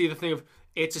do see the thing of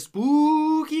it's a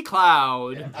spooky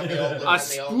cloud. Yeah, a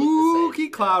spooky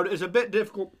cloud is a bit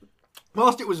difficult.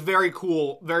 Whilst it was very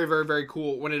cool, very, very, very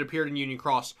cool when it appeared in Union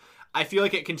Cross, I feel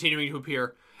like it continuing to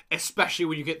appear, especially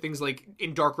when you get things like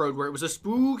in Dark Road where it was a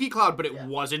spooky cloud, but it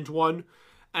wasn't one.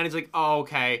 And it's like, oh,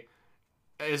 okay.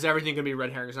 Is everything going to be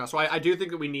red herrings now? So I do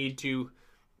think that we need to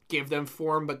give them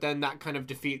form, but then that kind of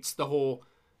defeats the whole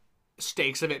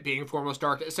stakes of it being formless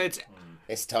darkness. So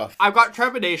It's tough. I've got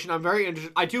trepidation. I'm very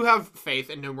interested. I do have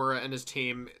faith in Nomura and his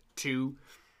team to,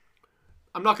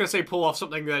 I'm not going to say pull off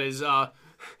something that is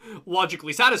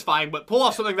logically satisfying, but pull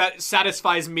off something that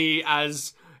satisfies me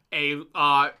as a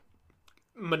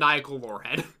maniacal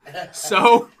lorehead.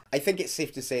 So I think it's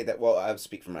safe to say that, well, I'll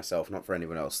speak for myself, not for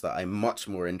anyone else, that I'm much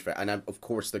more interested, and of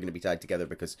course they're going to be tied together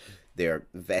because they're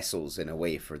vessels in a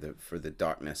way for the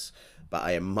darkness, but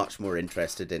I am much more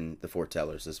interested in the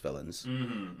Foretellers as villains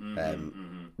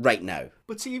right now.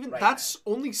 But see, even that's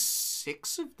only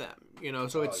 6 of them,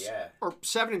 so it's, or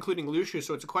 7 including Lucius,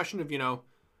 so it's a question of,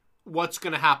 what's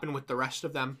going to happen with the rest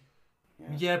of them.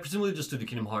 Yeah, presumably just do the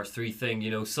Kingdom Hearts 3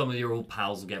 thing, some of your old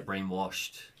pals will get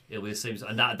brainwashed. It'll be the same,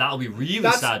 and that'll be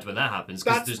really sad when that happens,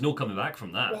 because there's no coming back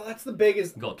from that. Well, that's the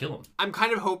biggest. You gotta kill him. I'm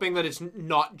kind of hoping that it's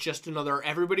not just another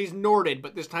everybody's Norded,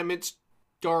 but this time it's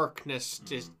darkness.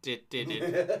 Did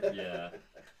it. Yeah.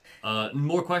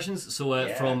 More questions. So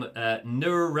from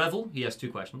Nur Revel, he has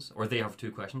 2 questions, or they have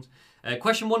 2 questions.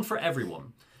 Question 1 for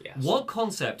everyone. Yes. What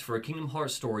concept for a Kingdom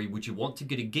Hearts story would you want to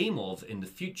get a game of in the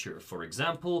future? For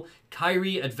example,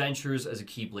 Kairi adventures as a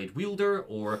Keyblade wielder,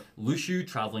 or Lucio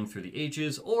traveling through the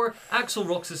ages, or Axel,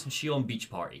 Roxas, and Shion beach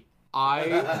party. Oh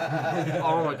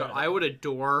my god, I would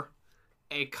adore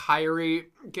a Kairi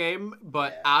game,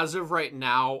 but as of right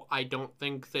now, I don't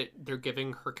think that they're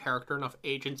giving her character enough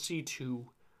agency to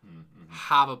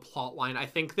have a plot line. I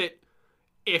think that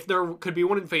if there could be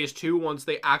one in phase 2, once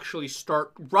they actually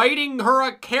start writing her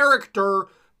a character,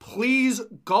 please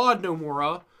God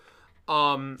Nomura,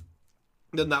 then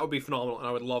that would be phenomenal, and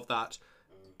I would love that.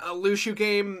 A Lucio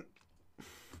game,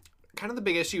 kind of the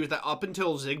big issue is that up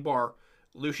until Xigbar,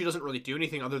 Lucio doesn't really do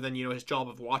anything other than, his job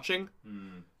of watching.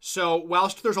 So,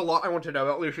 whilst there's a lot I want to know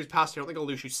about Lucio's past, I don't think a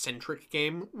Lucio-centric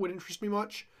game would interest me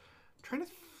much. I'm trying to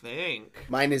think.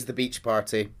 Mine is the Beach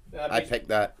Party. I picked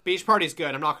that. Beach Party's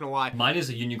good, I'm not going to lie. Mine is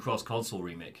a Union Cross console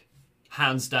remake.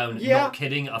 Hands down, Yeah. not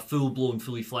kidding, a full-blown,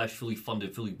 fully fleshed, fully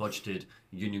funded, fully budgeted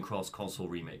Union Cross console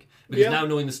remake. Because now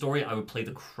knowing the story, I would play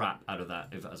the crap out of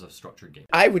that as a structured game.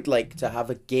 I would like to have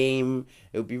a game.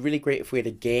 It would be really great if we had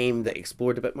a game that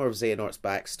explored a bit more of Xehanort's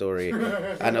backstory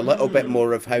and a little bit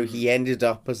more of how he ended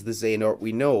up as the Xehanort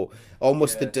we know.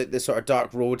 Almost the sort of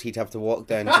dark road he'd have to walk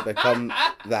down to become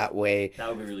that way. That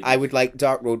would be really good. I would like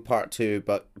Dark Road Part 2,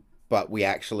 but we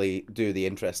actually do the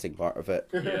interesting part of it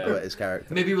about his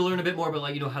character. Maybe we'll learn a bit more about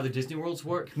how the Disney worlds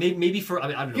work. Maybe for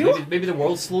I don't know. Maybe the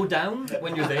world slow down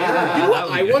when you're there.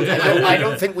 I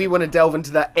don't think we want to delve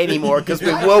into that anymore because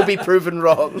we will be proven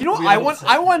wrong. I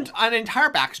want an entire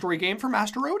backstory game for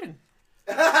Master Odin.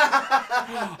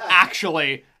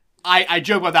 Actually, I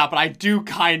joke about that, but I do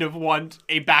kind of want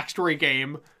a backstory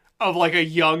game of like a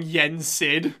young Yen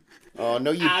Sid. Oh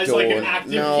no, you As, don't. like, an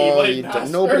active No, Keyblade you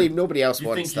master. don't. Nobody else You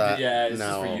wants think that. it's no.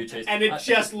 just for you, Chase. And it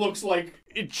just looks like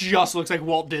It just looks like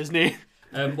Walt Disney.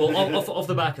 Well, off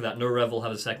the back of that, Norev will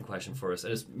have a second question for us,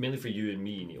 and it's mainly for you and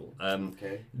me, Neil.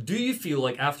 Okay. Do you feel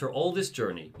like after all this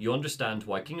journey, you understand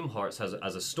why Kingdom Hearts has,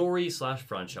 as a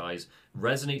story/franchise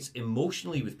resonates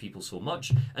emotionally with people so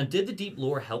much, and did the deep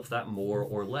lore help that more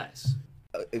or less?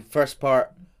 First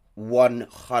part,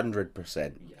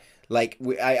 100%. Yeah. Like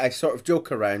I sort of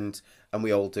joke around, and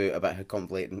we all do, about how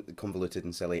convoluted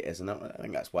and silly it is, and I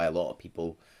think that's why a lot of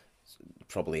people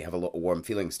probably have a lot of warm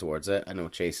feelings towards it. I know,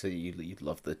 Chase, you'd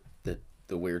love the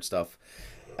weird stuff.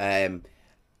 100%.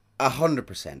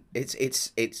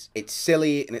 It's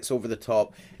silly and it's over the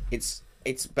top. It's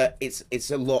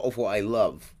a lot of what I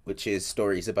love, which is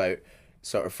stories about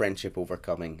sort of friendship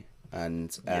overcoming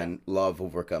and love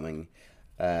overcoming,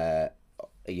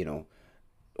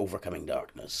 overcoming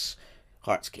darkness,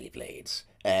 Heart's Keyblades.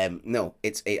 No,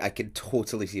 I could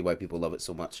totally see why people love it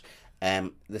so much.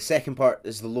 The second part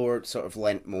is the lore sort of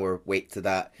lent more weight to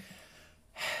that.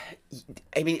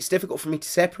 I mean, it's difficult for me to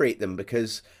separate them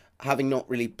because having not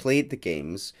really played the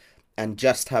games and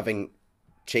just having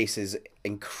Chase's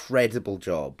incredible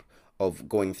job of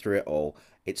going through it all,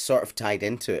 it's sort of tied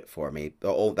into it for me.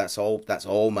 That's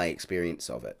all my experience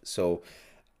of it. So,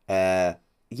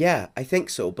 yeah, I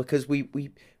think so, because we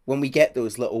when we get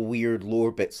those little weird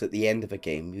lore bits at the end of a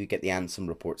game, we get the Ansem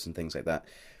reports and things like that.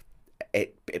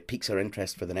 It piques our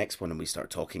interest for the next one, and we start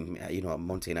talking.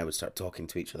 Monty and I would start talking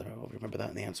to each other. Oh, remember that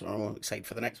in the answer. I'm excited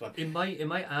for the next one. It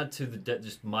might add to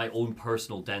just my own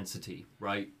personal density,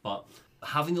 right? But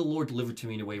having the lore delivered to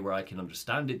me in a way where I can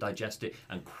understand it, digest it,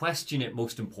 and question it,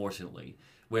 most importantly,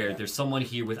 where there's someone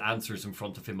here with answers in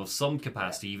front of him of some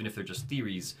capacity, even if they're just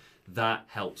theories, that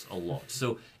helps a lot.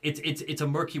 So it's a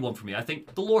murky one for me. I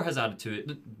think the lore has added to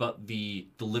it, but the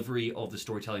delivery of the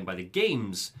storytelling by the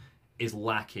games is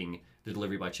lacking. The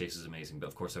delivery by Chase is amazing, but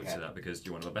of course I would say that because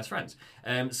you're one of my best friends.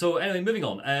 So anyway, moving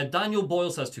on. Daniel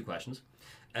Boyles has two questions.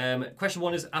 Question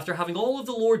one is, after having all of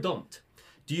the lore dumped,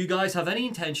 do you guys have any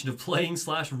intention of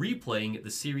playing/replaying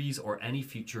the series or any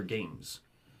future games?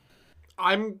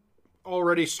 I'm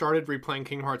already started replaying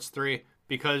Kingdom Hearts 3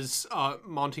 because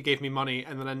Monty gave me money,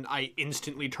 and then I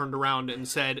instantly turned around and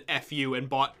said F you and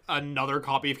bought another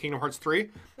copy of Kingdom Hearts 3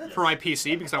 for my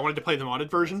PC because I wanted to play the modded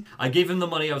version. I gave him the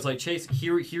money. I was like, Chase,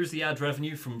 here's the ad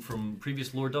revenue from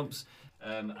previous lore dumps.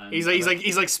 And he's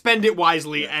like spend it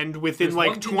wisely, and within There's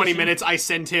like one 20 condition. minutes I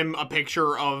sent him a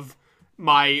picture of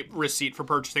my receipt for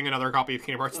purchasing another copy of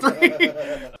Kingdom Hearts 3.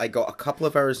 I got a couple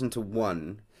of hours into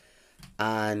one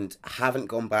and haven't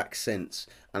gone back since.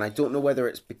 And I don't know whether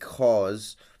it's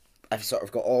because I've sort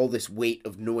of got all this weight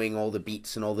of knowing all the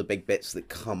beats and all the big bits that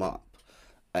come up,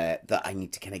 that I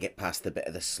need to kind of get past the bit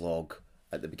of the slog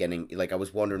at the beginning. Like, I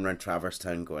was wandering around Traverse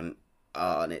Town going,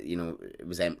 and it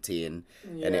was empty and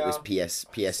it was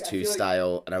PS2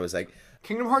 style, and I was like,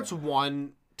 Kingdom Hearts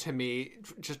 1, to me,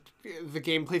 just the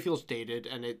gameplay feels dated,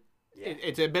 and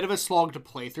it's a bit of a slog to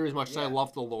play through as much as I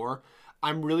love the lore.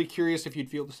 I'm really curious if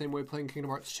you'd feel the same way playing Kingdom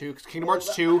Hearts 2, because Kingdom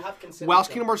Hearts 2, whilst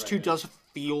Kingdom Hearts 2 does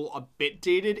feel a bit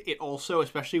dated, it also,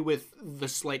 especially with the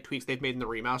slight tweaks they've made in the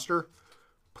remaster,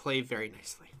 play very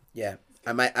nicely. yeah,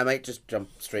 I might just jump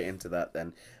straight into that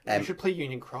then. You should play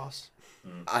Union Cross.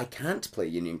 I can't play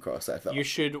Union Cross, I thought. You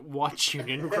should watch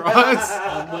Union Cross.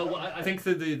 well, I think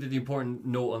the important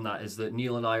note on that is that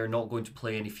Neil and I are not going to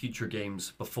play any future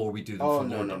games before we do them. Oh, for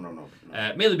no. Lore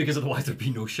Dump. Mainly because otherwise there'd be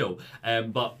no show.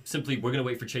 But simply, we're going to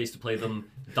wait for Chase to play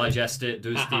them, digest it,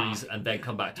 do his theories, and then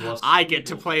come back to us. I get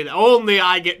to play them. Only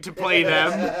I get to play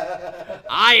them.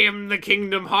 I am the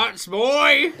Kingdom Hearts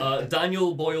boy.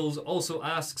 Daniel Boyles also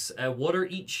asks, what are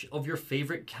each of your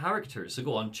favourite characters? So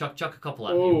go on, chuck a couple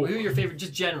at me. Oh. Who are your favourite,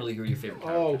 just generally, who are your favourite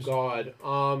Oh characters? god.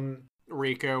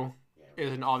 Riku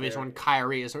is an obvious one.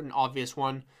 Kairi is an obvious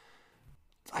one.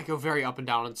 I go very up and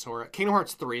down on Sora. Kingdom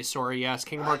Hearts 3 Sora, yes.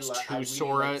 Kingdom Hearts 2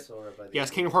 Sora. Yes,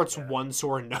 Kingdom Hearts 1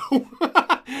 Sora, no.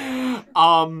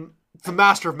 The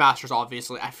Master of Masters,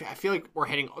 obviously. I feel like we're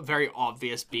hitting very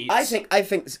obvious beats. I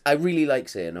really like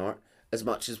Xehanort, as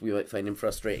much as we might find him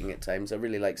frustrating at times. I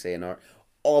really like Xehanort.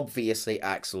 Obviously,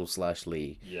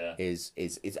 Axel/Lee is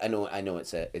I know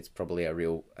it's probably a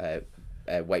real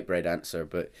white bread answer,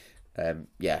 but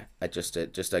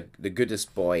the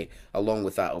goodest boy. Along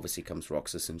with that, obviously comes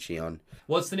Roxas and Xion.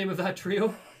 What's the name of that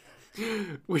trio?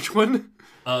 Which one?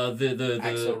 The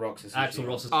Axel, Roxas, and Axel, Xion.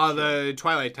 Roxas. The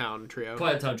Twilight Town trio.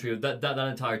 Twilight Town trio. That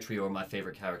entire trio are my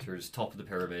favorite characters. Top of the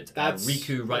pyramid. That's-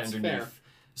 Riku right that's underneath. fair.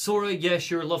 Sora, yeah,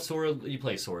 sure, love Sora. You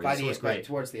play Sora. Sora's great.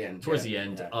 Towards the end. Towards the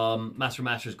end. Master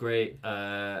Master's great.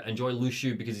 Enjoy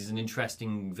Lucio because he's an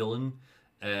interesting villain.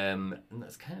 And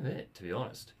that's kind of it, to be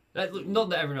honest. Not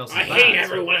that everyone else is I bad. hate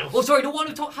everyone else. Oh, sorry,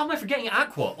 how am I forgetting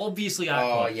Aqua? Obviously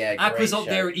Aqua. Oh, yeah, Aqua's great up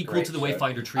there, shout, equal great to the shout.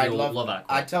 Wayfinder trio. Love Aqua.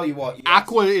 I tell you what,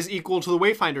 Aqua is equal to the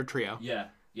Wayfinder trio. Yeah.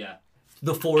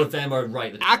 The four of them are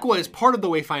right. Aqua is part of the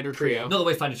Wayfinder trio. No,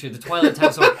 the Wayfinder trio. The Twilight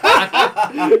Town. Sorry.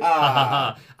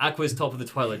 Aqua is top of the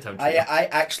Twilight Town trio. I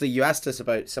actually,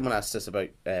 someone asked us about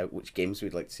which games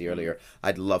we'd like to see earlier.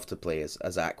 I'd love to play as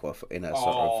Aqua in a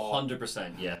sort of...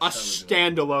 100%, yeah. A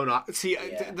standalone. See,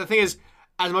 the thing is,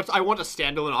 as much I want a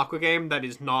standalone Aqua game that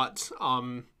is not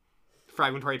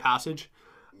Fragmentary Passage.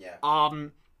 Yeah.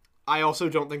 I also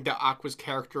don't think that Aqua's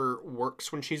character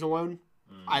works when she's alone.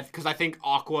 Because I think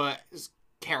Aqua's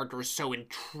character is so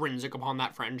intrinsic upon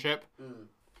that friendship.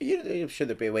 Should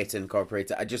there be a way to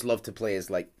incorporate it? I'd just love to play as,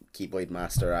 like, Keyblade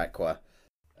Master Aqua.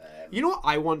 You know what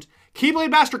I want?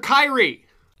 Keyblade Master Kairi!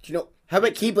 Do you know, how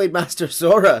about Keyblade Master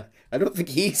Sora? I don't think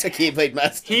he's a Keyblade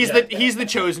Master. He's the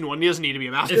chosen one. He doesn't need to be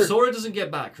a master. If Sora doesn't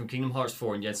get back from Kingdom Hearts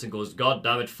 4 and Jensen goes, God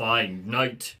damn it, fine,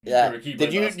 night. Yeah. You're a Keyblade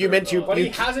Did you Master." mention... But he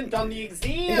hasn't done the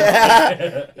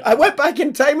exam. I went back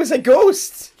in time as a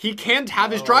ghost. He can't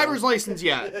have his driver's license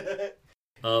yet.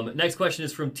 Next question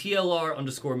is from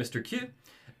TLR_Mr. Q.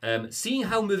 Seeing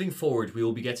how moving forward we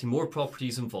will be getting more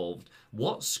properties involved,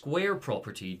 what Square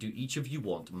property do each of you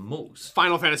want most?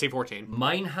 Final Fantasy 14.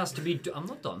 Mine has to be... I'm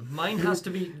not done. Mine has to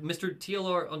be... Mr.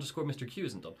 TLR_Mr. Q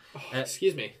isn't done.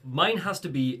 Excuse me. Mine has to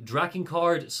be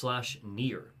Drakengard /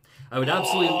 Nier. I would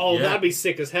absolutely... Oh, that'd be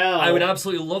sick as hell. I would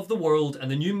absolutely love the world, and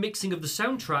the new mixing of the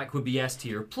soundtrack would be S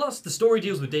tier. Plus, the story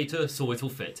deals with data, so it'll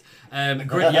fit.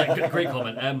 Great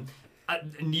comment.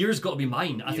 Nier's got to be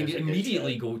mine. I think it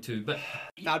immediately go to. But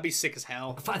That'd be sick as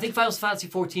hell. I think Final Fantasy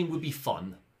 14 would be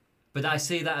fun. But I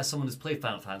say that as someone who's played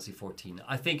Final Fantasy 14.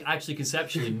 I think actually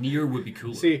conceptually Nier would be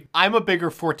cooler. See, I'm a bigger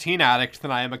 14 addict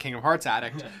than I am a Kingdom Hearts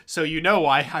addict. So you know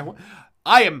why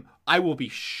I will be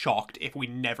shocked if we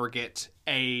never get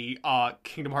a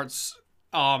Kingdom Hearts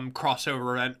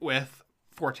crossover event with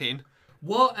 14.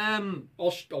 What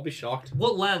I'll be shocked.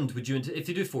 what land would you if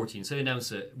you do 14? So they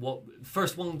announce it. What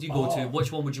first one do you go to?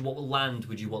 Which one would you? What land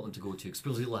would you want them to go to?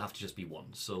 Because it'll have to just be one.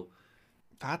 So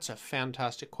That's a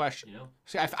fantastic question. you know.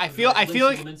 See, I feel like You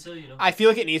know? I feel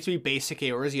like it needs to be basic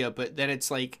Eorzea, but then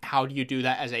it's like, how do you do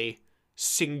that as a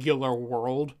singular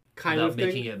world? Kind Without of thing.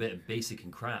 making it a bit basic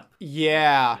and crap.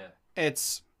 Yeah.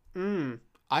 It's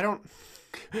I don't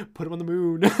put him on the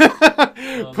moon.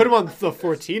 Put him on the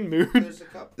 14 moon.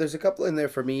 There's a couple in there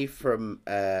for me from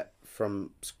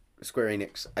Square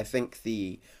Enix. I think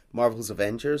the Marvel's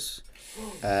Avengers.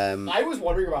 I was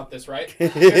wondering about this, right?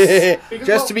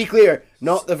 Just to be clear,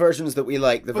 not the versions that we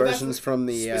like, the But that's versions from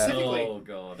the... specifically- Oh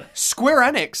god. Square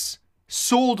Enix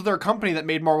sold their company that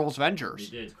made Marvel's Avengers.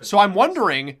 They did. So I'm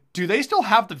wondering, do they still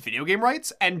have the video game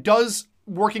rights? And does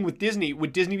working with Disney,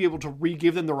 would Disney be able to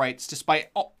re-give them the rights despite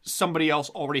somebody else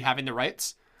already having the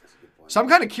rights? So I'm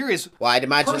kind of curious. Well, I'd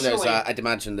imagine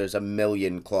Personally- there's a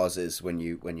million clauses when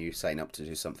you sign up to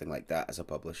do something like that as a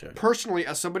publisher. Personally,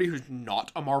 as somebody who's not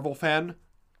a Marvel fan,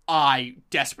 I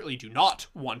desperately do not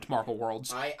want Marvel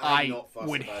Worlds. I'm not fussed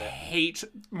would about it. hate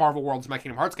Marvel Worlds in my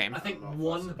Kingdom Hearts game. I think not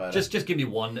one. fussed about Just give me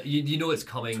one. You know it's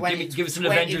coming. Give us an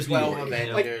Avengers 2012 War.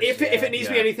 Avengers. Like, if it needs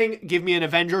to be anything, give me an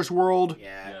Avengers world.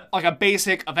 Yeah. Like a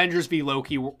basic Avengers v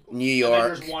Loki. New York.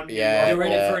 Avengers 1, New yeah. They were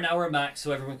in it yeah. for an hour max,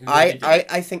 so everyone can. Go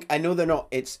I think I know they're not.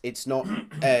 It's not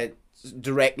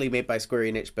directly made by Square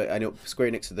Enix, but I know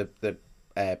Square Enix are the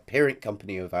parent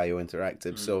company of IO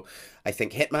Interactive. So I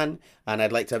think Hitman, and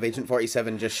I'd like to have Agent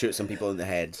 47 just shoot some people in the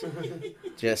head,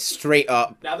 just straight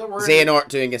up. Now that we're Xehanort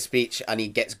doing a speech and he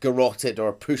gets garroted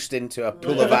or pushed into a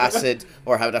pool of acid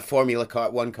or had a Formula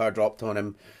One car dropped on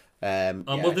him.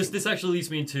 Well, this actually leads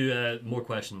me into more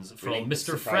questions from Really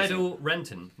Mr. surprising. Fredo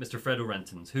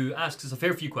Renton, who asks us a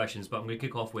fair few questions, but I'm going to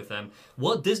kick off with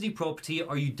what Disney property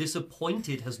are you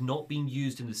disappointed has not been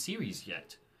used in the series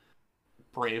yet?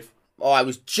 Brave. Oh, I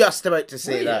was just about to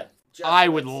say Really? that. I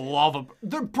would love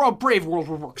the Brave World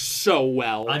would work so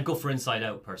well. I'd go for Inside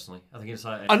Out, personally. I think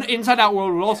Inside Out. An Inside Out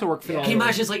world would also work Can you phenomenally.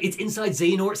 imagine it's inside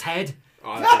Xehanort's head?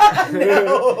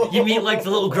 No. You mean like the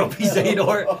little grumpy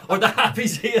Xehanort or the happy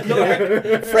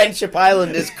Xehanort? Friendship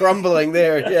Island is crumbling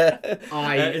there. Yeah.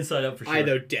 Inside Out for sure. I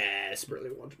though desperately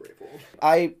want Brave World.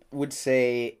 I would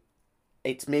say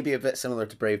it's maybe a bit similar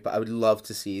to Brave, but I would love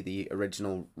to see the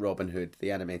original Robin Hood,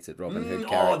 the animated Robin Hood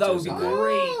characters. Oh, that would be in there.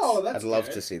 great. Oh, that's I'd love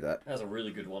good. to see that. That's a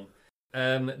really good one.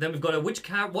 Then we've got which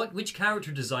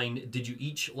character design did you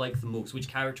each like the most? Which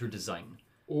character design?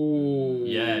 Ooh.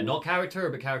 Yeah, not character,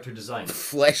 but character design.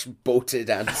 Flesh-boated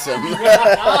Ansem.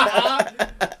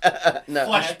 No.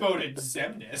 Flesh-boated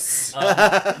Zemnis.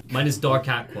 Mine is Dark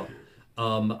Aqua.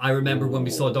 I remember when we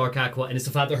saw Dark Aqua, and it's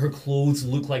the fact that her clothes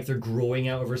look like they're growing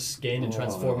out of her skin and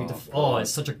transforming to...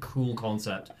 it's such a cool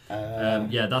concept.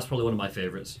 Yeah, that's probably one of my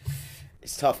favourites.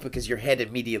 It's tough because your head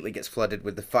immediately gets flooded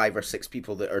with the 5 or 6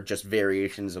 people that are just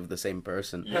variations of the same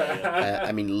person.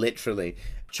 I mean, literally.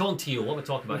 Sean Teal, what am I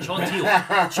talking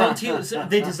about? Sean Teal,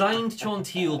 they designed Sean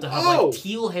Teal to have like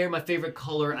teal hair, my favourite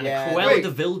colour, and a Cruella de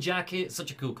Vil jacket.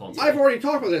 Such a cool concept. I've already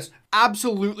talked about this.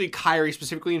 Absolutely Kyrie,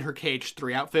 specifically in her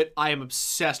KH3 outfit. I am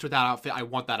obsessed with that outfit. I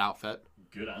want that outfit.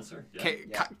 Good answer.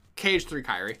 Yeah. KH3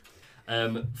 Kyrie.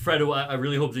 Fredo, I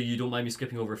really hope that you don't mind me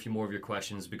skipping over a few more of your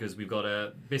questions, because we've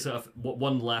got basically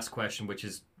one last question, which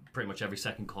is pretty much every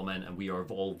second comment, and we are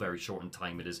all very short on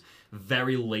time. It is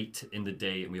very late in the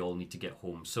day, and we all need to get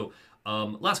home. So,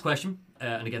 last question,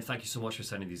 and again, thank you so much for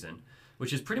sending these in,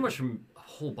 which is pretty much from a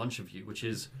whole bunch of you, which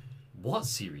is, what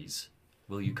series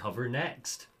will you cover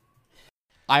next?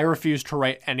 I refuse to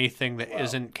write anything that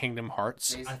isn't Kingdom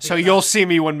Hearts. So you'll see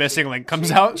me when Missing Link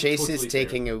comes out. Chase Totally is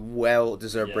taking a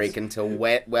well-deserved break until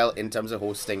well in terms of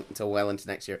hosting until well into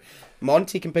next year.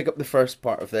 Monty can pick up the first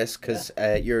part of this because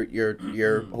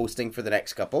you're hosting for the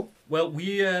next couple. Well,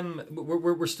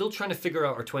 we're still trying to figure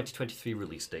out our 2023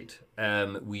 release date.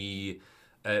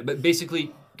 But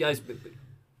basically, guys.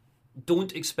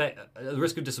 Don't expect, at the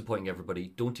risk of disappointing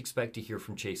everybody, don't expect to hear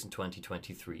from Chase in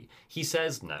 2023. He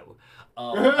says no.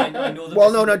 I know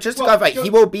that No, just to clarify, he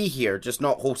will be here, just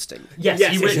not hosting. Yes,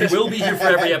 he will be here for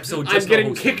every episode. Just I'm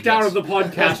getting kicked out of the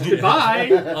podcast. Goodbye.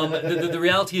 The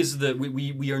reality is that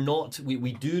we are not,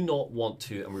 we do not want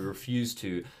to, and we refuse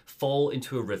to fall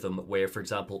into a rhythm where, for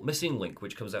example, Missing Link,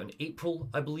 which comes out in April,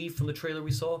 I believe, from the trailer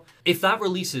we saw. If that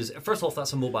releases, first off,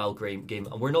 that's a mobile game,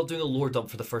 and we're not doing a lore dump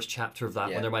for the first chapter of that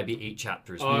when there might be 8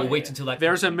 chapters. We'll wait until that.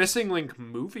 There's a Missing Link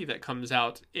movie that comes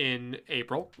out in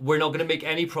April. We're not going to make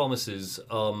any promises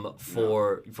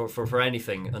for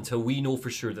anything until we know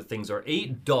for sure that things are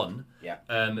done. Yeah.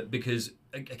 Because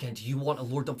again, do you want a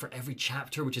lore dump for every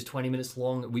chapter, which is 20 minutes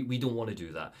long? We don't want to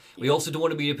do that. We also don't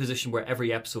want to be in a position where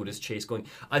every episode is Chase going,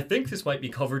 I think this might be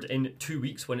covered in 2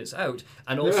 weeks when it's out.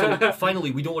 And also,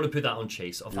 finally, we don't want to put that on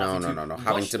Chase. No.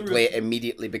 Having to play it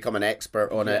immediately, become an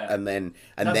expert on it, and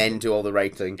then do all the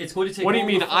writing. It's going to take. What do you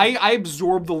mean? I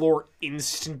absorb the lore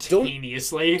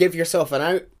instantaneously. Give yourself an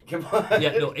out. Come on.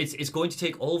 Yeah, no, it's going to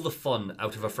take all the fun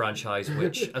out of a franchise,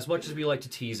 which, as much as we like to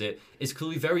tease it, is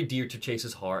clearly very dear to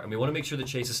Chase's heart, and we want to make sure that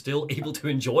Chase is still able to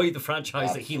enjoy the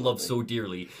franchise that he loves so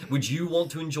dearly. Would you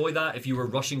want to enjoy that if you were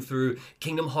rushing through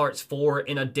Kingdom Hearts 4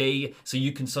 in a day so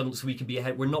we can be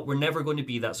ahead? We're never going to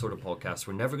be that sort of podcast.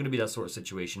 We're never going to be that sort of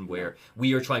situation where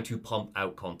we are trying to pump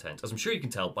out content, as I'm sure you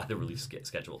can tell by the release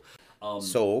schedule.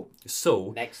 So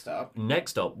next up,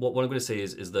 what I'm going to say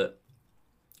is that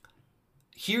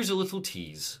here's a little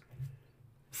tease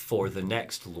for the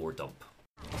next lore dump.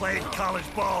 Played college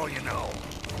ball, you know.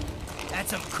 At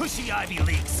some cushy Ivy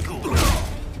League school.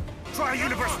 Try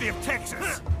University of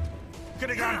Texas. Could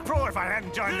have gone pro if I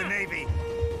hadn't joined the Navy.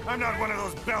 I'm not one of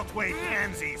those beltway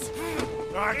pansies.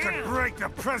 I could break the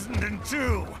president in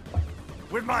two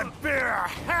with my bare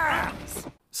hands.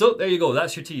 So there you go.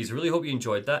 That's your tease. Really hope you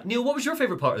enjoyed that. Neil, what was your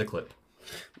favorite part of the clip?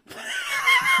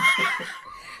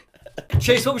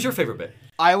 Chase, what was your favorite bit?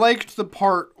 I liked the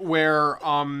part where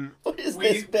what is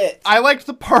this bit? I liked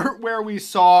the part where we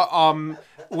saw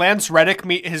Lance Reddick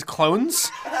meet his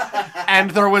clones, and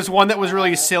there was one that was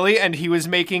really silly, and he was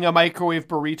making a microwave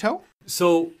burrito.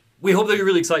 So we hope that you're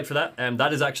really excited for that.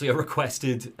 That is actually a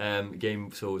requested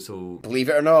game. So believe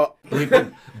it or not,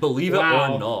 believe it or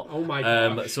Wow. not. Oh my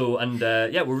gosh.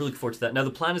 We're really looking forward to that. Now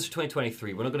the plan is for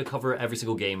 2023. We're not going to cover every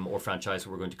single game or franchise that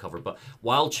we're going to cover, but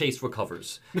while Chase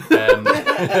recovers,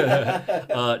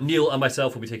 Neil and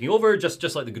myself will be taking over,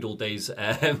 just like the good old days.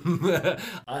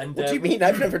 What do you mean?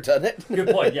 I've never done it. Good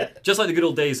point. Yeah, just like the good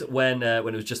old days when it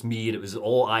was just me and it was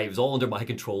all under my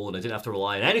control and I didn't have to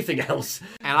rely on anything else.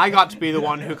 And I got to be the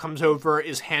one who comes over,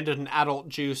 is handed an adult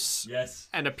juice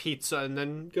and a pizza, and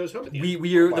then goes home.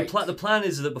 The plan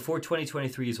is that before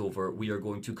 2023 is over, we are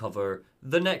going to cover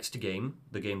the next game,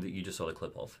 the game that you just saw the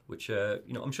clip of, which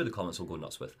I'm sure the comments will go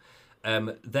nuts with.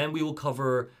 Then we will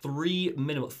cover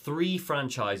three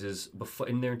franchises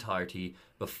in their entirety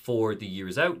before the year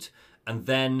is out, and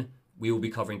then we will be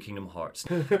covering Kingdom Hearts.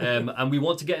 And we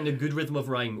want to get in a good rhythm of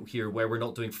rhyme here where we're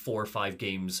not doing 4 or 5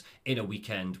 games in a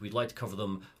weekend. We'd like to cover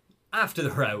them after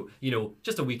they're out,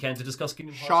 just a weekend to discuss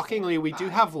Kingdom Hearts. Shockingly, we do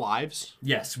have lives.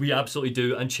 Yes, we absolutely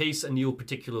do. And Chase and Neil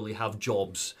particularly have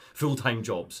jobs, full-time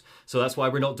jobs. So that's why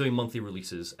we're not doing monthly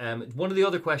releases. One of the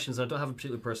other questions, and I don't have a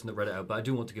particular person that read it out, but I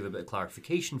do want to give a bit of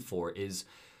clarification for, is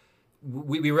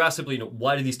we were asked simply,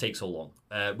 why do these take so long?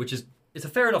 It's a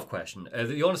fair enough question.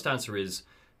 The honest answer is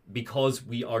because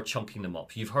we are chunking them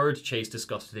up. You've heard Chase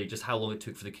discuss today just how long it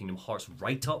took for the Kingdom Hearts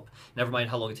write-up. Never mind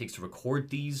how long it takes to record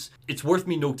these. It's worth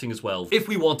me noting as well, if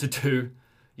we wanted to,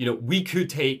 we could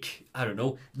take, I don't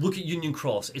know, look at Union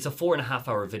Cross. It's a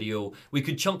 4.5-hour video. We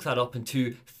could chunk that up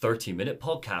into 30-minute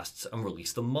podcasts and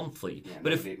release them monthly. Yeah,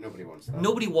 but nobody wants that.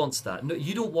 Nobody wants that. No,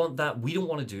 you don't want that. We don't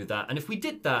want to do that. And if we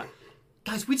did that,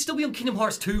 guys, we'd still be on Kingdom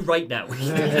Hearts 2 right now,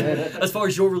 as far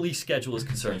as your release schedule is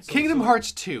concerned. Kingdom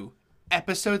Hearts 2,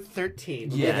 episode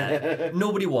 13. Yeah,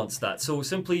 nobody wants that. So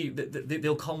simply,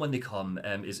 they'll come when they come,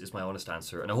 is my honest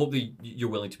answer. And I hope that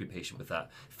you're willing to be patient with that.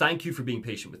 Thank you for being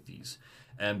patient with these.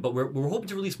 But we're hoping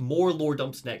to release more lore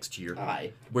dumps next year.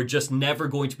 Aye. We're just never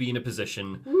going to be in a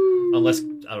position, unless,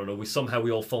 I don't know,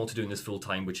 we all fall into doing this full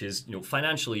time, which is,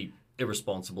 financially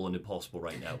irresponsible and impossible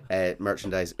right now.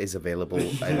 Merchandise is available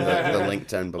in the link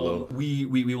down below. We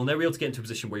will never be able to get into a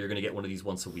position where you're going to get one of these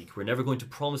once a week. We're never going to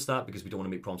promise that because we don't want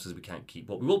to make promises we can't keep.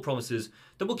 What we will promise is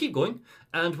that we'll keep going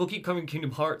and we'll keep covering Kingdom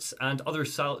Hearts and other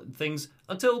things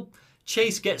until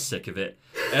Chase gets sick of it.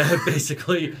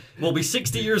 Basically, we'll be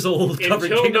 60 years old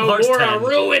covering Kingdom Hearts 10. Until Nomura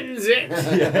ruins it!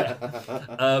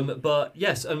 But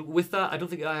yes, and with that, I don't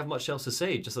think I have much else to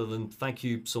say, just other than thank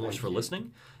you so much for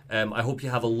listening. I hope you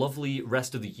have a lovely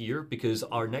rest of the year, because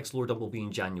our next lore dump will be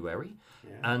in January.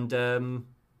 Yeah. And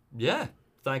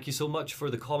thank you so much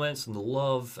for the comments and the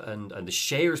love and the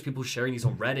shares. People sharing these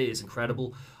on Reddit is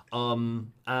incredible.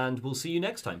 And we'll see you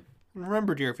next time.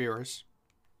 Remember, dear viewers,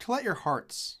 to let your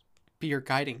hearts be your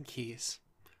guiding keys.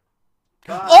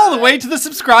 Bye. All the way to the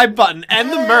subscribe button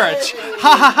and the merch.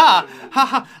 Ha ha ha. Ha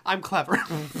ha. I'm clever.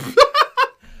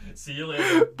 See you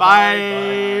later. Bye.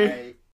 Bye.